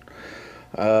election.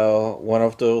 One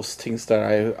of those things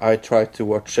that I try to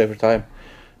watch every time.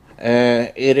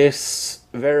 It is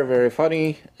very, very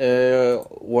funny.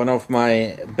 One of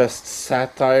my best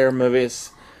satire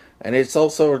movies. And it's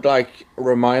also like a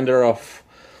reminder of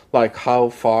like how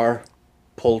far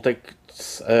politics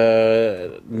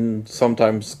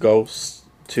sometimes goes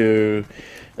to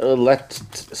let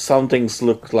some things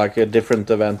look like a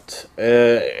different event.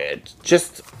 It's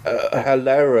just a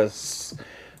hilarious,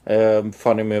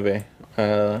 funny movie.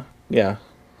 Yeah,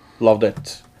 loved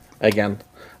it again.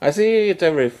 I see it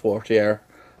every fourth year.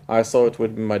 I saw it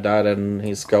with my dad and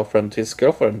his girlfriend. His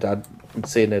girlfriend had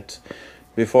seen it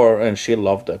before, and she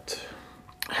loved it.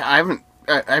 I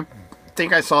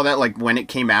think I saw that like when it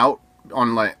came out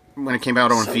on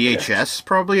VHS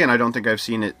probably, and I don't think I've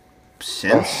seen it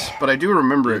since. But I do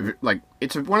remember it. Like,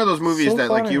 it's one of those movies that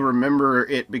like you remember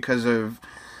it because of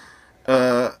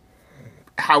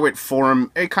how it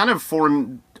formed. It kind of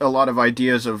formed a lot of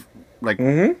ideas of like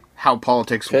how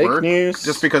politics Fake work. news.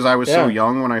 Just because I was so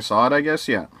young when I saw it, I guess.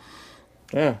 Yeah.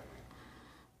 Yeah.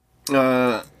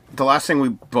 The last thing we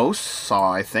both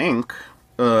saw, I think,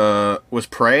 was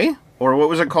Prey, or what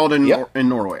was it called in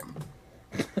Norway?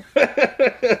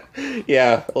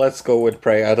 Yeah, let's go with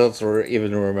Prey. I don't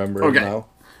even remember it now.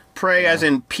 Prey, as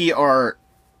in Prey,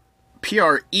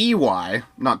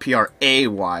 not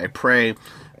Pray. Prey.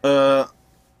 It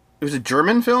was a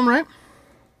German film, right?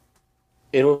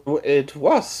 It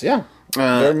was, yeah.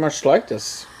 Very much like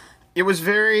this. It was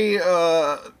very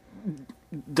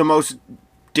the most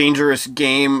dangerous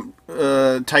game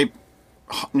type,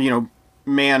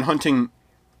 man hunting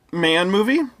man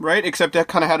movie, right? Except that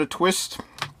kind of had a twist.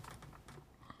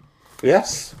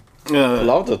 Yes.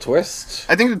 Love the twist.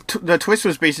 I think the twist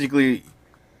was basically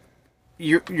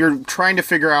you're trying to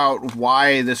figure out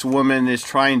why this woman is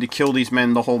trying to kill these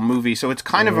men the whole movie. So it's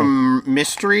kind of a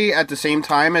mystery at the same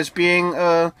time as being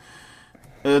the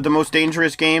most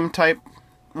dangerous game type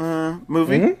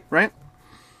movie, right?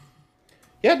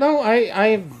 Yeah, no,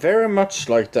 I very much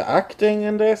like the acting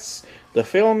in this, the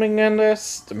filming in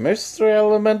this, the mystery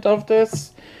element of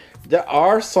this. There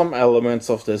are some elements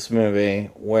of this movie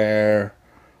where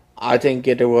I think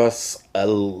it was a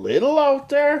little out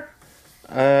there.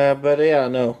 But yeah,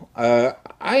 no.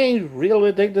 I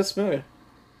really dig this movie.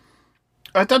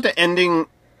 I thought the ending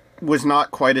was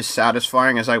not quite as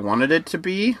satisfying as I wanted it to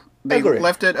be. They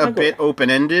left it a bit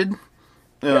open-ended.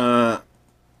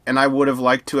 And I would have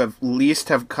liked to have at least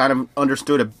have kind of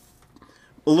understood a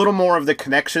little more of the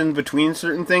connection between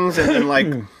certain things. And then, like,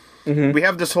 we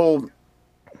have this whole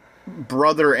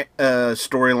brother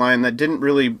storyline that didn't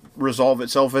really resolve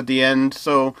itself at the end.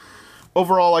 So,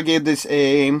 overall, I gave this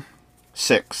a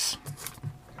 6.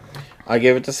 I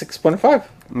gave it a 6.5.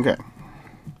 Okay.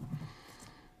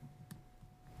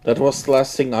 That was the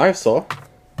last thing I saw.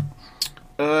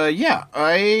 Yeah,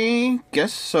 I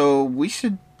guess so. We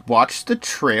should watch the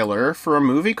trailer for a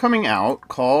movie coming out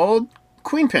called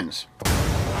Queenpins.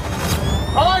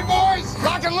 All right, boys,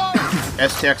 lock and load.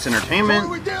 STX Entertainment.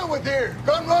 What are we dealing with here?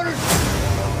 Gun runners?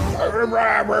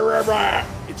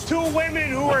 It's 2 women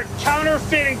who are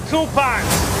counterfeiting coupons.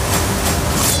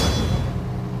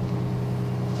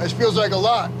 This feels like a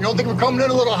lot. You don't think we're coming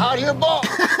in a little hot here, boss?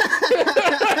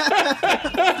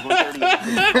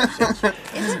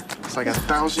 It's like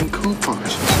 1,000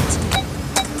 coupons.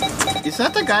 Is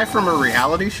that the guy from a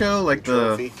reality show, like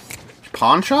the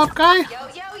pawn shop guy? Yo,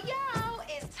 yo, yo,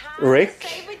 it's time Rick? to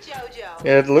save a JoJo.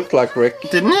 Yeah, it looked like Rick.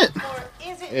 Didn't it? Or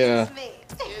is it Yeah. just me?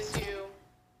 It's you.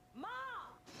 Mom!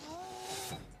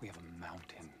 We have a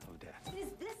mountain of death. Is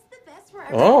this the best we're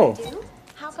Oh. ever gonna do?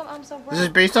 How come I'm so broke? This is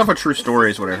based off a true story,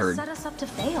 is what I heard. Set us up to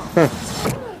fail.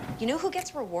 You know who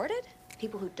gets rewarded?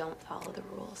 People who don't follow the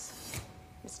rules.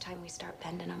 It's time we start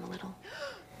bending them a little.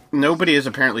 Nobody has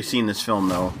apparently seen this film,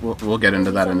 though. We'll get into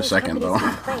that in a second, though.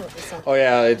 Oh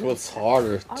yeah, it was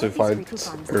harder to find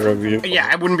a review. Yeah,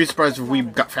 I wouldn't be surprised if we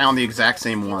found the exact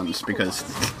same ones, because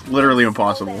it's literally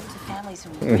impossible. To families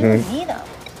who really need them.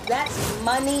 That's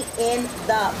money in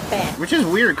the bank. Which is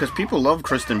weird, because people love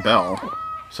Kristen Bell.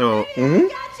 So, Got your money,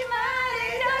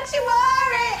 don't you worry.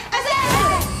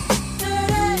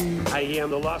 I am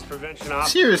the loss prevention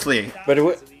officer. seriously. But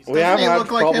we have he had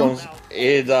look like him? problems.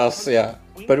 It does, yeah.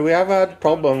 But we have had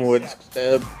problem with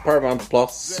Paramount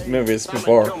Plus movies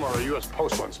before. U.S.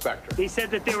 Postal Inspector. They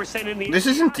said that they were sending the... This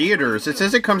isn't theaters. It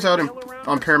says it comes out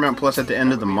on Paramount Plus at the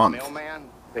end of the month. Mailman,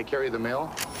 they carry the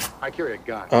mail. I carry a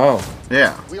gun. Oh,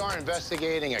 Yeah. We are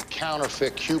investigating a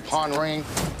counterfeit coupon ring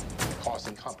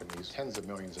costing companies tens of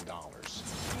millions of dollars.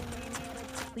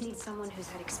 We need someone who's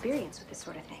had experience with this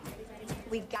sort of thing.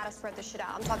 We gotta spread this shit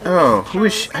out. I'm talking Oh, who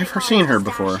is she? I've seen her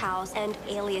before. House and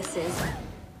aliases.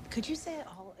 Could you say it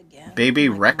all again? Baby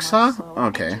Rexa?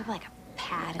 Okay. Like a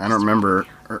pad. I don't remember,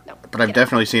 but I've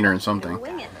definitely seen her in something.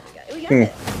 Wing it. We got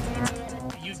it.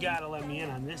 You gotta let me in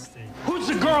on this thing. Who's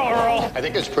the girl, Earl? I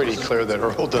think it's pretty clear that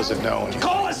Earl doesn't know.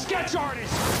 Call a sketch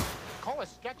artist. Call a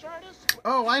sketch artist?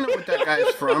 Oh, I know what that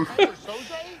guy's from.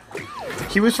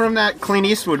 He was from that Clint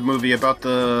Eastwood movie about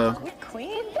the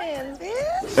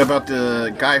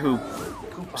guy who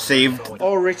saved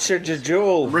oh, Richard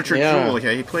Jewell. Richard Jewell.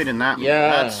 Yeah, he played in that movie.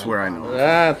 Yeah, That's where I know him.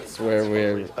 That's where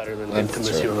we're. It's better than That's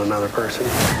intimacy true. with another person.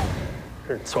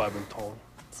 Or so I've been told.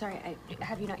 Sorry,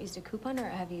 have you not used a coupon or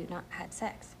have you not had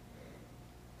sex?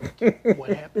 What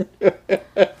happened?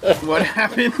 What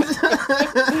happened?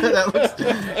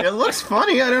 It looks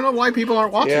funny. I don't know why people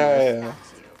aren't watching Yeah, this. yeah.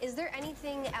 Is there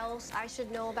anything else I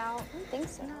should know about? I don't think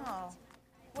so. No.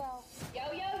 Well, Yo,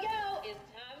 yo, yo, it's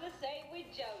time to save with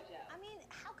JoJo. I mean,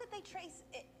 how could they trace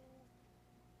it?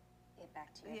 Get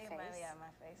back to your face. My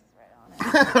face is right on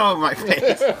it. Oh, my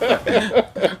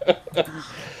face.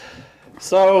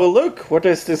 So, Luke, what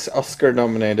is this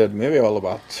Oscar-nominated movie all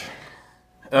about?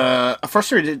 A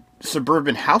frustrated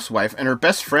suburban housewife and her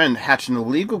best friend hatch an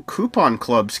illegal coupon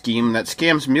club scheme that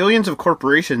scams millions of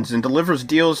corporations and delivers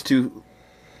deals to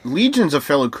legions of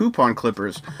fellow coupon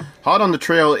clippers. Hot on the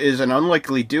trail is an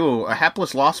unlikely duo, a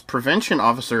hapless loss prevention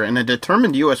officer and a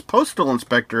determined U.S. postal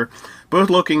inspector, both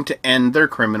looking to end their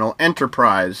criminal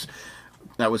enterprise.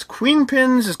 That was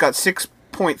Queenpins. It's got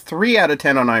 6.3 out of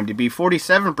 10 on IMDb,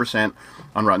 47%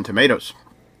 on Rotten Tomatoes.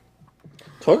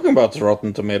 Talking about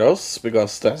Rotten Tomatoes,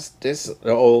 because this is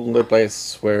the only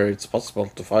place where it's possible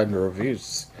to find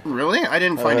reviews. Really? I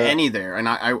didn't find any there, and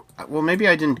I well, maybe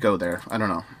I didn't go there. I don't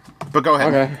know. But go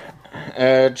ahead. Okay.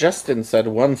 Justin said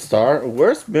 1 star.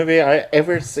 Worst movie I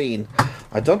ever seen.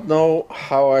 I don't know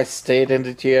how I stayed in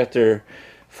the theater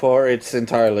for its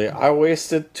entirely. I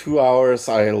wasted 2 hours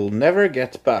I'll never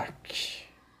get back.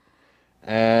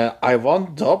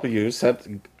 Ivan W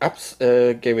said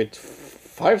gave it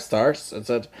 5 stars and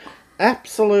said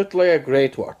absolutely a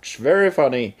great watch, very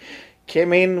funny.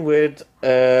 Came in with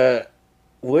in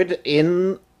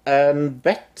and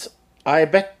I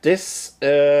bet this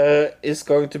is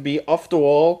going to be off the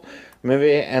wall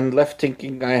movie, and left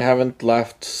thinking I haven't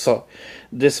laughed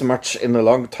this much in a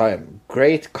long time.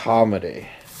 Great comedy.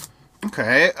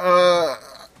 Okay, I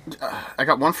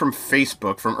got one from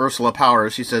Facebook from Ursula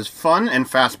Powers. She says fun and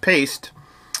fast paced.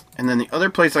 And then the other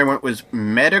place I went was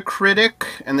Metacritic,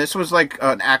 and this was like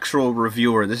an actual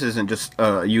reviewer. This isn't just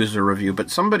a user review, but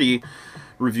somebody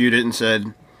reviewed it and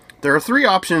said, there are 3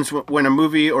 options when a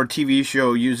movie or TV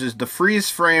show uses the freeze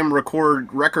frame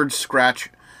record scratch,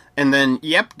 and then,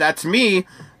 yep, that's me,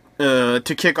 to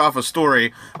kick off a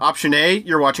story. Option A,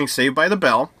 you're watching Saved by the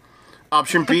Bell.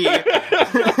 Option B,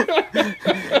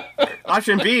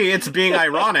 it's being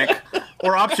ironic.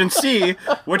 Or option C,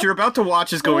 what you're about to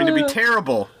watch is going to be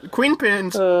terrible. Queen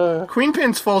Pins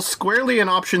falls squarely in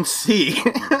option C.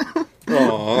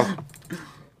 Aww.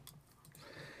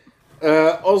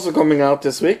 Also coming out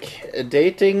this week,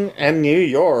 Dating in New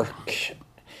York.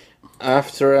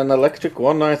 After an electric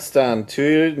one-night stand,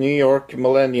 2 New York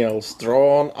millennials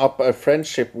drawn up a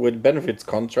friendship with benefits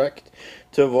contract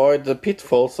to avoid the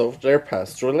pitfalls of their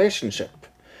past relationship.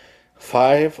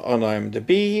 5 on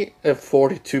IMDb,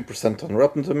 42% on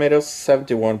Rotten Tomatoes,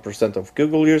 71% of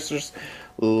Google users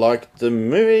liked the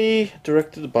movie,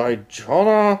 directed by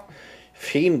Jonah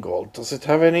Feingold. Does it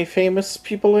have any famous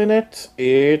people in it?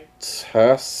 It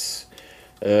has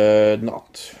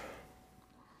not.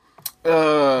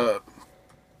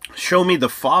 Show Me the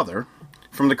Father,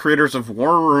 from the creators of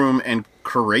War Room and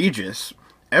Courageous.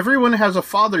 Everyone has a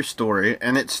father story,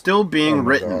 and it's still being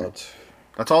written. God.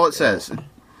 That's all it says.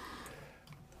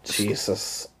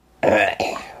 Jesus.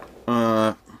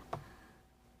 And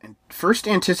first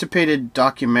anticipated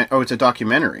document. Oh, it's a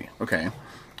documentary. Okay.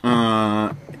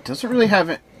 It doesn't really have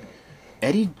it.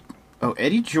 Eddie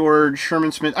George,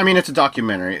 Sherman Smith. I mean, it's a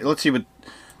documentary. Let's see what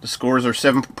the scores are.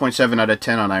 7.7 out of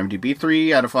 10 on IMDb,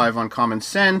 3 out of 5 on Common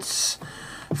Sense,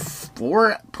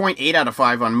 4.8 out of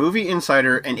 5 on Movie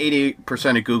Insider, and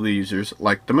 88% of Google users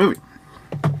liked the movie.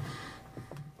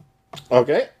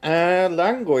 Okay,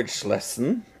 language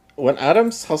lesson. When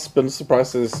Adam's husband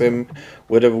surprises him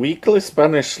with a weekly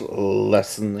Spanish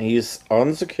lesson, he's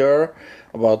unsecure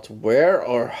about where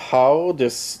or how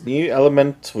this new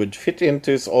element would fit into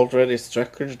his already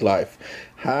structured life.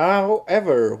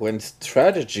 However, when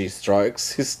strategy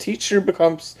strikes, his teacher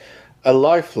becomes a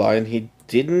lifeline he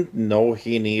didn't know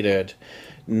he needed.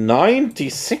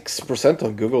 96%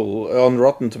 on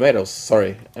Rotten Tomatoes,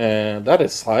 sorry, that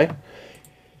is high.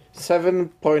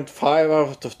 7.5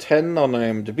 out of 10 on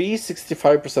IMDb,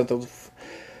 65% on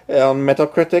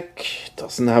Metacritic.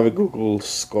 Doesn't have a Google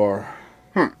score.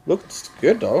 Looks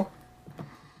good though.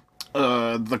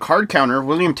 The card counter,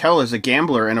 William Tell, is a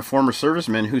gambler and a former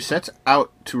serviceman who sets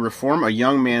out to reform a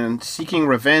young man seeking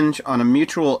revenge on a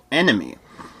mutual enemy.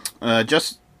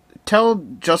 Tell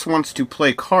just wants to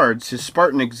play cards. His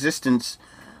Spartan existence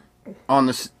on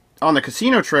the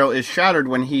casino trail is shattered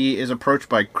when he is approached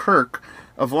by Kirk,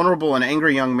 a vulnerable and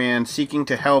angry young man seeking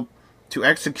to help to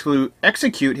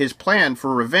execute his plan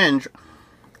for revenge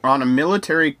on a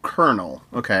military colonel.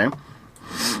 Okay.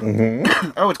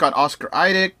 Mm-hmm. Oh, it's got Oscar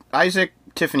Isaac,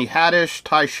 Tiffany Haddish,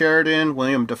 Ty Sheridan,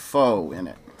 William Dafoe in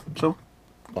it. So,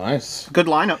 nice. Good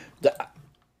lineup.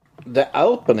 The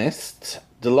Alpinist,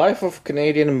 the life of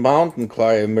Canadian mountain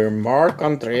climber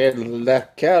Marc-André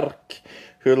Leclerc,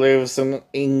 who lives an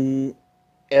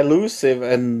elusive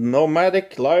and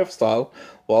nomadic lifestyle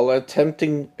while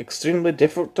attempting extremely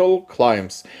difficult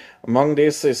climbs. Among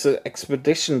these is an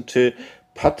expedition to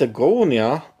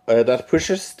Patagonia that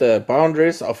pushes the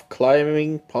boundaries of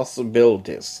climbing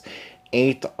possibilities.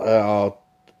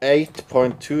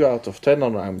 8.2 out of 10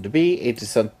 on IMDb,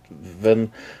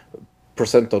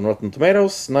 87% on Rotten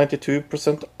Tomatoes,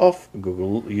 92% of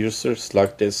Google users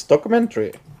like this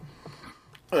documentary.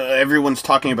 Everyone's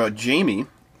talking about Jamie.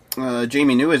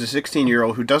 Jamie New is a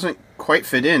 16-year-old who doesn't quite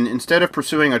fit in. Instead of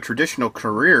pursuing a traditional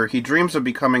career, he dreams of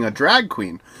becoming a drag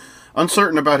queen.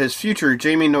 Uncertain about his future,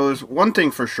 Jamie knows one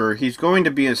thing for sure: he's going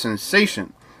to be a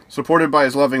sensation. Supported by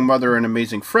his loving mother and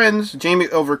amazing friends, Jamie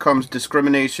overcomes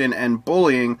discrimination and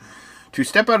bullying to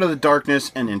step out of the darkness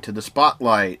and into the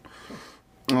spotlight.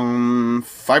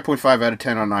 5.5 out of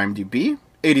 10 on IMDb,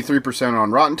 83%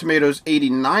 on Rotten Tomatoes,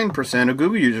 89% of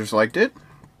Google users liked it.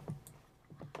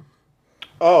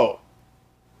 Oh,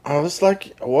 I was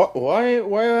like, what?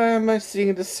 Why am I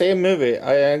seeing the same movie?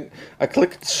 I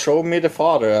clicked Show Me the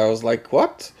Father. I was like,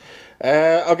 what?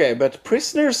 Okay, but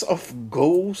Prisoners of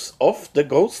the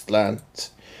Ghostland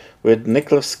with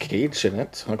Nicolas Cage in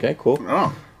it. Okay, cool.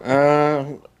 Oh.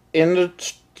 In the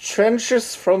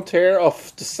trenches frontier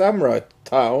of the samurai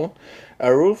town,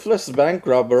 a ruthless bank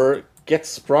robber gets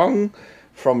sprung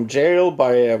from jail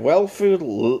by a wealthy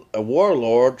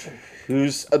warlord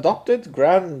whose adopted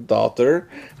granddaughter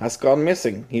has gone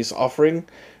missing. He's offering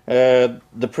the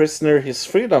prisoner his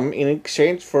freedom in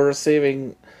exchange for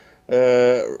receiving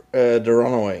the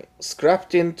runaway.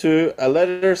 Scrapped into a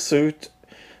leather suit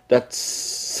that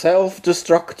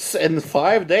self-destructs in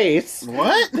 5 days.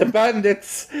 What? The bandit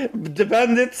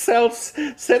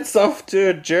sets off to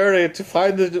a journey to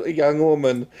find the young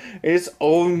woman in his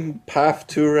own path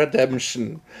to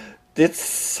redemption. This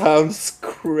sounds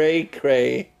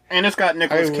cray-cray. And it's got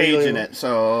Nicolas Cage in it,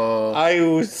 so...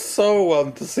 I so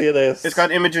want to see this. It's got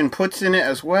Imogen Poots in it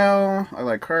as well. I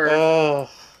like her.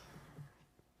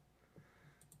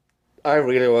 I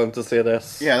really want to see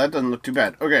this. Yeah, that doesn't look too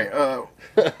bad. Okay,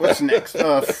 what's next?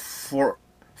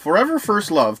 Forever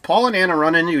First Love. Paul and Anna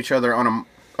run into each other in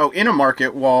a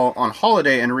market while on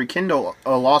holiday and rekindle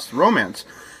a lost romance.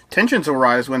 Tensions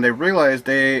arise when they realize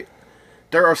there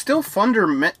are still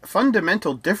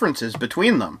fundamental differences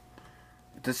between them.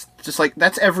 Just like,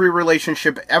 that's every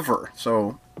relationship ever.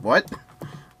 So, what?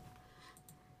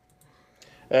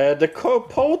 The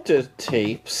Capote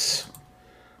tapes.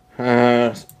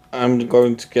 I'm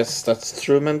going to guess that's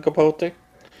Truman Capote.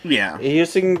 Yeah.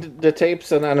 Using the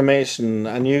tapes and animation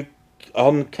and new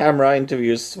on-camera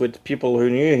interviews with people who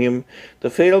knew him,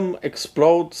 the film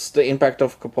explodes the impact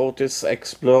of Capote's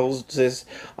explosive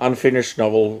unfinished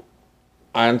novel,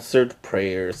 Answered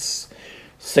Prayers.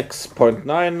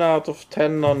 6.9 out of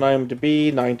 10 on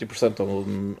IMDb, 90%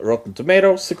 on Rotten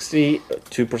Tomatoes,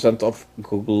 62% of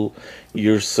Google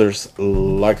users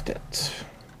liked it.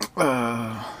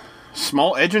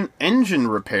 Small engine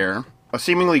repair. A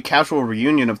seemingly casual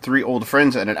reunion of three old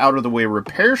friends at an out-of-the-way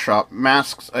repair shop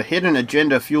masks a hidden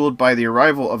agenda fueled by the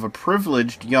arrival of a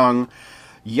privileged young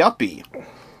yuppie.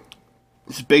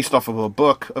 This is based off of a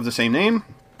book of the same name.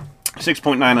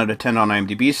 6.9 out of 10 on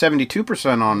IMDb,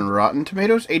 72% on Rotten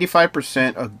Tomatoes,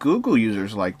 85% of Google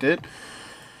users liked it.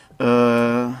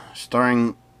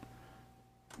 Starring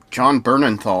John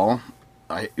Bernthal,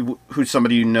 who's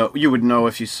somebody you would know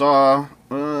if you saw.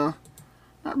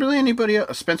 Not really anybody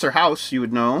else. Spencer House, you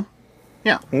would know.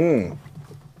 Yeah.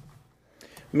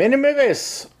 Many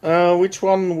movies. Which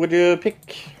one would you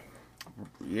pick?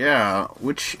 Yeah,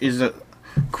 which is a...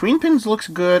 Queenpins looks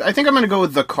good. I think I'm going to go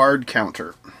with The Card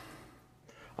Counter.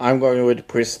 I'm going with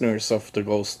Prisoners of the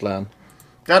Ghostland.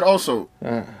 That also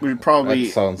would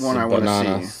probably one I want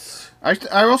to see.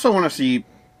 I also want to see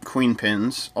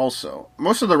Queenpins also.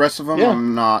 Most of the rest of them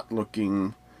I'm not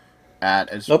looking at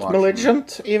as not watching.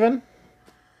 Malignant, even?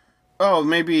 Oh,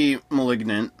 maybe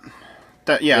Malignant.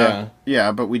 Yeah,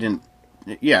 but we didn't...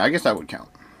 Yeah, I guess that would count.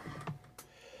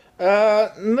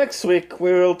 Next week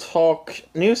we will talk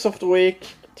news of the week,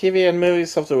 TV and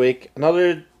movies of the week,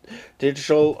 another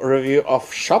digital review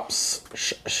of Shoop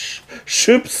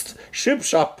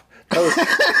Shop. This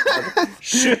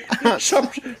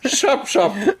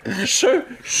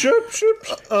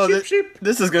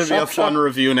is going to be a fun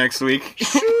review next week.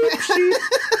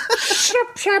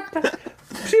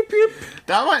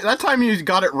 That time you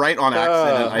got it right on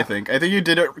accident, I think. I think you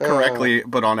did it correctly,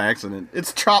 but on accident.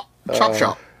 It's Chop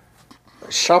Shop.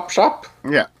 Shop?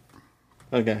 Yeah.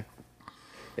 Okay.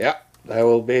 Yeah, that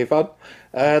will be fun.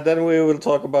 Then we will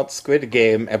talk about Squid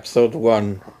Game Episode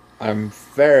 1. I'm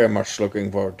very much looking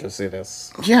forward to see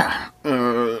this. Yeah.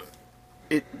 I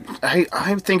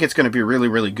think it's going to be really,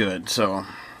 really good, so...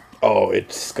 Oh,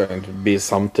 it's going to be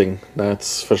something,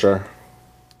 that's for sure.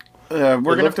 We're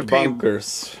going to have to pay...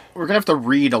 Bunkers. We're going to have to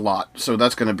read a lot, so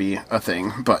that's going to be a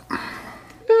thing, but...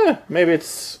 Yeah, maybe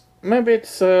it's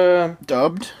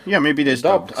dubbed? Yeah, maybe it is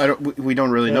dubbed. We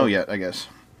don't really know yet, I guess.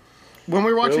 When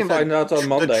we were watching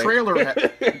the trailer,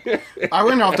 I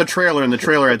went off the trailer, and the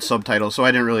trailer had subtitles, so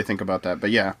I didn't really think about that.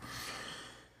 But yeah,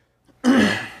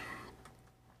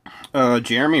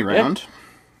 Jeremy Round,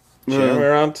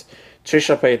 Trisha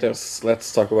Paytas.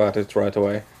 Let's talk about it right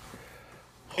away.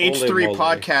 H3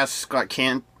 podcasts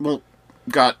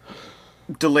got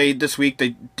delayed this week.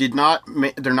 They did not.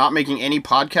 They're not making any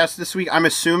podcasts this week. I'm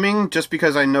assuming just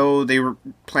because I know they were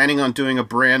planning on doing a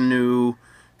brand new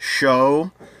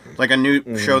show. Like a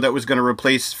new show that was going to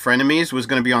replace Frenemies was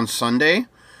going to be on Sunday.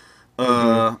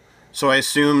 So I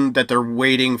assume that they're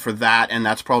waiting for that, and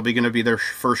that's probably going to be their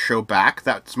first show back.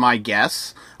 That's my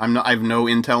guess. I have no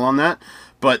intel on that.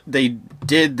 But they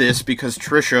did this because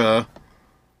Trisha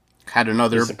had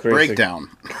another breakdown.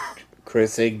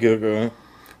 Crazy Google.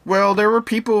 Well, there were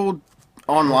people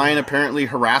online apparently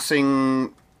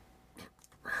harassing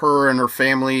her and her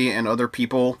family and other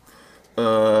people.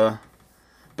 But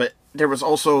there was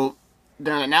also...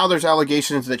 Now there's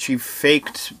allegations that she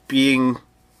faked being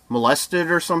molested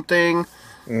or something.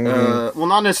 Well,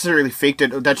 not necessarily faked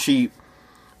it, that she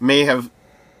may have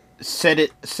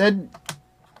said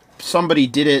somebody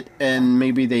did it and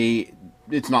maybe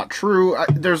it's not true.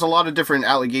 There's a lot of different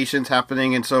allegations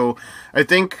happening, and so I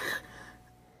think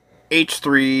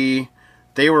H3,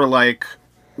 they were like,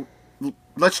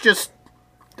 let's just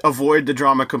avoid the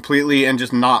drama completely and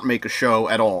just not make a show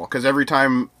at all, because every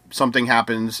time something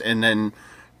happens and then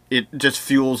it just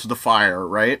fuels the fire,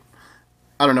 right?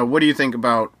 I don't know. What do you think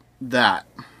about that?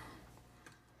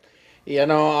 You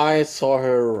know, I saw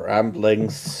her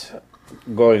ramblings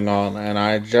going on, and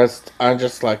I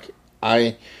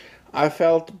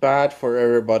felt bad for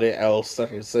everybody else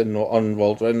that is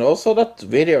involved, and also that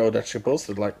video that she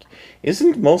posted. Like,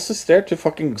 isn't Moses there to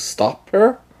fucking stop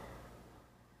her?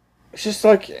 It's just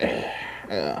like,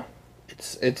 yeah,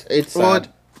 it's well,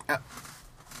 sad.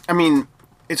 I mean,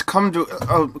 it's come to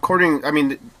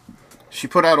she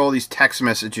put out all these text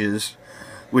messages,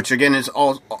 which again is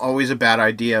always a bad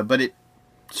idea, but it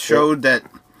showed that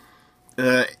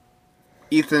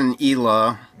Ethan and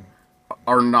Hila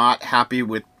are not happy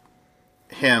with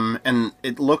him, and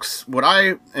it looks, what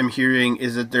I am hearing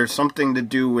is that there's something to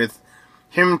do with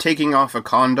him taking off a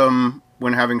condom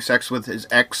when having sex with his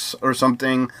ex or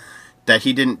something, that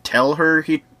he didn't tell her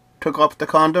he took off the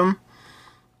condom.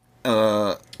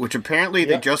 Which apparently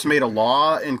they just made a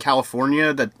law in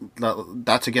California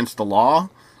that's against the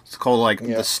law. It's called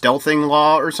the stealthing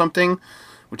law or something,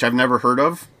 which I've never heard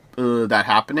of that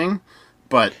happening.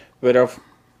 But it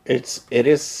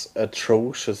is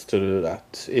atrocious to do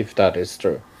that, if that is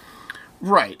true.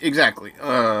 Right, exactly.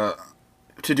 To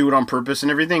do it on purpose and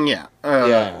everything, yeah.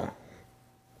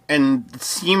 And it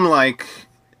seemed like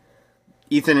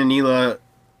Ethan and Hila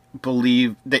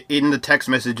believe that in the text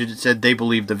message it said they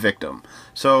believe the victim.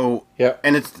 So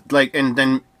and it's like, and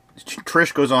then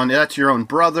Trish goes on, that's your own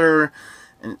brother,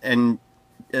 and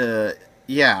so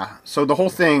the whole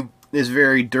thing is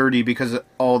very dirty because of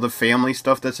all the family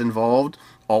stuff that's involved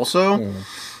also.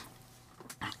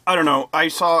 I don't know, I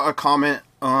saw a comment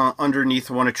underneath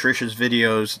one of Trish's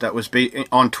videos that was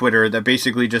on Twitter that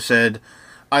basically just said,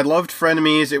 I loved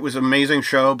Frenemies, it was an amazing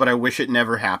show, but I wish it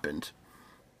never happened.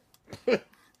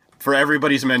 For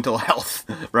everybody's mental health,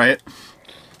 right?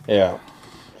 Yeah.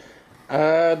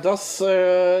 Does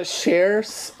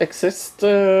shares exist,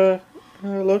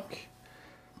 Look?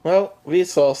 Well,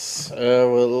 Vsauce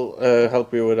will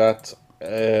help you with that.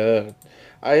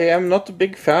 I am not a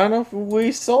big fan of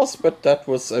Vsauce, but that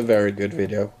was a very good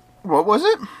video. What was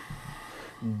it?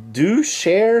 Do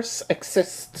shares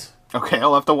exist? Okay,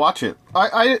 I'll have to watch it.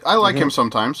 I like him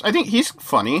sometimes. I think he's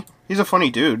funny. He's a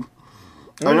funny dude.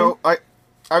 I know,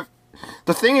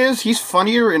 the thing is, he's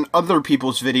funnier in other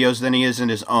people's videos than he is in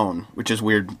his own, which is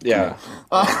weird. Yeah.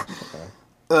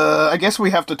 I guess we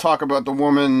have to talk about the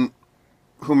woman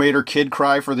who made her kid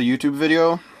cry for the YouTube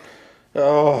video.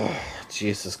 Oh,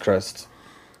 Jesus Christ.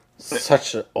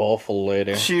 Such an awful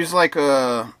lady. She's like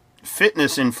a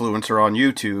fitness influencer on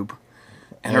YouTube,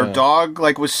 and her dog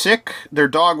was sick. Their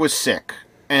dog was sick,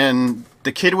 and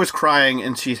the kid was crying,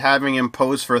 and she's having him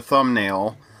pose for a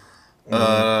thumbnail.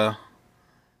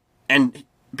 And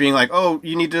being like, oh,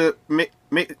 you need to make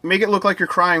it look like you're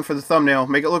crying for the thumbnail.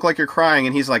 Make it look like you're crying.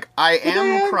 And he's like, I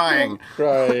am crying.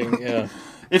 Crying, yeah.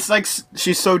 It's like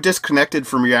she's so disconnected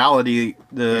from reality.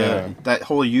 That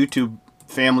whole YouTube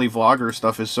family vlogger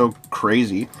stuff is so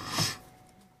crazy.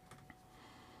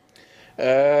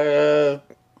 I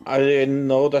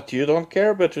know that you don't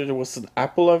care, but it was an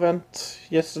Apple event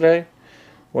yesterday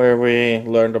where we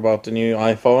learned about the new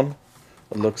iPhone.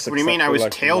 It looks what do you mean? I was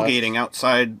tailgating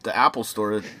outside the Apple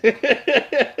store.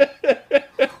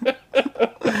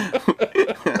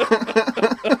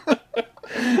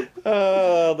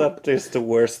 That is the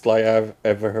worst lie I've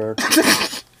ever heard.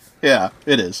 Yeah,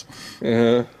 it is.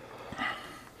 Did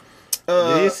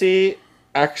you see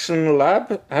Action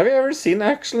Lab? Have you ever seen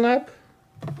Action Lab?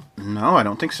 No, I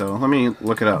don't think so. Let me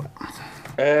look it up.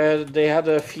 They had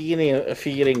a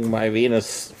feeding my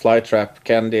Venus flytrap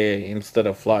candy instead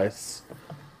of flies.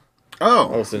 Oh,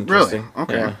 that was interesting. Really?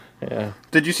 Okay. Yeah.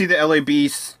 Did you see the LA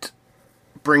Beast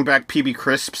bring back PB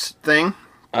Crisps thing?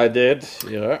 I did,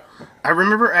 yeah. I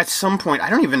remember at some point, I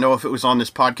don't even know if it was on this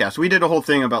podcast, we did a whole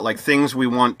thing about like things we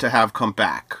want to have come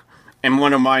back. And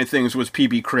one of my things was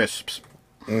PB Crisps.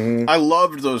 I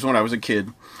loved those when I was a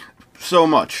kid. So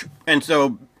much. And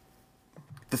so,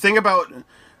 the thing about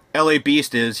LA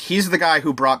Beast is, he's the guy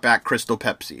who brought back Crystal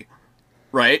Pepsi.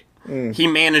 Right? He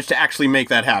managed to actually make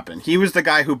that happen. He was the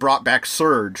guy who brought back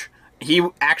Surge. He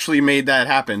actually made that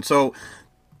happen. So,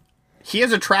 he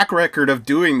has a track record of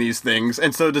doing these things,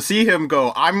 and so to see him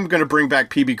go, I'm going to bring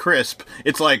back PB Crisp,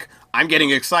 it's like, I'm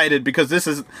getting excited because this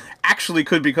is actually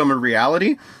could become a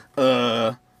reality.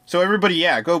 So everybody,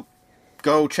 yeah,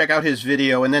 go check out his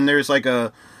video, and then there's like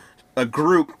a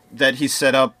group that he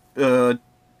set up to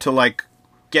like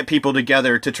get people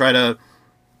together to try to,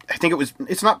 I think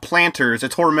it's not Planters,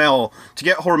 it's Hormel, to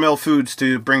get Hormel Foods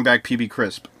to bring back PB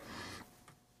Crisp.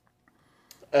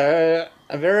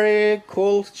 A very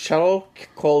cool channel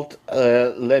called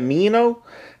Lemino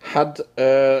had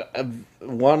a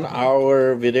 1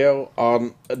 hour video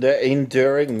on the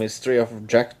enduring mystery of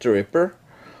Jack the Ripper.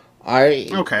 I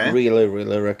really,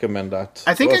 really recommend that.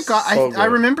 I think I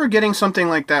remember getting something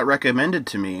like that recommended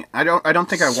to me. I don't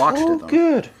think I watched it though. So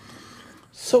good.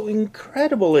 So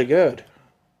incredibly good.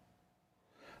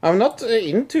 I'm not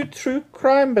into true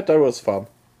crime, but that was fun.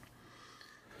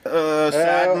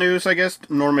 Sad news, I guess.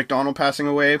 Norm Macdonald passing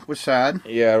away was sad.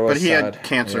 Yeah, it was sad. But he had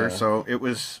cancer, so it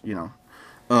was,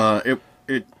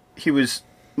 he was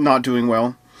not doing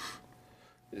well.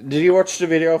 Did you watch the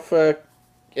video of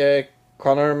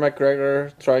Conor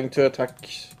McGregor trying to attack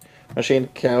Machine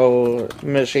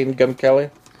Gun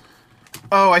Kelly?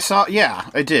 Oh, I saw. Yeah,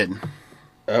 I did.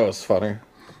 That was funny.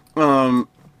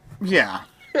 Yeah.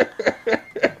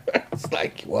 It's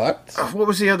like, what? What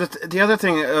was the other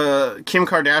thing? Kim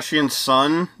Kardashian's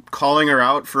son calling her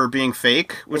out for being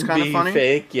fake was kind of funny.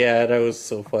 Fake, yeah, that was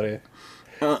so funny.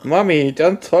 Mommy,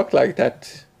 don't talk like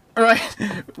that. Right.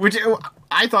 Which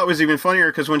I thought was even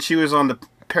funnier because when she was on the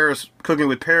Paris Cooking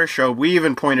with Paris show, we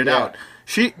even pointed out,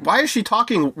 why is she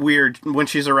talking weird when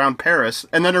she's around Paris?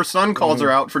 And then her son calls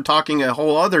her out for talking a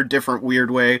whole other different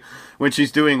weird way when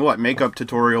she's doing, makeup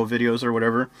tutorial videos or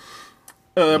whatever.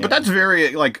 But that's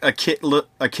very, like, a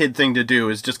kid thing to do,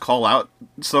 is just call out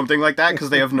something like that, because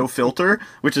they have no filter,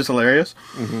 which is hilarious.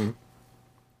 Mm-hmm.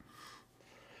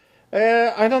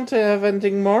 I don't have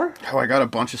anything more. Oh, I got a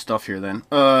bunch of stuff here, then.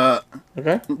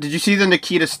 Okay. Did you see the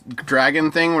Nikita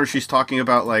Dragon thing, where she's talking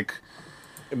about, like...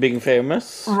 being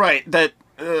famous? Right, that...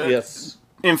 yes.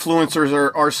 Influencers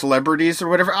are celebrities or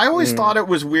whatever. I always thought it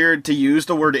was weird to use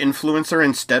the word influencer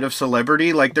instead of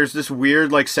celebrity. Like, there's this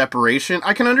weird, like, separation.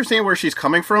 I can understand where she's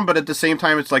coming from, but at the same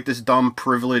time, it's like this dumb,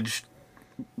 privileged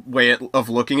way of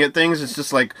looking at things. It's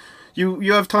just like,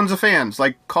 you have tons of fans.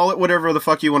 Like, call it whatever the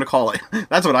fuck you want to call it.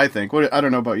 That's what I think. I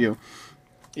don't know about you.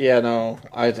 Yeah, no,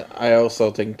 I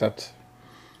also think that.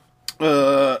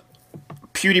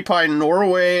 PewDiePie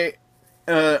Norway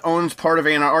owns part of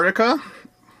Antarctica.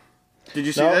 Did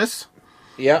you see this?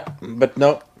 Yeah, but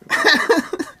no.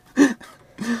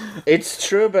 It's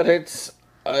true, but it's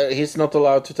he's not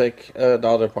allowed to take the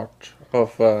other part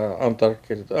of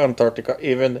Antarctica,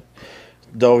 even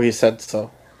though he said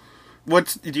so.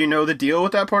 Do you know the deal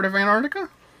with that part of Antarctica?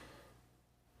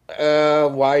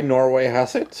 Why Norway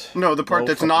has it? No, the part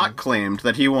that's not claimed,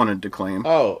 that he wanted to claim.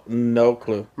 Oh, no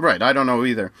clue. Right, I don't know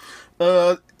either.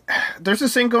 There's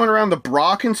this thing going around, the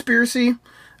bra conspiracy.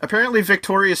 Apparently,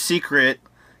 Victoria's Secret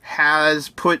has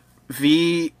put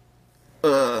some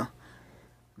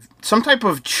type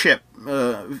of chip,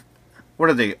 what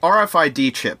are they?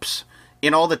 RFID chips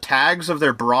in all the tags of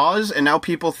their bras, and now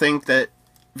people think that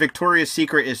Victoria's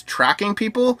Secret is tracking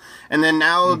people, and then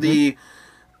now the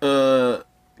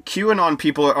QAnon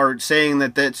people are saying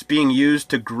that that's being used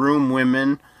to groom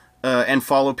women and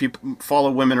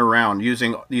follow women around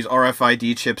using these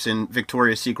RFID chips in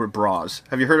Victoria's Secret bras.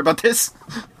 Have you heard about this?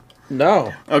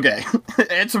 No. Okay.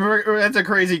 That's a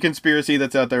crazy conspiracy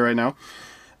that's out there right now.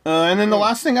 And then the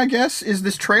last thing, I guess, is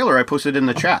this trailer I posted in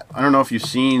the chat. I don't know if you've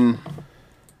seen...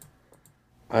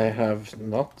 I have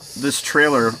not this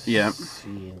trailer yet.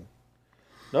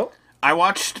 Nope. I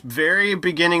watched very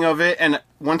beginning of it, and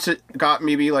once it got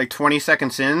maybe like 20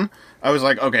 seconds in, I was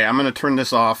like, okay, I'm going to turn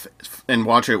this off and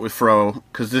watch it with Fro,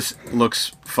 because this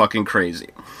looks fucking crazy.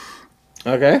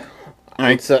 Okay.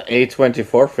 It's a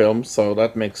A24 film, so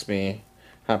that makes me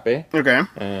happy. Okay.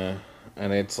 And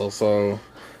it's also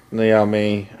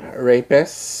Naomi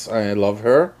Rapace. I love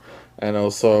her. And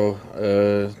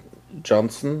also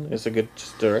Johnson is a good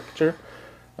director.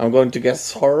 I'm going to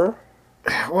guess horror.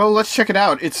 Well, let's check it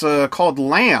out. It's called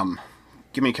Lamb.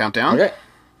 Give me a countdown. Okay.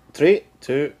 3,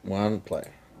 2, 1, play.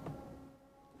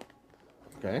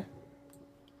 Okay.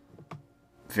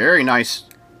 Very nice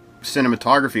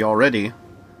cinematography already.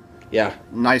 Yeah.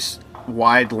 Nice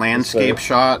wide landscape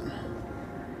shot.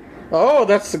 Oh,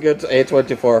 that's a good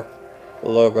A24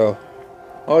 logo.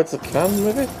 Oh, it's a Cannon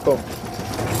movie? Cool.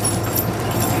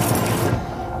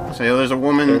 So there's a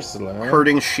woman Ursula.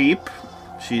 herding sheep.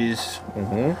 She's...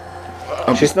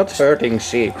 She's not herding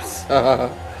sheep.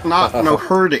 No,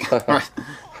 herding.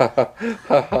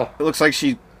 It looks like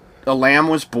a lamb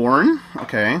was born.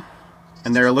 Okay.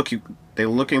 And they're looking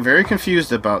very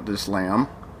confused about this lamb.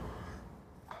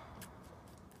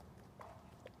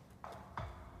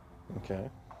 Okay.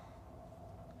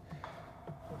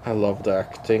 I love the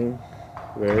acting.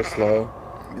 Very slow.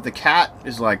 The cat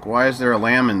is like, why is there a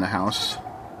lamb in the house?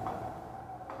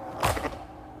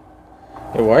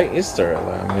 Yeah, why is there a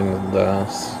lamb in the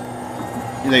house?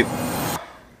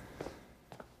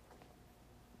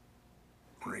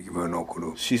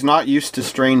 She's not used to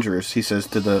strangers, he says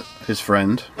to his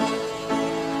friend.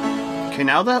 Okay,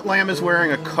 now that lamb is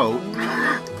wearing a coat.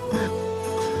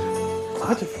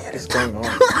 What the fuck is going on?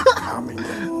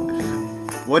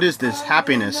 What is this?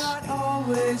 Happiness.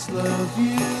 Is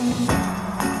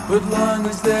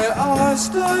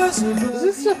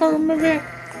this a horror movie?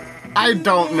 I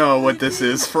don't know what this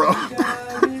is from.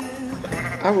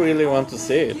 I really want to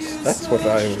see it. That's what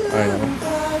I know.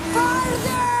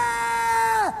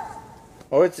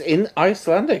 Oh, it's in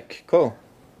Icelandic. Cool.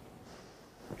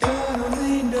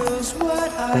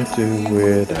 I do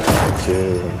without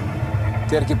you.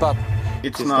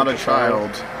 It's not a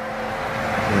child.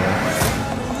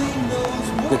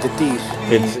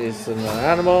 It's an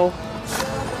animal.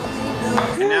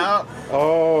 And now,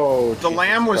 the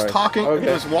lamb was talking.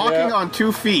 Okay, Was walking on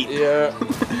 2 feet. Yeah.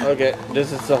 Okay,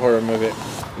 this is a horror movie.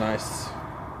 Nice.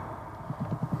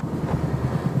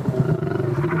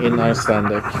 In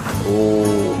Icelandic.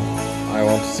 Oh, I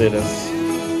want to see this.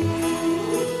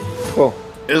 Cool.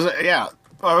 Is it? Yeah.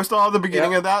 I was at the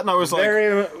beginning of that, and I was like,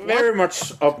 very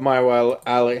much up my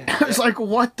alley. I was like,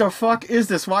 what the fuck is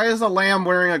this? Why is a lamb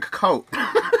wearing a coat?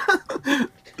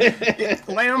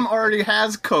 Lamb already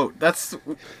has coat. That's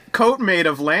coat made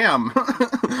of lamb.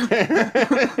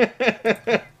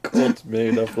 Coat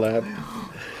made of lamb.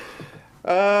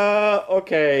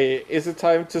 Okay. Is it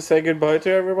time to say goodbye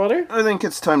to everybody? I think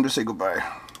it's time to say goodbye.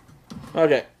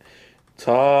 Okay.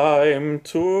 Time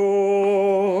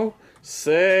to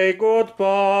say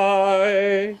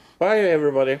goodbye. Bye,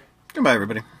 everybody. Goodbye,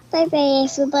 everybody. Bye bye,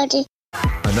 everybody.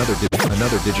 Another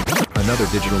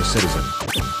digital citizen.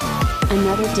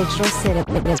 Another digital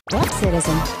citizen.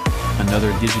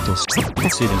 Another digital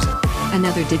citizen.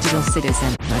 Another digital citizen.